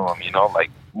fire to them. You know,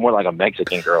 like more like a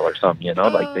Mexican girl or something. You know,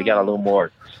 like they got a little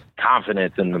more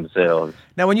confidence in themselves.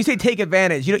 Now, when you say take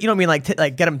advantage, you don't mean like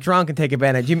get them drunk and take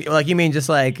advantage. You mean just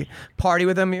like party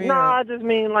with them? No, I just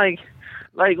mean like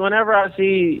whenever I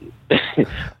see,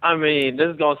 I mean,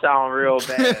 this is gonna sound real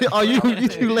bad. Oh, you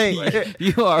too late.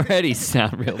 You already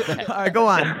sound real bad. All right, go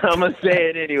on. I'm gonna say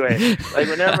it anyway. Like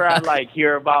whenever I like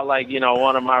hear about like, you know,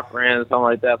 one of my friends, something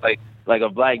like that, like a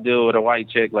black dude with a white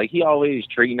chick, like he always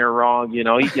treating her wrong. You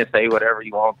know, he can say whatever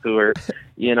he wants to her.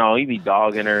 You know, he be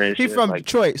dogging her and shit. He's from like,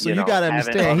 Detroit, so you gotta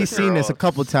understand. He's seen this a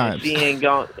couple times. She ain't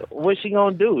gonna. What's she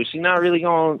gonna do? She not really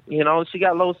gonna. You know, she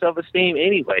got low self-esteem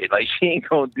anyway. Like she ain't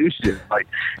gonna do shit. Like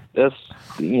that's,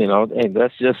 you know, and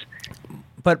that's just.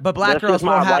 But black girls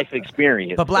won't have life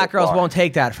experience. But black girls won't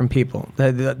take that from people.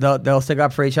 They'll stick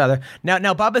up for each other. Now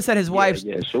Bubba said his wife's.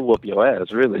 Yeah, she'll whoop your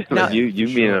ass. Really, now, like you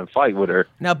be in a fight with her.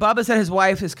 Now Bubba said his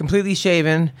wife is completely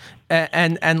shaven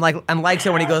and likes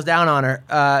it when he goes down on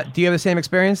her. Do you have the same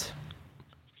experience?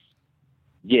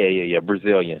 Yeah.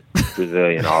 Brazilian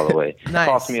all the way. Nice.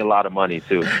 Cost me a lot of money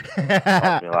too. Cost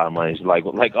me a lot of money. It's like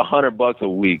 $100 a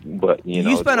week, but you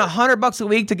know. You spend $100 a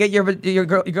week to get your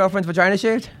girlfriend's vagina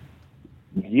shaved?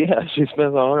 Yeah, she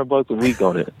spends $100 a week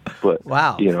on it, but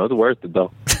wow, you know, it's worth it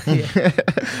though. Yeah.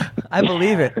 I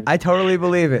believe it. I totally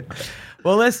believe it.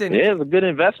 Well, listen. Yeah, it's a good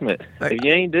investment. If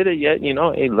you ain't did it yet, you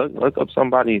know, hey, look up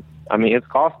somebody. I mean, it's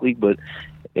costly, but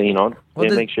you know,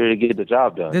 make sure to get the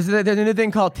job done. There's a new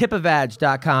thing called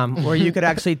tipavag.com where you could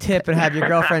actually tip and have your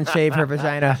girlfriend shave her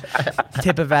vagina.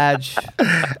 Tipavag.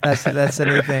 That's the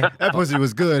new thing. That pussy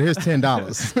was good. Here's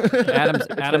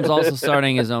 $10. Adam's also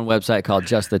starting his own website called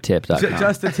justthetip.com.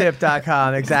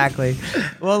 Justthetip.com, exactly.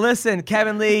 Well, listen,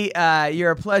 Kevin Lee,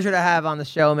 you're a pleasure to have on the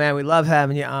show, man. We love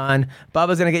having you on.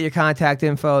 Bubba's going to get your contact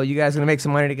info. You guys are going to make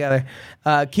some money together.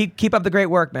 Keep up the great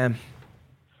work, man.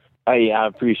 Yeah, I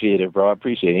appreciate it, bro. I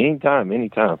appreciate it.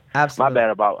 Anytime. Absolutely. My bad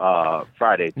about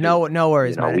Friday. Too. No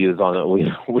worries, man. We was on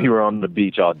we were on the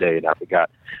beach all day, and I forgot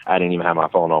I didn't even have my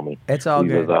phone on me. It's all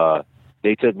good.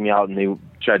 They took me out and they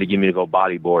tried to get me to go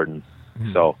bodyboarding.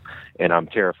 So, and I'm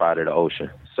terrified of the ocean.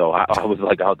 So I was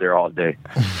like out there all day.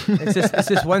 It's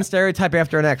just one stereotype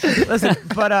after the next. Listen,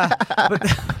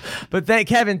 but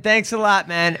Kevin, thanks a lot,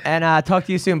 man, and talk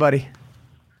to you soon, buddy.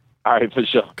 All right, for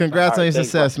sure. Congrats on your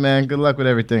success, man. Good luck with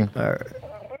everything. All right.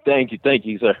 Thank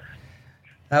you, sir.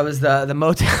 That was the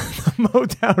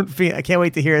Motown feed. I can't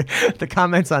wait to hear the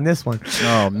comments on this one.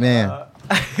 Oh man.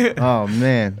 Oh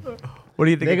man. What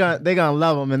do you think? They're gonna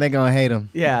love him and they're gonna hate him.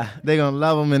 Yeah. They're gonna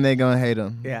love him and they're gonna hate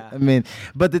him. Yeah. I mean,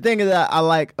 but the thing that I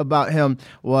like about him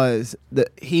was that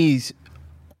he's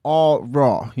all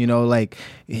raw. You know, like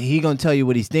he gonna tell you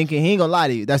what he's thinking. He ain't gonna lie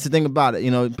to you. That's the thing about it. You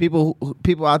know, people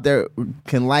out there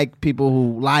can like people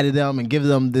who lie to them and give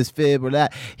them this fib or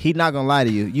that. He's not gonna lie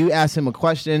to you. You ask him a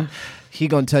question, he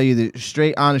gonna tell you the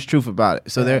straight, honest truth about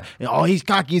it. So he's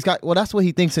cocky, Well, that's what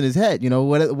he thinks in his head. You know,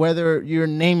 whether you're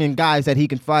naming guys that he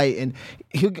can fight, and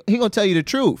he gonna tell you the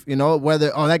truth. You know,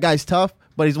 whether that guy's tough,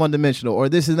 but he's one dimensional, or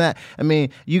this and that. I mean,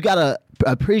 you gotta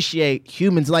appreciate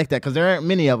humans like that, because there aren't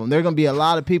many of them. There are gonna be a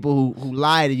lot of people who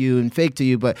lie to you and fake to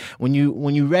you, but when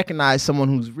you recognize someone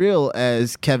who's real,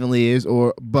 as Kevin Lee is,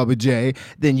 or Bubba J,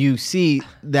 then you see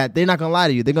that they're not gonna lie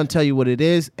to you. They're gonna tell you what it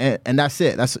is, and that's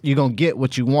it. You're gonna get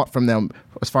what you want from them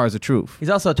as far as the truth. He's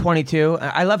also 22.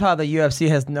 I love how the UFC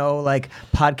has no like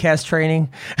podcast training.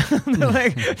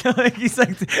 He's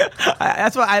like,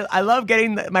 that's why I love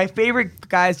getting my favorite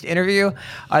guys to interview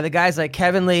are the guys like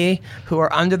Kevin Lee, who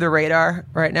are under the radar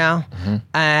right now,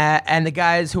 and the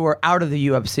guys who are out of the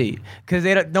UFC, because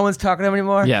no one's talking to them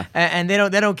anymore. Yeah, and they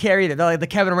don't care either. They're like the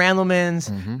Kevin Randlemans,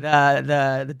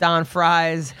 the Don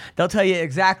Fries. They'll tell you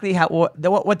exactly what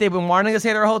they've been wanting to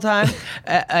say their whole time,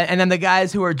 and then the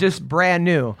guys who are just brand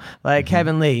new, like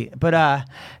Kevin Lee. But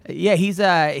yeah, he's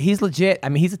legit. I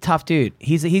mean, he's a tough dude.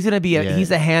 He's gonna be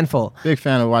he's a handful. Big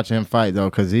fan of watching him fight though,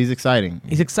 because he's exciting.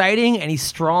 He's exciting and he's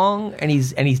strong and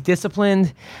he's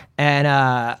disciplined,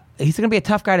 and he's gonna be a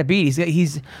tough guy to beat.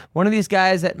 He's one of these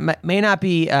guys that may not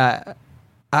be.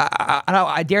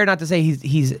 I dare not to say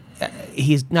he's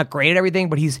not great at everything,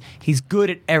 but he's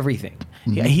good at everything.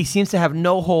 Yeah, he seems to have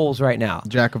no holes right now.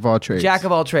 Jack of all trades.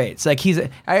 Like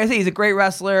I say he's a great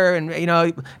wrestler, and you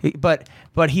know,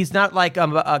 but he's not like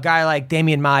a guy like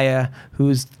Damian Maia,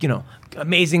 who's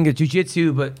amazing at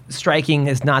jiu-jitsu, but striking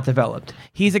is not developed.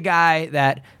 He's a guy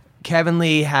that Kevin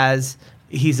Lee has.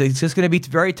 He's just going to be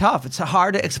very tough. It's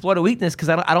hard to exploit a weakness because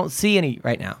I don't see any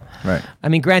right now. Right. I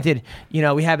mean, granted,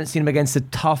 we haven't seen him against the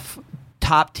tough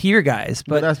top tier guys,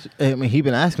 but he's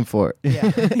been asking for it.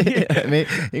 Yeah. I mean,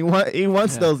 he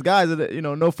wants those guys that,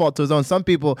 no fault to his own. Some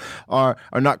people are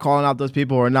not calling out those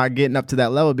people or not getting up to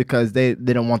that level because they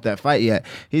don't want that fight yet.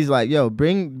 He's like, yo,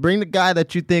 bring the guy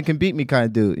that you think can beat me kind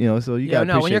of dude. So you got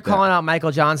to when you're calling out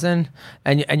Michael Johnson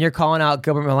and you're calling out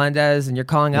Gilbert Melendez and you're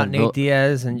calling out Nate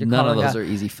Diaz and none of those are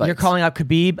easy fights. You're calling out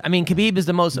Khabib. I mean, Khabib is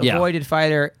the most avoided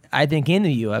fighter, I think, in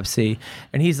the UFC,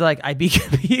 and he's like, I beat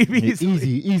Khabib.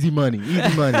 Easy money.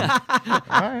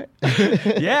 All right.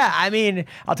 Yeah, I mean,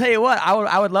 I'll tell you what,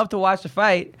 I would love to watch the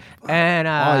fight,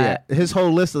 and his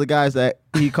whole list of the guys that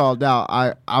he called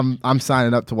out, I'm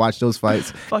signing up to watch those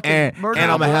fights, and I'm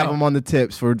gonna have him on the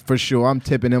tips for sure. I'm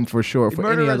tipping him for sure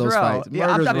for any of those fights.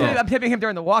 Yeah, I'm tipping him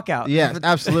during the walkout. Yes,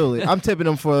 absolutely. I'm tipping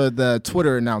him for the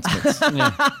Twitter announcements.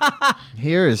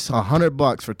 Here is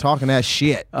 $100 for talking that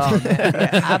shit. Oh man,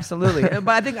 yeah, absolutely.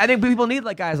 But I think people need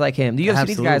guys like him. The UFC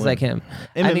needs guys like him.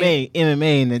 MMA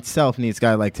in itself needs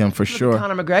guys like him for sure.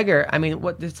 Conor McGregor. I mean,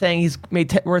 what they're saying, he's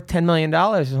made worth $10 million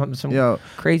or some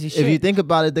crazy shit. If you think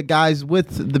about it, the guys with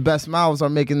the best mouths are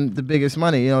making the biggest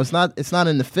money. It's not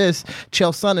in the fist.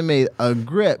 Chael Sonnen made a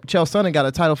grip. Chael Sonnen got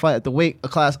a title fight at the weight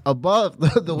class above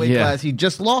the weight class he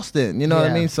just lost in. You know what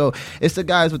I mean? So it's the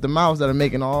guys with the mouths that are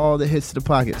making all the hits to the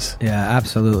pockets. Yeah,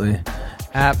 absolutely.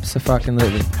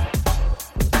 Abso-fucking-lutely.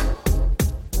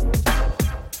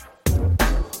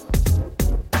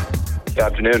 Good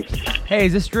afternoon. Hey,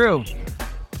 is this Drew?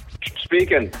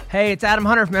 Speaking. Hey, it's Adam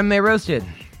Hunter from MMA Roasted.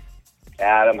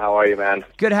 Adam, how are you, man?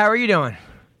 Good. How are you doing?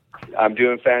 I'm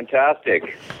doing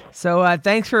fantastic. So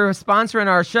thanks for sponsoring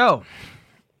our show.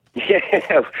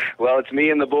 Yeah, well, it's me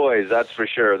and the boys, that's for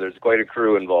sure. There's quite a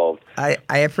crew involved. I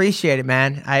appreciate it,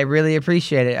 man. I really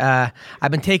appreciate it.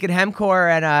 I've been taking Hemcore,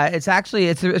 and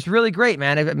it's really great,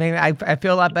 man. I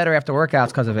feel a lot better after workouts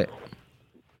because of it.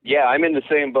 Yeah, I'm in the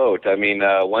same boat. I mean,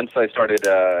 once I started,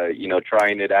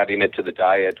 trying it, adding it to the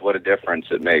diet, what a difference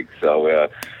it makes. So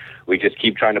we just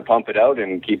keep trying to pump it out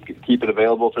and keep it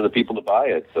available for the people to buy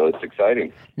it. So it's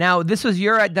exciting. Now, this was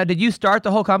now, did you start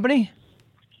the whole company?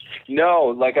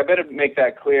 No, like I better make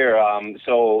that clear.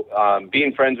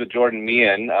 Being friends with Jordan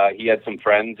Meehan, he had some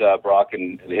friends, Brock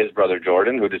and his brother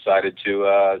Jordan, who decided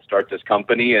to start this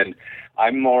company. And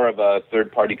I'm more of a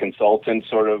third-party consultant,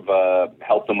 sort of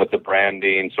help them with the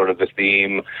branding, sort of the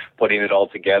theme, putting it all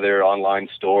together, online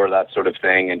store, that sort of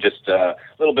thing, and just a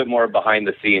little bit more behind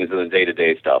the scenes of the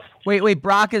day-to-day stuff. Wait,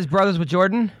 Brock is brothers with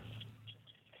Jordan?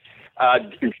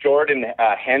 Jordan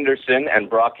Henderson and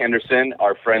Brock Henderson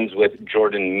are friends with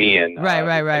Jordan Meehan. Right.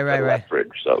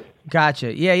 Lethbridge, so.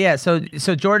 Gotcha. Yeah. So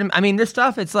Jordan, I mean, this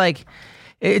stuff, it's like,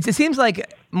 it seems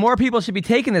like more people should be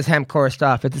taking this hemp core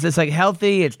stuff. It's like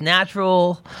healthy, it's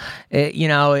natural,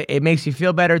 it makes you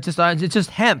feel better. It's just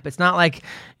hemp. It's not like,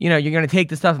 you're going to take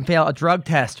the stuff and fail a drug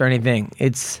test or anything.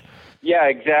 Yeah,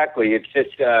 exactly. It's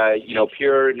just,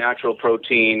 pure natural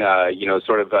protein,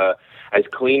 sort of as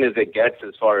clean as it gets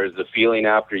as far as the feeling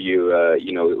after you,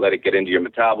 let it get into your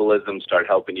metabolism, start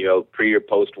helping you out pre or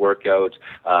post workout.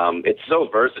 It's so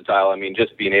versatile. I mean,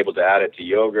 just being able to add it to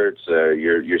yogurts,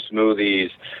 your smoothies,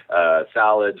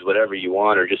 salads, whatever you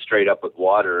want, or just straight up with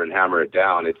water and hammer it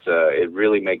down. It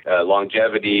really makes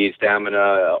longevity,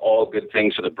 stamina, all good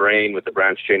things for the brain with the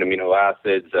branched chain amino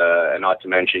acids, and not to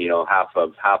mention, half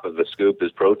of a scoop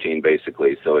is protein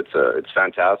basically. So it's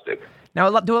fantastic. Now,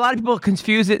 do a lot of people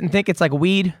confuse it and think it's like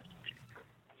weed?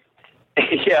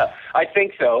 Yeah, I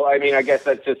think so. I mean, I guess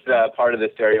that's just part of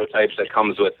the stereotypes that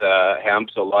comes with hemp.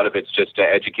 So a lot of it's just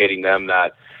educating them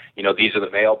that, these are the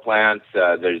male plants.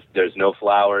 There's no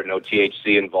flower, no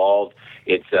THC involved.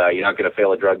 It's you're not going to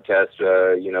fail a drug test,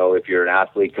 if you're an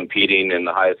athlete competing in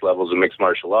the highest levels of mixed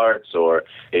martial arts, or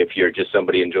if you're just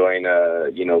somebody enjoying,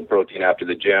 protein after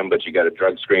the gym, but you got a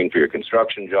drug screen for your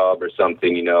construction job or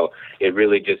something. It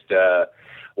really just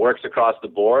works across the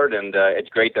board, and it's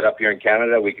great that up here in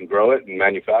Canada we can grow it and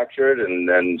manufacture it and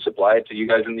then supply it to you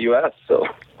guys in the U.S. So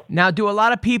now, do a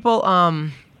lot of people?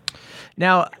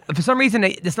 Now, for some reason,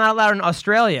 it's not allowed in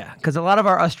Australia because a lot of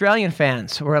our Australian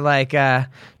fans were like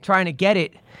trying to get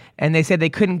it, and they said they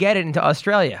couldn't get it into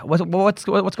Australia. What's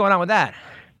going on with that?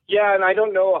 Yeah, and I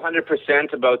don't know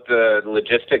 100% about the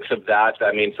logistics of that.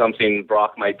 I mean, something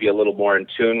Brock might be a little more in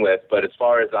tune with. But as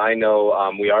far as I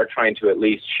know, we are trying to at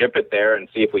least ship it there and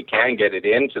see if we can get it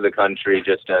into the country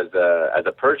just as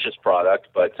a purchase product.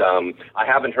 But I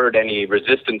haven't heard any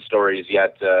resistance stories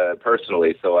yet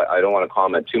personally, so I don't want to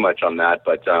comment too much on that.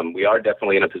 But we are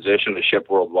definitely in a position to ship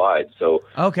worldwide. So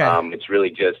okay. It's really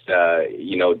just,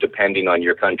 depending on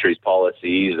your country's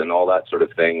policies and all that sort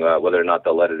of thing, whether or not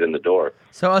they'll let it in the door.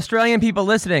 So Australian people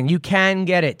listening, you can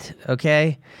get it,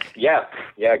 okay? Yeah.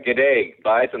 G'day.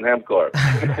 Buy some hemp core.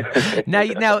 Now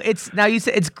you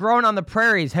said it's grown on the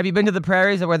prairies. Have you been to the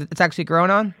prairies where it's actually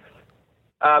grown on?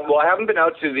 Well, I haven't been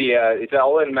out to the. It's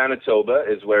all in Manitoba,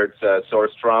 is where it's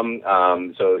sourced from.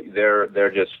 So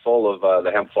they're just full of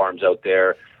the hemp farms out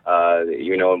there.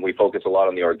 And we focus a lot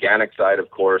on the organic side,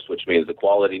 of course, which means the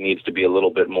quality needs to be a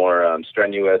little bit more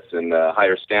strenuous and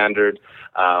higher standard.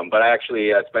 But I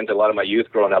actually spent a lot of my youth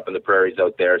growing up in the prairies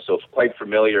out there, so quite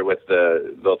familiar with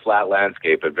the flat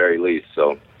landscape at very least.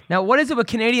 So. Now, what is it with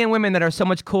Canadian women that are so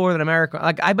much cooler than American?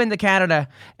 Like, I've been to Canada,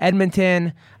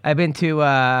 Edmonton. I've been to.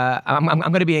 I'm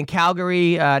going to be in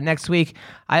Calgary next week.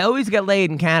 I always get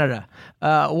laid in Canada.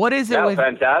 What is it? Yeah, with,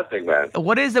 fantastic, man.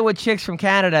 What is it with chicks from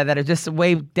Canada that are just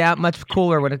much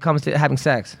cooler when it comes to having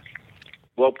sex?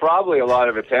 Well, probably a lot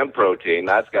of it's hemp protein.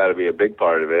 That's got to be a big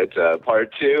part of it.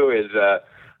 Part two is.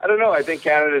 I don't know. I think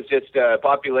Canada's just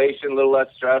population, a little less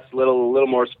stress, a little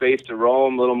more space to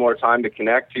roam, a little more time to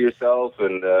connect to yourself,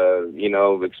 and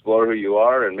explore who you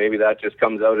are. And maybe that just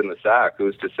comes out in the sack.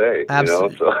 Who's to say?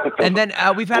 Absolutely. So. And then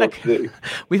we've had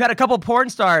a couple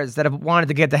porn stars that have wanted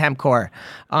to get the hemp core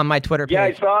on my Twitter page. Yeah,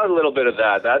 I saw a little bit of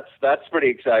that. That's pretty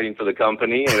exciting for the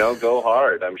company. Go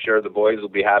hard. I'm sure the boys will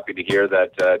be happy to hear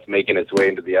that it's making its way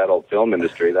into the adult film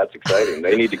industry. That's exciting.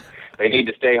 They need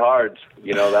to stay hard.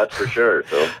 That's for sure.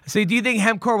 So do you think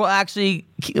hemp core will actually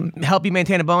help you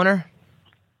maintain a boner?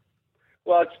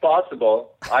 Well, it's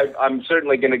possible. I'm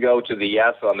certainly going to go to the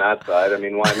yes on that side. I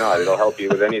mean, why not? It'll help you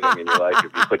with anything in your life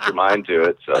if you put your mind to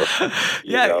it. So,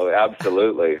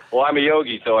 absolutely. Well, I'm a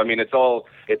yogi, so I mean, it's all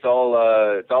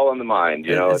in the mind.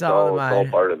 It's all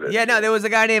part of it. Yeah, no, there was a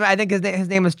guy named, I think his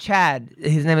name was Chad.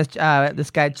 His name is this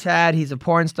guy Chad. He's a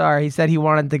porn star. He said he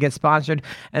wanted to get sponsored,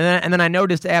 and then I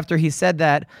noticed after he said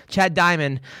that, Chad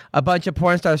Diamond, a bunch of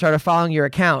porn stars started following your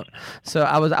account. So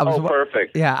I was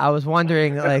perfect. Yeah, I was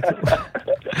wondering like.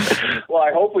 Well,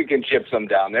 I hope we can ship some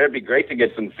down there. It'd be great to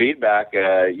get some feedback,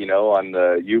 on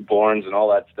the U-borns and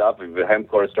all that stuff. If the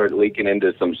hempcore starts leaking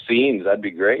into some scenes, that'd be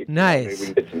great. Nice. Maybe we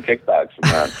can get some kickbacks from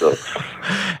that. So,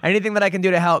 anything that I can do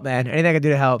to help, man. Anything I can do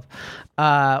to help.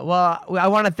 Well, I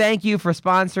want to thank you for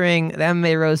sponsoring the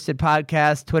MMA Roasted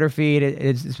podcast Twitter feed.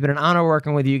 It's been an honor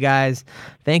working with you guys.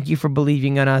 Thank you for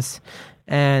believing in us.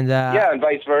 And and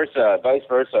vice versa.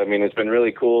 I mean, it's been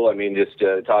really cool. I mean, just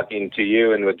talking to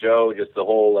you and with Joe, just the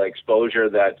whole exposure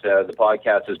that the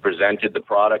podcast has presented. The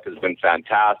product has been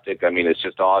fantastic. I mean, it's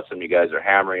just awesome. You guys are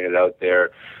hammering it out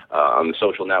there on the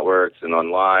social networks and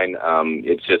online.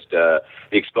 It's just the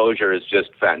exposure is just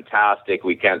fantastic.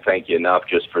 We can't thank you enough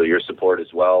just for your support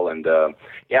as well. And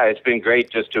it's been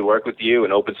great just to work with you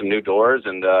and open some new doors.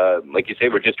 And like you say,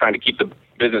 we're just trying to keep the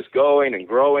business going and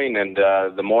growing. And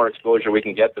the more exposure we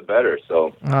can get, the better.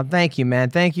 So, thank you, man.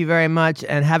 Thank you very much,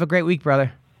 and have a great week,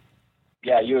 brother.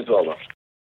 Yeah, you as well, though.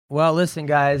 Well, listen,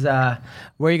 guys, where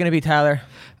are you going to be, Tyler?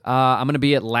 I'm going to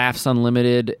be at Laughs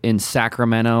Unlimited in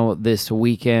Sacramento this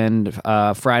weekend.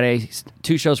 Friday,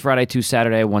 2 shows Friday, 2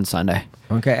 Saturday, 1 Sunday.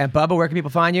 Okay, and Bubba, where can people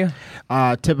find you?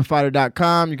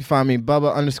 Tipafighter.com. You can find me,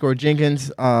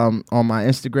 Bubba_Jenkins, on my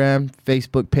Instagram,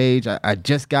 Facebook page. I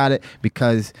just got it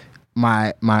because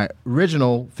my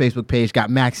original Facebook page got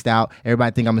maxed out.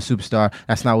 Everybody think I'm a superstar.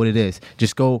 That's not what it is.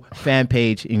 Just go fan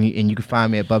page, and you can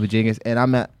find me at Bubba Jenkins. And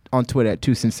I'm on Twitter at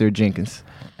 2SincereJenkins.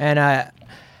 And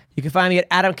you can find me at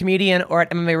Adam Comedian or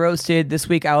at MMA Roasted. This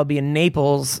week I will be in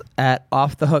Naples at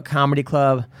Off the Hook Comedy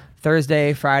Club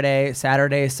Thursday, Friday,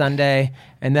 Saturday, Sunday.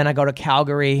 And then I go to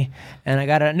Calgary. And I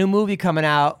got a new movie coming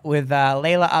out with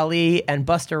Layla Ali and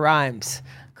Busta Rhymes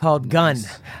called Gun.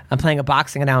 I'm playing a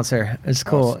boxing announcer. It's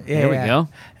cool. Awesome. There we go.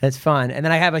 It's fun. And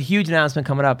then I have a huge announcement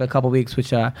coming up in a couple weeks,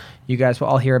 which you guys will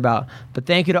all hear about. But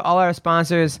thank you to all our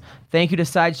sponsors. Thank you to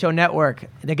Sideshow Network.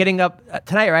 They're getting up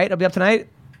tonight, right? It'll be up tonight?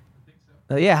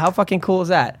 Yeah, how fucking cool is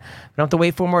that? We don't have to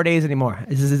wait 4 more days anymore.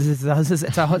 It's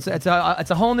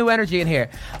a whole new energy in here.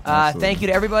 Thank you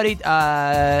to everybody.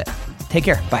 Take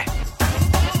care. Bye.